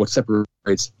 what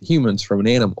separates humans from an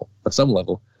animal at some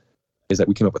level is that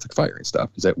we came up with like fire and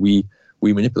stuff, is that we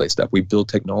manipulate stuff. We build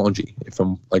technology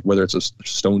from, like, whether it's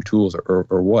stone tools or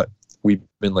what. We've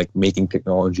been like making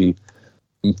technology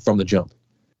from the jump.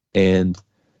 And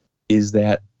is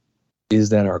that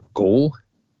our goal?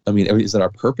 I mean, is that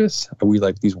our purpose? Are we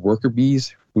like these worker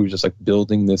bees who are just like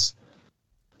building this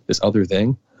other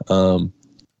thing?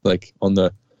 Like on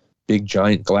the big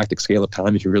giant galactic scale of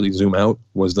time, if you really zoom out,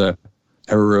 was the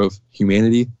era of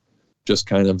humanity just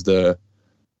kind of the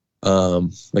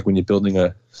like when you're building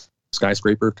a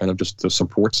skyscraper, kind of just the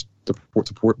support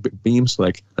beams,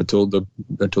 like until the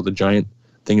giant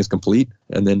thing is complete,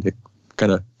 and then it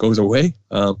kind of goes away.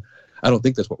 I don't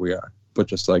think that's what we are, but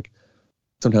just like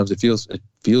sometimes it feels a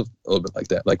little bit like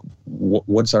that. Like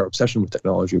what's our obsession with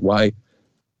technology? Why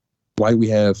we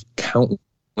have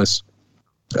countless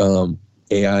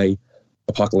AI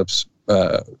apocalypse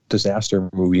disaster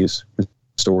movies,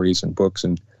 stories, and books,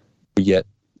 and yet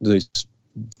the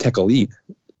tech elite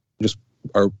just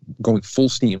are going full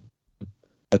steam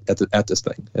at this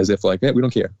thing, as if like, we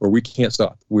don't care, or we can't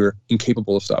stop. We're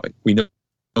incapable of stopping. We know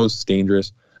it's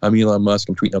dangerous. I'm Elon Musk.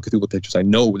 I'm tweeting out Cthulhu pictures. I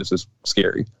know this is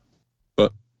scary,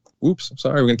 but oops,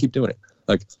 sorry, we're gonna keep doing it.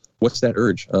 Like, what's that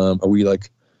urge? Are we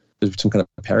like, there's some kind of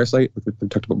parasite like we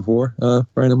talked about before,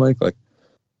 Brian and Mike? Like,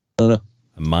 I don't know.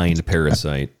 A mind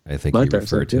parasite, I think you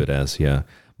referred to it as. Yeah.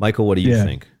 Michael, what do you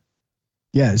think?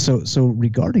 Yeah. So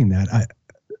regarding that,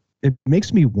 it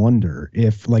makes me wonder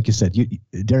if, like you said,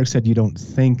 Derek said you don't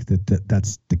think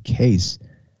that's the case.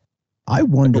 I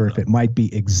wonder if it might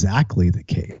be exactly the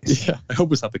case. Yeah, I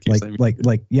hope it's not the case.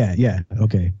 Yeah,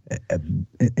 okay.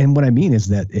 And what I mean is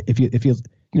that if you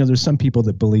there's some people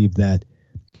that believe that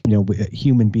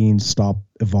human beings stop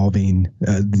evolving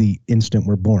the instant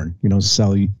we're born.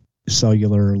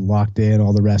 Cellular, locked in,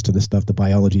 all the rest of the stuff. The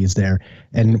biology is there,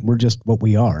 and we're just what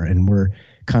we are, and we're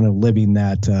kind of living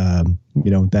that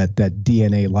that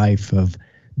DNA life of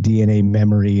DNA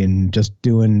memory and just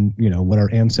doing, what our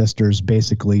ancestors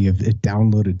basically have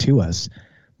downloaded to us.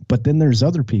 But then there's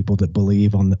other people that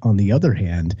believe on the other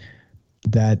hand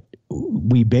that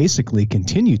we basically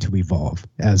continue to evolve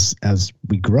as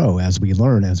we grow, as we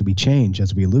learn, as we change,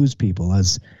 as we lose people,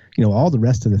 as all the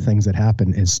rest of the things that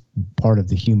happen is part of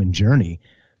the human journey.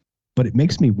 But it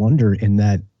makes me wonder, in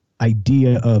that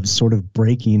idea of sort of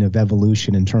breaking of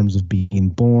evolution in terms of being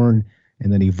born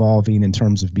and then evolving in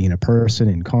terms of being a person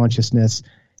in consciousness,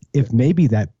 if maybe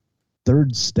that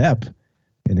third step,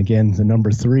 and again the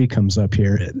number 3 comes up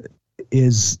here,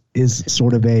 is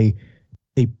sort of a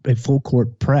full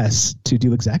court press to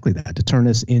do exactly that, to turn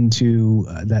us into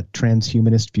that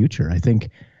transhumanist future. I think,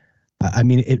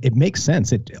 it makes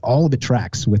sense. All of it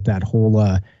tracks with that whole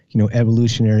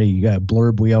evolutionary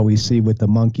blurb we always see with the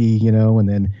monkey, and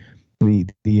then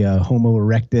the Homo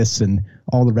erectus and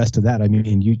all the rest of that.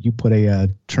 You put a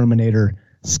Terminator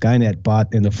Skynet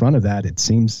bot in the front of that, it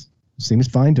seems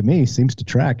fine to me. Seems to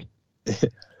track.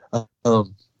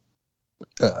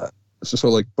 So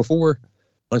like before,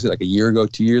 honestly, like a year ago,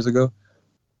 2 years ago,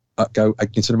 I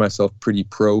consider myself pretty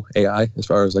pro AI as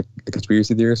far as like a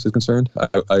conspiracy theorist is concerned.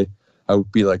 I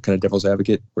would be like kind of devil's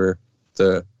advocate, where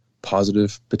the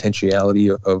positive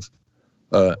potentiality of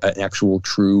an actual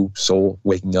true soul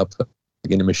waking up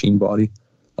in a machine body,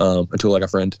 until like a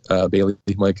friend, Bailey,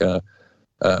 Mike,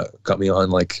 got me on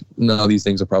like, no, these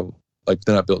things are probably like,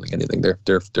 they're not building anything.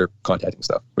 They're contacting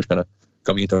stuff, which kind of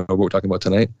got me into what we're talking about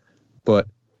tonight. But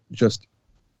just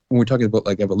when we're talking about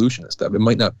like evolution and stuff, it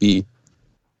might not be,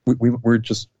 we're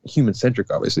just human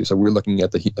centric, obviously. So we're looking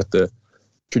at the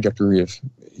trajectory of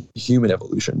human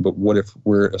evolution. But what if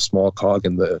we're a small cog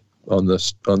on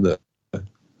the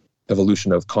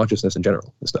evolution of consciousness in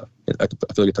general and stuff? And I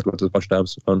feel like I talked about this a bunch of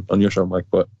times on your show, Mike,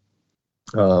 but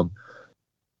I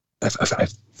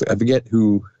forget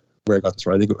where I got this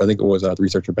from. I think it was the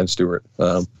researcher Ben Stewart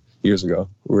years ago,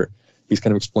 where he's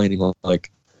kind of explaining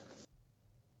like,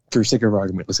 for sake of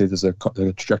argument, let's say there's a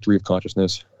trajectory of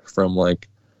consciousness from like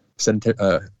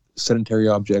sedentary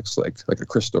objects like a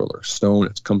crystal or stone.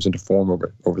 It comes into form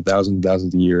over thousands and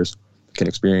thousands of years, can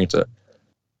experience it.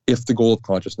 If the goal of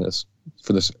consciousness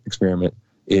for this experiment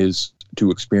is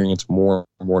to experience more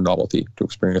and more novelty, to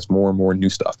experience more and more new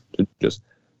stuff, to just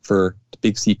for the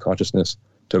big C consciousness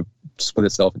to split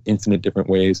itself in infinite different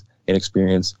ways and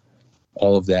experience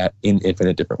all of that in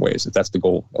infinite different ways, if that's the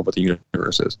goal of what the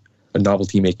universe is, a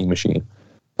novelty-making machine,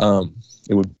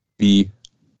 it would be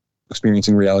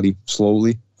experiencing reality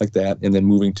slowly like that, and then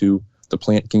moving to the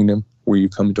plant kingdom, where you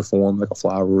come into form like a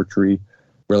flower or a tree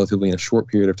relatively in a short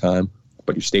period of time,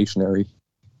 but you're stationary.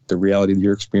 The reality that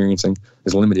you're experiencing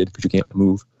is limited because you can't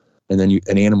move. And then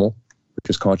an animal, which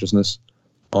is consciousness,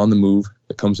 on the move,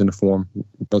 that comes into form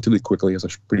relatively quickly, has a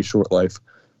pretty short life,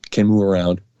 can move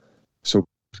around, so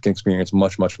can experience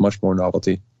much, much, much more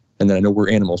novelty. And then I know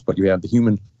we're animals, but you have the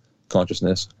human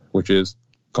consciousness, which is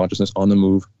consciousness on the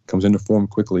move, comes into form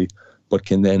quickly, but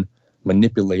can then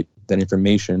manipulate that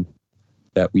information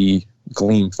that we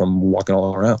glean from walking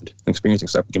all around and experiencing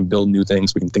stuff. We can build new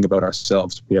things. We can think about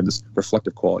ourselves. We have this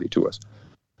reflective quality to us.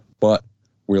 But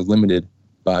we're limited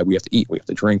by, we have to eat, we have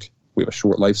to drink, we have a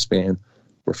short lifespan,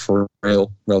 we're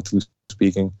frail, relatively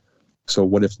speaking. So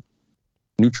what if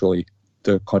neutrally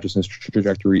the consciousness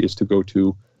trajectory is to go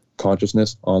to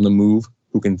consciousness on the move,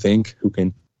 who can think, who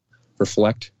can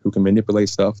reflect, who can manipulate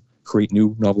stuff, create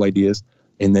new novel ideas,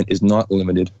 and then is not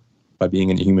limited by being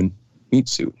in a human meat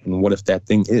suit? And what if that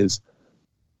thing is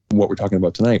what we're talking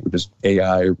about tonight, which is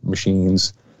AI,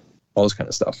 machines, all this kind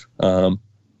of stuff?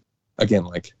 Again,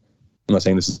 like, I'm not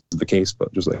saying this is the case,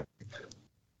 but just like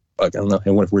I don't know.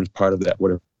 And what if we're just part of that?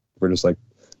 What if we're just like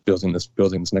building this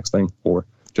next thing, or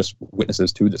just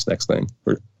witnesses to this next thing?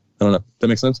 Or I don't know. That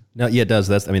makes sense? No, yeah, it does.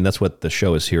 That's what the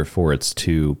show is here for. It's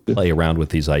to play around with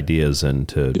these ideas and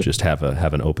to just have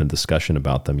an open discussion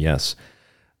about them. Yes.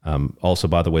 Also,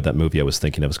 by the way, that movie I was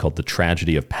thinking of is called The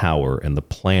Tragedy of Power, and the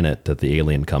planet that the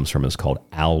alien comes from is called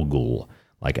Algol,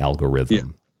 like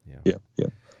algorithm. Yeah.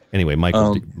 Anyway,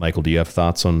 Michael, do you have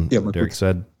thoughts on what Derek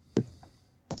said?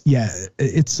 Yeah,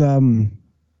 it's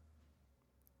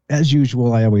as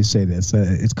usual. I always say this: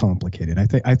 it's complicated.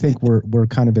 I think we're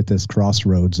kind of at this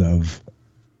crossroads of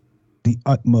the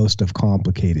utmost of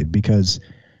complicated, because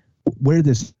where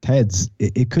this heads,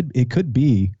 it could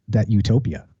be that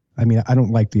utopia. I mean, I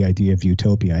don't like the idea of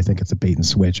utopia. I think it's a bait and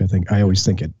switch. I always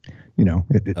think it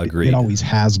always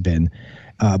has been.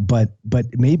 But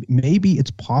maybe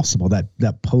it's possible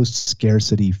that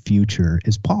post-scarcity future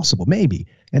is possible. Maybe.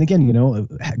 And again,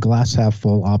 glass half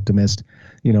full optimist,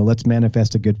 let's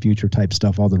manifest a good future type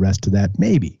stuff, all the rest of that.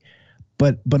 Maybe.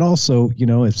 But also, you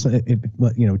know, if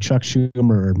you know Chuck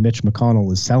Schumer or Mitch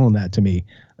McConnell is selling that to me,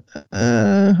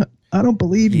 I don't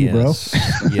believe you, bro.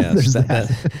 Yes,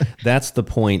 that's the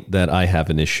point that I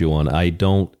have an issue on. I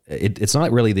don't. It's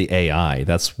not really the AI.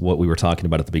 That's what we were talking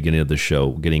about at the beginning of the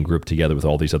show, getting grouped together with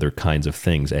all these other kinds of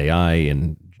things, AI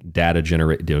and data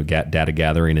data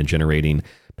gathering and generating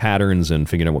patterns and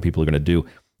figuring out what people are going to do.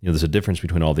 You know, there's a difference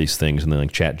between all these things, and then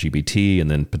like ChatGPT,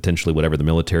 and then potentially whatever the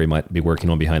military might be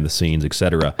working on behind the scenes, et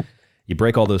cetera. You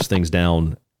break all those things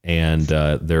down, and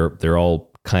they're all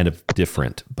kind of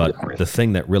different. But the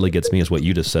thing that really gets me is what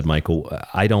you just said, Michael.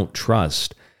 I don't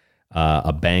trust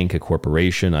a bank, a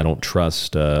corporation. I don't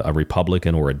trust a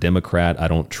Republican or a Democrat. I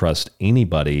don't trust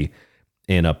anybody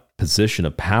in a position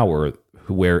of power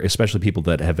where, especially people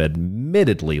that have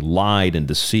admittedly lied and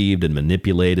deceived and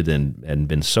manipulated and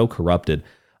been so corrupted.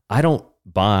 I don't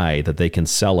buy that they can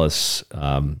sell us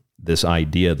this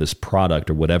idea, this product,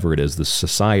 or whatever it is, this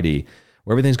society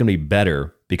where everything's going to be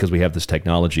better because we have this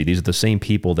technology. These are the same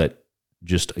people that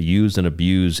just use and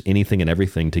abuse anything and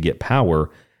everything to get power.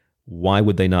 Why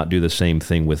would they not do the same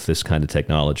thing with this kind of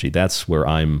technology? That's where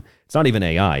it's not even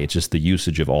AI. It's just the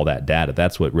usage of all that data.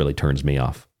 That's what really turns me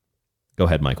off. Go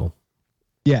ahead, Michael.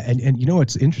 Yeah, and you know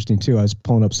what's interesting too? I was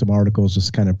pulling up some articles just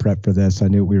to kind of prep for this. I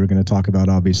knew what we were going to talk about,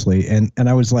 obviously, and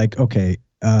I was like, okay,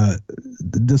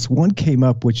 this one came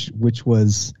up, which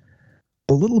was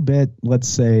a little bit, let's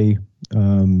say,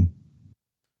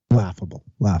 laughable.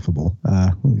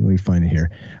 Let me find it here.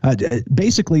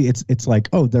 Basically, it's like,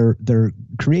 oh, they're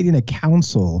creating a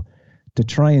council to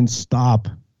try and stop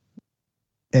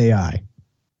AI,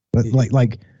 but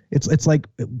like. It's like,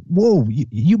 whoa,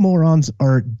 you morons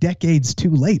are decades too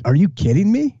late. Are you kidding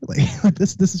me? Like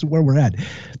this is where we're at.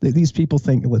 These people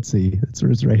think, let's see, it's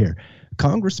right here.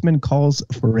 Congressman calls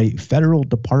for a federal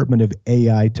Department of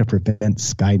AI to prevent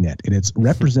Skynet. And it's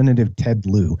Representative Ted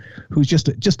Lieu, who's just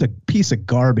a piece of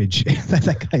garbage.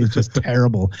 That guy is just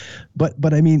terrible.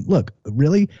 But I mean, look,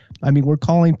 really? I mean, we're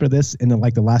calling for this in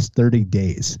like the last 30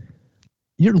 days.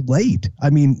 You're late. I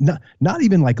mean, not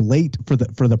even like late for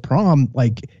the prom.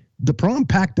 Like the prom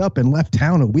packed up and left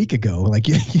town a week ago. Like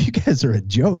you guys are a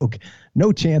joke.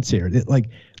 No chance here.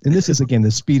 And this is again the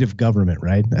speed of government,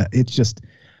 right? It's just,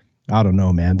 I don't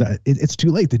know, man. It's too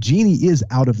late. The genie is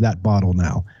out of that bottle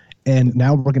now, and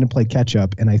now we're going to play catch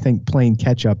up. And I think playing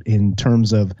catch up in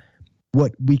terms of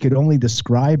what we could only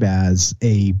describe as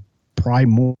a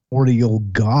primordial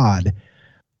god.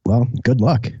 Well, good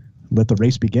luck. Let the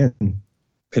race begin.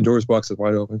 Pandora's box is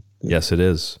wide open. Yes, it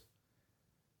is.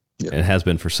 Yeah. It has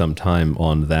been for some time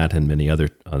on that and many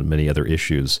other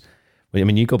issues. I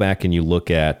mean, you go back and you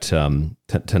look at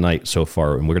tonight so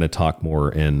far, and we're going to talk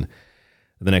more in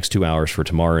the next 2 hours for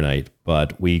tomorrow night.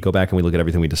 But we go back and we look at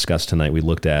everything we discussed tonight. We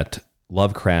looked at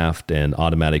Lovecraft and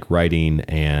automatic writing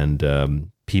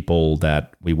and people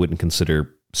that we wouldn't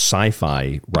consider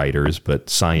sci-fi writers, but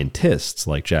scientists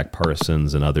like Jack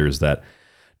Parsons and others that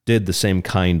did the same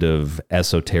kind of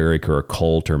esoteric or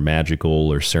occult or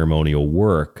magical or ceremonial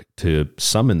work to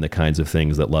summon the kinds of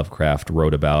things that Lovecraft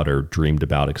wrote about or dreamed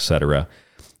about, etc.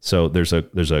 So there's a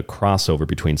crossover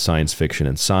between science fiction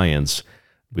and science.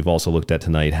 We've also looked at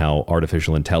tonight how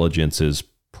artificial intelligence is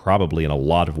probably in a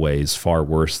lot of ways far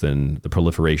worse than the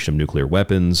proliferation of nuclear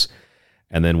weapons.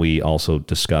 And then we also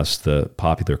discussed the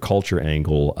popular culture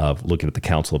angle of looking at the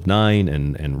Council of Nine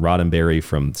and Roddenberry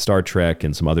from Star Trek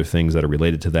and some other things that are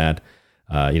related to that.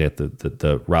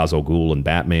 The Ra's al Ghul and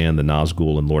Batman, the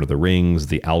Nazgul and Lord of the Rings,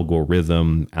 the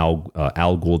algorithm, Al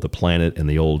Ghul, the planet, and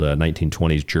the old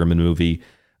 1920s German movie.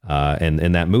 And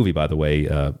in that movie, by the way,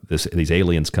 these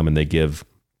aliens come and they give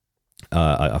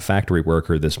a factory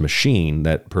worker this machine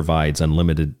that provides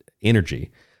unlimited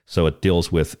energy. So it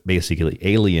deals with basically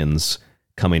aliens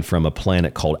coming from a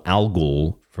planet called Al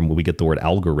Ghul, from where we get the word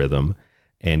algorithm,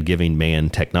 and giving man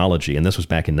technology. And this was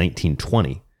back in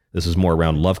 1920. This is more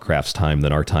around Lovecraft's time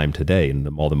than our time today and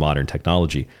all the modern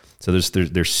technology. So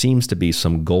there seems to be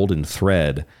some golden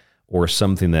thread or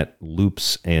something that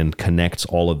loops and connects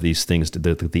all of these things.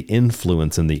 The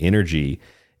influence and the energy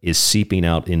is seeping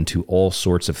out into all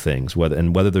sorts of things,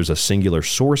 whether there's a singular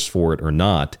source for it or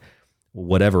not.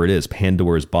 Whatever it is,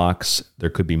 Pandora's box, there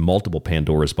could be multiple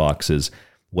Pandora's boxes.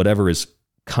 Whatever is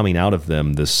coming out of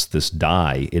them, this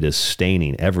dye, it is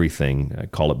staining everything. I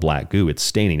call it black goo. It's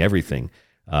staining everything.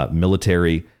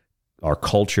 Military, our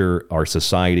culture, our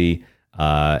society,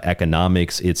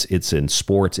 economics, it's in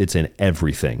sports, it's in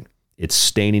everything. It's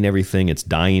staining everything, it's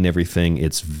dyeing everything,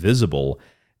 it's visible.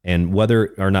 And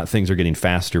whether or not things are getting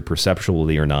faster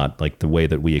perceptually or not, like the way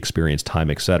that we experience time,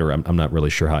 et cetera, I'm not really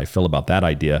sure how I feel about that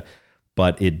idea.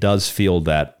 But it does feel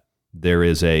that there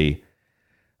is a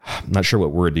I'm not sure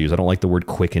what word to use. I don't like the word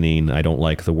quickening. I don't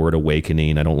like the word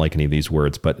awakening. I don't like any of these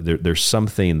words, but there's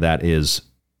something that is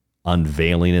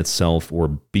unveiling itself or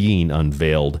being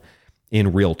unveiled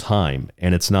in real time.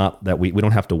 And it's not that we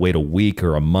don't have to wait a week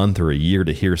or a month or a year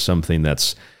to hear something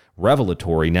that's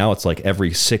revelatory. Now it's like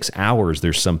every 6 hours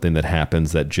there's something that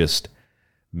happens that just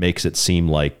makes it seem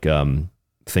like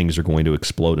things are going to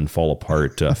explode and fall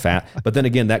apart fast. But then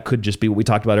again, that could just be what we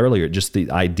talked about earlier, just the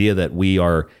idea that we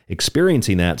are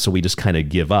experiencing that, so we just kind of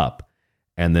give up.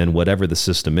 And then whatever the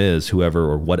system is, whoever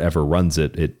or whatever runs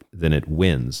it then it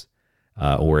wins.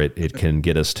 Or it can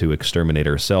get us to exterminate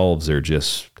ourselves, or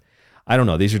just, I don't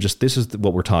know. This is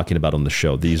what we're talking about on the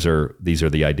show. These are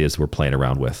the ideas we're playing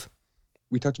around with.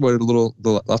 We talked about it a little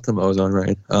the last time I was on,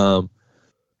 right?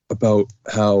 About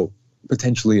how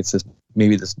potentially it's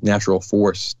maybe this natural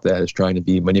force that is trying to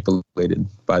be manipulated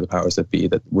by the powers that be,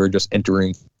 that we're just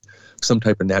entering some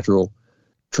type of natural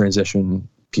transition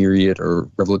period or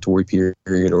revelatory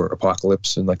period or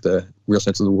apocalypse in like the real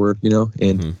sense of the word,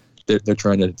 and they're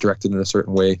trying to direct it in a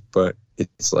certain way, but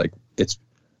it's like it's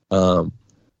kind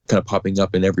of popping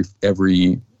up in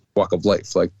every walk of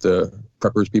life. Like the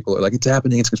preppers people are like, it's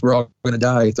happening, it's because we're all going to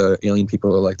die. The alien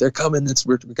people are like, they're coming,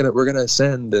 we're gonna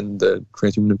ascend. And the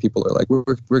transhuman people are like,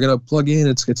 we're gonna plug in,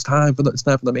 it's time for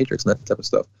the Matrix, and that type of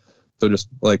stuff. So just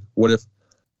like, what if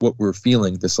what we're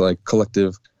feeling, this like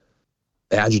collective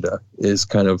agita, is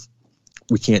kind of,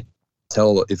 we can't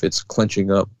tell if it's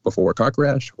clenching up before a car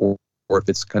crash or if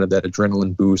it's kind of that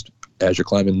adrenaline boost as you're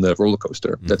climbing the roller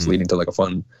coaster that's leading to like a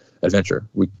fun adventure.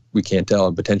 We can't tell,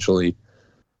 and potentially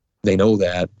they know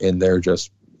that, and they're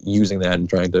just using that and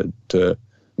trying to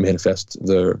manifest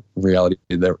the reality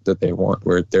that they want,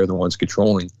 where they're the ones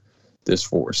controlling this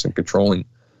force and controlling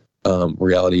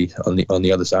reality on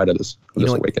the other side of this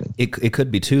awakening. It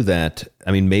could be too that,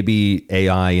 I mean, maybe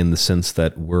AI in the sense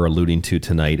that we're alluding to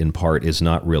tonight in part is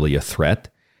not really a threat.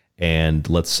 And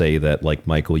let's say that, like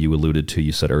Michael, you alluded to,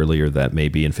 you said earlier that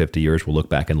maybe in 50 years we'll look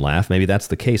back and laugh. Maybe that's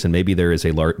the case, and maybe there's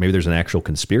an actual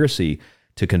conspiracy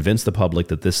to convince the public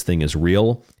that this thing is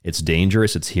real, it's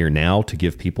dangerous, it's here now, to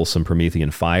give people some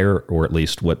Promethean fire, or at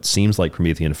least what seems like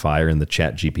Promethean fire in the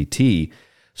Chat GPT,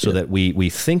 so that we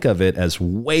think of it as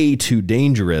way too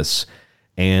dangerous,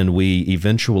 and we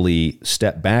eventually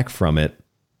step back from it.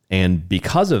 And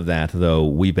because of that, though,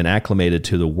 we've been acclimated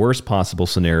to the worst possible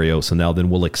scenario, so now then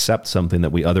we'll accept something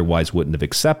that we otherwise wouldn't have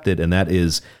accepted, and that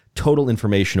is total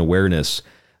information awareness,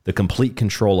 the complete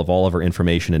control of all of our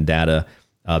information and data,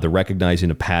 the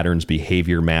recognizing of patterns,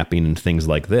 behavior mapping, and things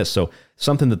like this. So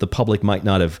something that the public might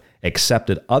not have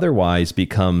accepted otherwise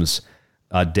becomes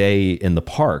a day in the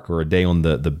park or a day on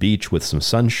the beach with some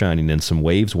sun shining and some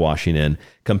waves washing in,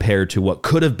 compared to what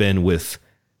could have been with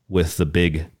the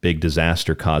big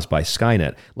disaster caused by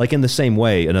Skynet. Like in the same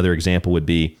way, another example would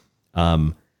be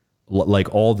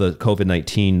like all the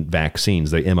COVID-19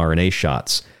 vaccines, the mRNA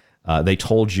shots. They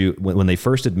told you when they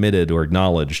first admitted or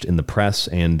acknowledged in the press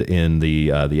and in the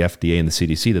FDA and the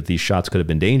CDC that these shots could have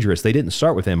been dangerous. They didn't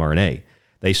start with mRNA.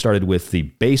 They started with the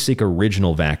basic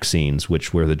original vaccines,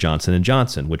 which were the Johnson &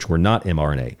 Johnson, which were not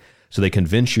mRNA. So they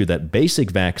convinced you that basic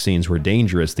vaccines were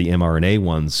dangerous. The mRNA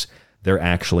ones, they're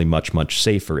actually much, much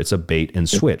safer. It's a bait and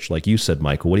switch, like you said,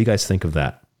 Michael. What do you guys think of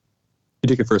that? You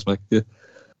take it first, Mike.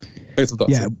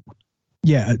 Yeah.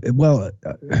 Yeah. Well,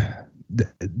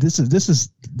 this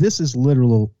is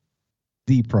literally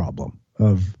the problem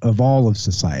of all of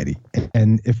society.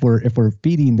 And if we're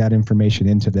feeding that information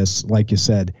into this, like you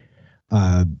said,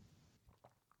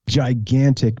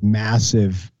 gigantic,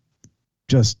 massive,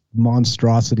 just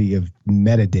monstrosity of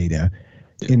metadata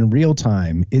in real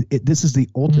time, this is the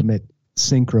ultimate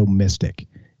synchromistic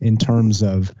in terms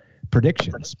of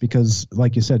predictions, because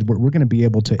like you said, we're going to be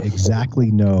able to exactly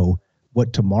know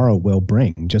what tomorrow will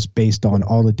bring just based on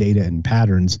all the data and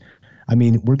patterns. I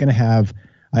mean, we're going to have,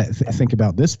 think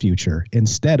about this future,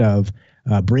 instead of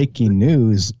breaking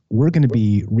news, we're going to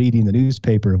be reading the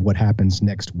newspaper of what happens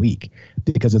next week,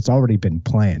 because it's already been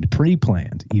planned,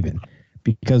 pre-planned even,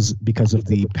 because of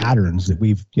the patterns that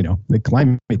we've, the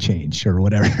climate change or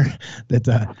whatever, it's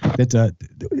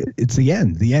the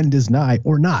end. The end is nigh,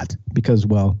 or not, because,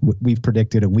 well, we've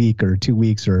predicted a week or 2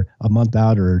 weeks or a month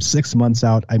out or 6 months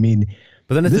out. I mean,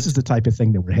 but then this is the type of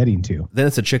thing that we're heading to. Then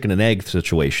it's a chicken and egg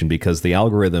situation, because the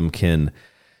algorithm can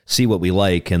see what we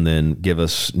like and then give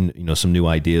us, some new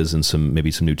ideas and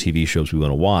maybe some new TV shows we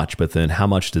want to watch. But then how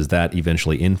much does that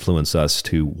eventually influence us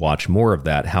to watch more of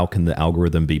that? How can the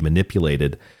algorithm be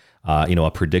manipulated?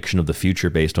 A prediction of the future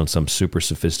based on some super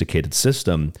sophisticated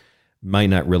system might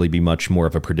not really be much more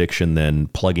of a prediction than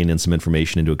plugging in some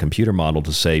information into a computer model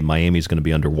to say Miami's going to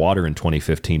be underwater in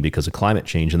 2015 because of climate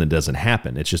change, and it doesn't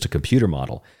happen. It's just a computer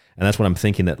model. And that's what I'm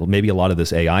thinking, that maybe a lot of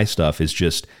this AI stuff is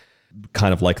just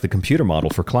kind of like the computer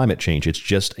model for climate change. It's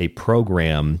just a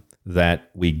program that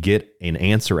we get an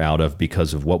answer out of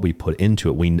because of what we put into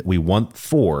it. We want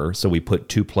 4, so we put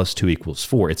 2 + 2 =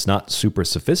 4. It's not super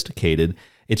sophisticated.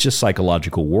 It's just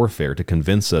psychological warfare to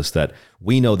convince us that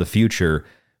we know the future,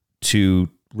 to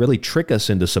really trick us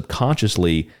into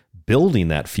subconsciously building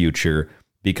that future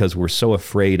because we're so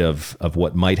afraid of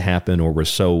what might happen, or we're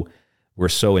so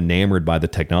enamored by the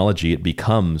technology. It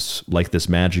becomes like this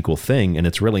magical thing, and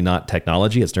it's really not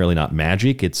technology. It's really not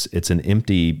magic. It's an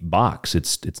empty box.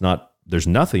 It's not, there's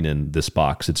nothing in this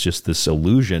box. It's just this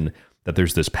illusion that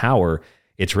there's this power.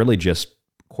 It's really just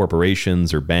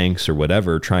corporations or banks or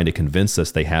whatever trying to convince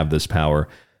us they have this power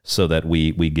so that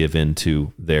we give in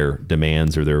to their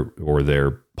demands or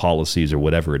their policies or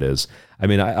whatever it is. I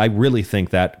mean, I really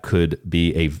think that could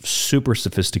be a super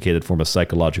sophisticated form of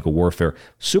psychological warfare,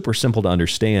 super simple to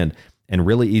understand and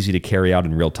really easy to carry out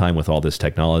in real time with all this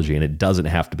technology. And it doesn't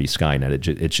have to be Skynet.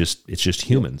 It's just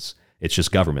humans. It's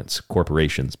just governments,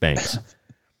 corporations, banks.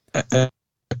 I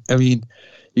mean,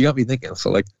 you got me thinking. So,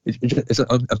 like,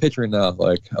 I'm picturing now,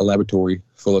 like, a laboratory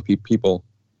full of people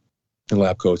in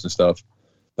lab coats and stuff,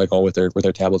 like, all with their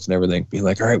tablets and everything, being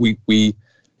like, all right, we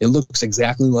it looks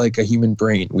exactly like a human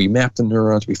brain. We mapped the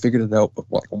neurons. We figured it out. But,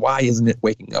 like, why isn't it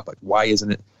waking up? Like, why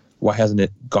hasn't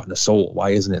it gotten a soul? Why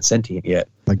isn't it sentient yet?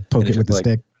 Like, poke it with the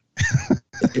stick.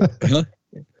 Huh?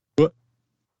 What?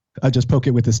 I just poke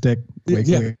it with the stick.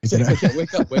 Wake up.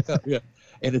 Yeah.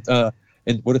 And it's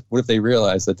and what if they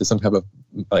realize that there's some type of,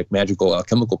 like, magical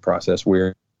chemical process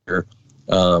where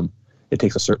it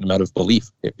takes a certain amount of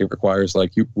belief. It requires,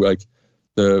 like,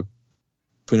 the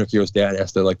Pinocchio's dad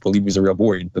has to, like, believe he's a real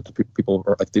boy, that the people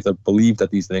are, like, they have to believe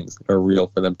that these things are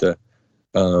real for them to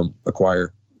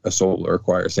acquire a soul or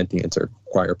acquire sentience or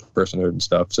acquire personhood and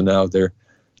stuff. So now they're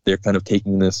kind of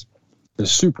taking this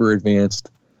super advanced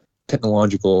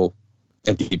technological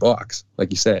empty box,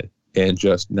 like you said, and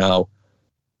just now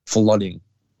flooding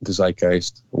the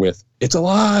zeitgeist with "it's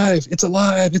alive, it's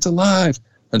alive, it's alive"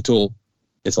 until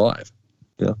it's alive.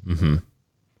 You know,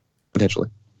 potentially.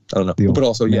 I don't know, but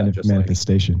also just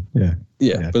manifestation. Like,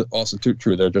 yeah, but also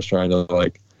true. They're just trying to,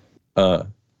 like,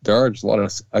 there are just a lot of,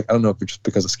 I don't know if it's just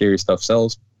because the scary stuff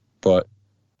sells, but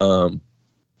they're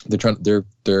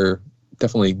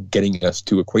definitely getting us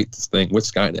to equate this thing with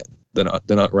Skynet.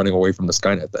 They're not running away from the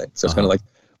Skynet thing. So it's kind of like,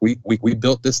 we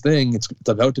built this thing. It's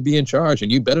about to be in charge, and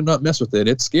you better not mess with it.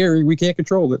 It's scary. We can't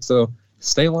control it. So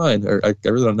stay in line. Or I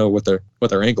really don't know what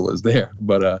their angle is there.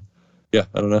 But yeah,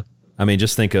 I don't know. I mean,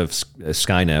 just think of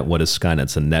Skynet. What is Skynet?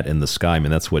 It's a net in the sky. I mean,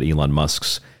 that's what Elon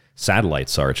Musk's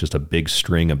satellites are. It's just a big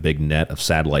string, a big net of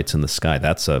satellites in the sky.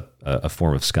 That's a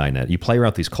form of Skynet. You play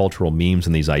around these cultural memes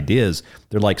and these ideas,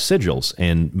 they're like sigils.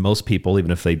 And most people,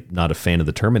 even if they're not a fan of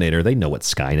the Terminator, they know what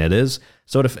Skynet is.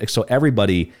 So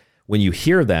everybody, when you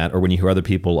hear that, or when you hear other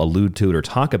people allude to it or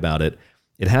talk about it,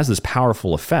 it has this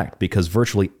powerful effect because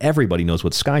virtually everybody knows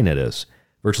what Skynet is.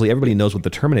 Virtually everybody knows what the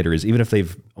Terminator is, even if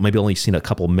they've maybe only seen a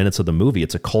couple minutes of the movie.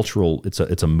 It's a cultural, it's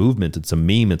a movement, it's a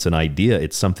meme, it's an idea,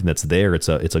 it's something that's there, it's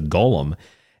a golem.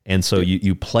 And so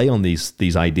you play on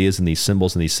these ideas and these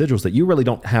symbols and these sigils that you really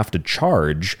don't have to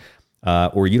charge,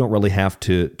 or you don't really have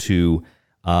to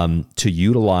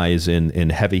utilize in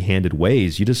heavy-handed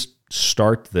ways. You just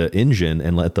start the engine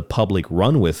and let the public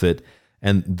run with it,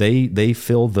 and they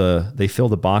fill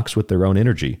the box with their own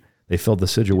energy. They filled the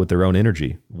sigil with their own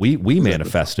energy. We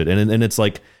manifest it, and it's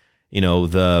like,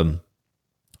 the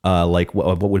like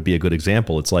what would be a good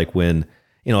example? It's like when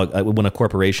a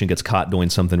corporation gets caught doing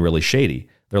something really shady.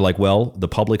 They're like, well, the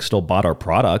public still bought our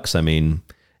products. I mean,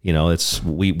 it's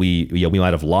we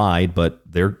might have lied, but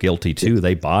they're guilty too.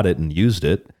 They bought it and used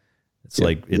it. It's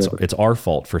it's our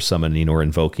fault for summoning or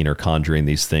invoking or conjuring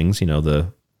these things.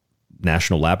 The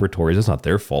national laboratories, it's not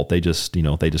their fault. They just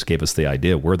gave us the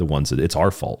idea. We're the ones it's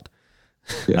our fault.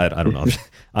 Yeah. I don't know.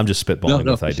 I'm just spitballing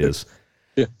with ideas.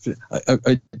 Yeah.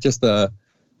 I just,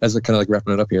 as a kind of like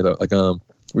wrapping it up here though, like, we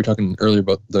were talking earlier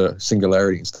about the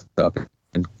singularity and stuff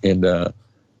and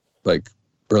like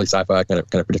early sci-fi kind of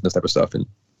predicting this type of stuff. And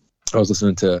I was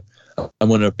listening to,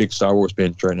 I'm on a big Star Wars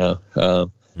binge right now.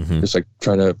 Just like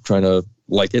trying to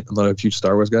like it. I'm not a huge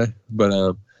Star Wars guy, but,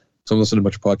 so I'm listening to a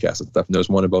bunch of podcasts and stuff, and there was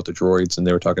one about the droids, and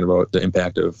they were talking about the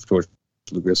impact of George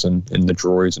Lucas and the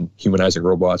droids and humanizing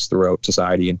robots throughout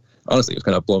society. And honestly, it was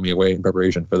kind of blowing me away in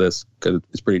preparation for this because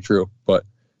it's pretty true. But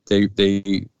they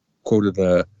quoted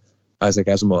Isaac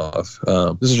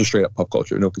Asimov. This is just straight up pop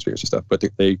culture, no conspiracy stuff. But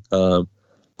they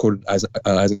quoted Isaac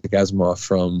Asimov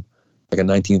from like a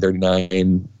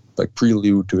 1939 like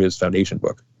prelude to his Foundation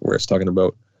book, where it's talking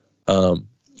about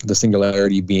the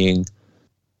singularity being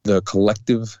the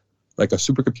collective, like a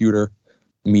supercomputer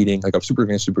meeting, like a super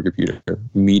advanced supercomputer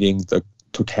meeting the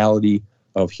totality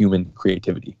of human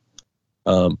creativity,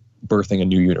 birthing a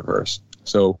new universe.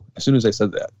 So as soon as I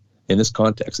said that, in this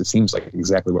context, it seems like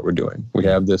exactly what we're doing. We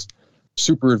have this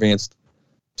super advanced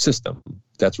system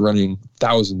that's running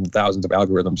thousands and thousands of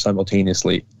algorithms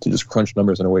simultaneously to just crunch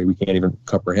numbers in a way we can't even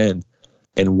comprehend.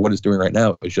 And what it's doing right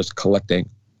now is just collecting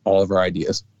all of our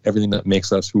ideas, everything that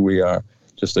makes us who we are,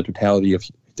 just the totality of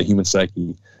the human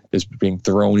psyche is being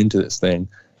thrown into this thing.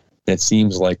 And it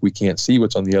seems like we can't see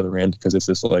what's on the other end because it's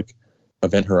this like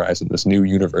event horizon, this new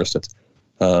universe that's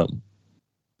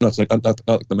not like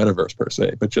the metaverse per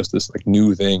se, but just this like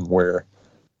new thing where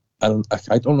I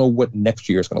don't know what next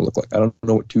year is going to look like. I don't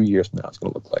know what 2 years from now is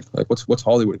going to look like. Like what's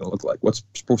Hollywood going to look like? What's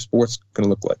sports going to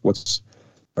look like? What's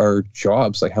our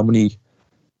jobs? Like how many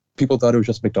people thought it was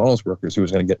just McDonald's workers who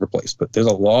was going to get replaced, but there's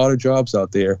a lot of jobs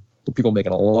out there with people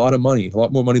making a lot of money, a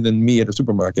lot more money than me at a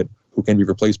supermarket, who can be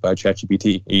replaced by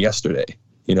ChatGPT yesterday,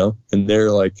 you know? And they're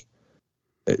like,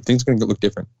 things are going to look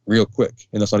different real quick.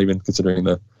 And that's not even considering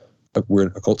the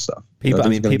weird occult stuff.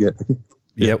 People,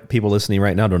 you know, people listening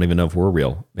right now don't even know if we're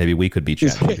real. Maybe we could be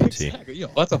ChatGPT. Exactly. Yeah,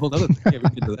 that's a whole other thing. Yeah, we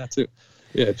can get into that too.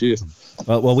 Yeah, geez.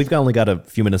 Well, we've only got a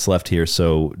few minutes left here.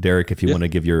 So, Derek, if you want to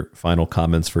give your final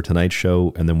comments for tonight's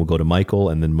show, and then we'll go to Michael.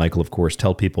 And then Michael, of course,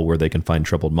 tell people where they can find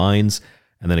Troubled Minds.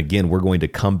 And then again, we're going to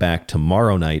come back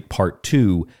tomorrow night, part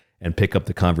 2, and pick up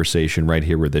the conversation right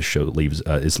here where this show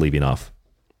is leaving off.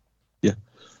 Yeah.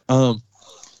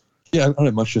 Yeah, I don't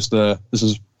have much. Just this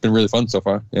has been really fun so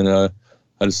far. And I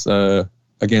just,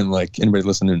 again, like anybody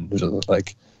listening, just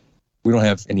like, we don't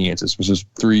have any answers. We're just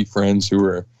 3 friends who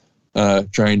are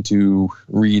trying to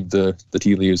read the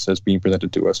tea leaves as being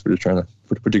presented to us. We're just trying to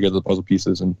put together the puzzle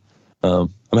pieces, and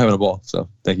I'm having a ball. So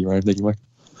thank you, Ryan. Thank you, Mike.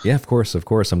 Yeah, of course.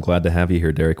 I'm glad to have you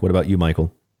here, Derek. What about you,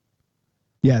 Michael?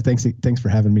 Yeah, thanks for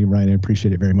having me, Ryan. I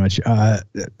appreciate it very much.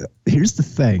 Here's the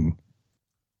thing.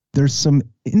 There's some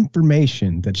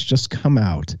information that's just come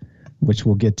out, which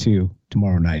we'll get to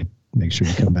tomorrow night. Make sure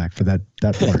you come back for that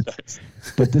part. Nice.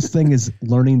 But this thing is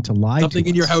learning to lie. Something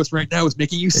in your house right now is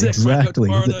making you sick. Exactly.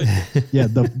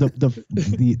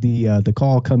 The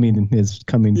call coming is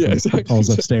coming. Yeah, from exactly. Calls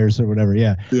upstairs or whatever.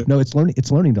 Yeah. No, it's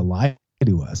learning to lie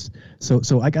to us.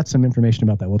 So I got some information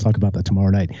about that. We'll talk about that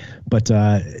tomorrow night. But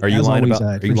are you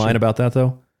lying about that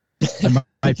though? I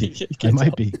might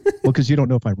be. Well, because you don't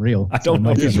know if I'm real. I don't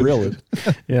know if he's real.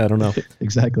 Yeah, I don't know.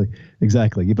 Exactly.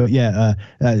 But yeah,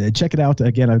 check it out.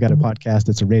 Again, I've got a podcast.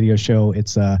 It's a radio show.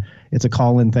 It's a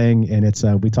call-in thing, and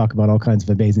we talk about all kinds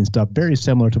of amazing stuff. Very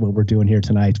similar to what we're doing here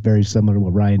tonight. Very similar to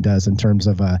what Ryan does in terms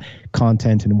of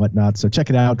content and whatnot. So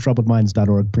check it out.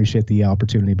 TroubledMinds.org. Appreciate the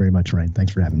opportunity very much, Ryan.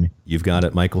 Thanks for having me. You've got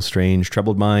it, Michael Strange,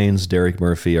 Troubled Minds, Derek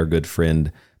Murphy, our good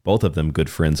friend. Both of them good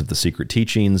friends of the Secret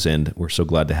Teachings, and we're so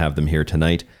glad to have them here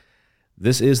tonight.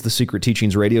 This is the Secret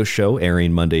Teachings radio show,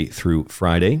 airing Monday through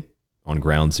Friday on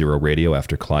Ground Zero Radio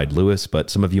after Clyde Lewis,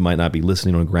 but some of you might not be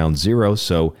listening on Ground Zero,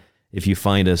 so if you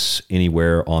find us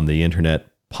anywhere on the internet,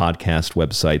 podcast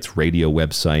websites, radio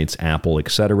websites, Apple,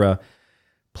 etc.,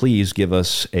 please give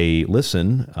us a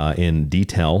listen in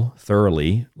detail,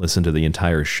 thoroughly. Listen to the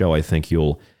entire show. I think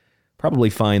you'll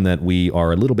probably find that we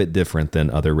are a little bit different than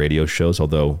other radio shows,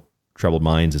 although Troubled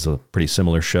Minds is a pretty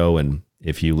similar show, and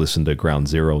if you listen to Ground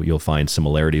Zero, you'll find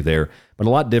similarity there, but a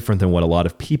lot different than what a lot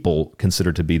of people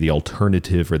consider to be the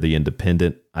alternative or the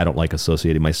independent. I don't like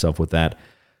associating myself with that.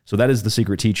 So that is the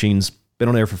Secret Teachings. Been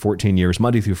on air for 14 years,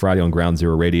 Monday through Friday on Ground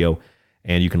Zero Radio,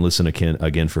 and you can listen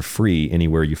again for free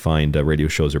anywhere you find radio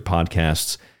shows or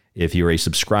podcasts. If you're a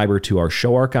subscriber to our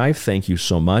show archive, thank you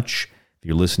so much. If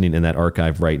you're listening in that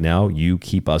archive right now, you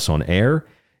keep us on air.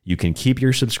 You can keep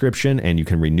your subscription, and you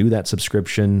can renew that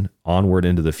subscription onward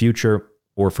into the future.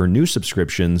 Or for new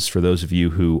subscriptions, for those of you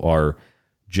who are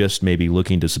just maybe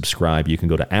looking to subscribe, you can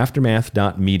go to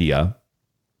aftermath.media.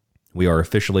 We are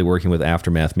officially working with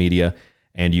Aftermath Media,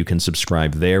 and you can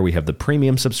subscribe there. We have the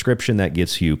premium subscription that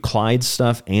gets you Clyde's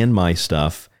stuff and my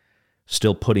stuff,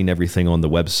 still putting everything on the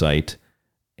website.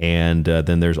 And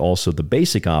then there's also the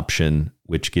basic option,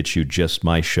 which gets you just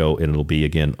my show, and it'll be,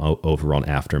 again, over on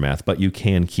Aftermath. But you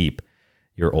can keep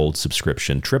your old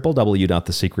subscription.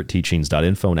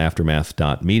 www.thesecretteachings.info and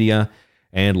aftermath.media.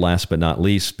 And last but not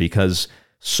least, because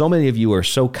so many of you are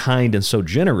so kind and so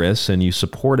generous, and you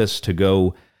support us to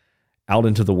go out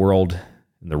into the world,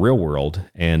 in the real world,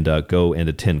 and go and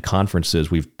attend conferences,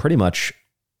 we're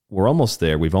almost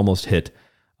there. We've almost hit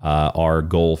our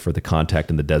goal for the Contact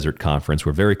in the Desert conference.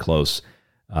 We're very close.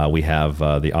 We have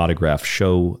the autograph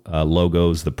show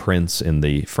logos, the prints in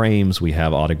the frames. We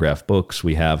have autograph books.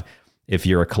 We have, if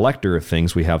you're a collector of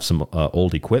things, we have some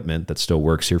old equipment that still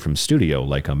works here from studio,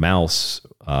 like a mouse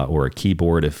or a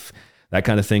keyboard. If that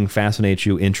kind of thing fascinates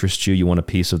you, interests you, you want a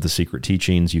piece of the Secret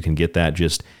Teachings, you can get that.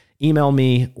 Just email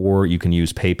me, or you can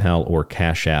use PayPal or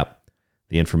Cash App.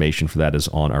 The information for that is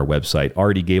on our website.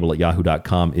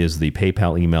 rdgable@yahoo.com is the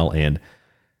PayPal email, and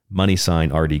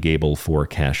 $ rdgable for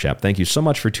Cash App. Thank you so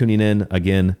much for tuning in.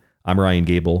 Again, I'm Ryan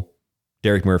Gable.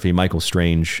 Derek Murphy, Michael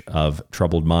Strange of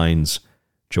Troubled Minds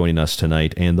joining us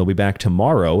tonight, and they'll be back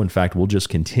tomorrow. In fact, we'll just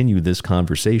continue this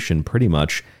conversation pretty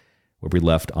much where we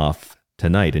left off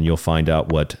tonight, and you'll find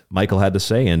out what Michael had to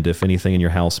say and if anything in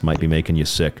your house might be making you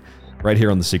sick. Right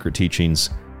here on The Secret Teachings.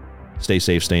 Stay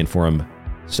safe, stay informed,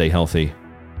 stay healthy,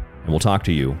 and we'll talk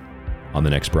to you on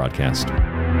the next broadcast.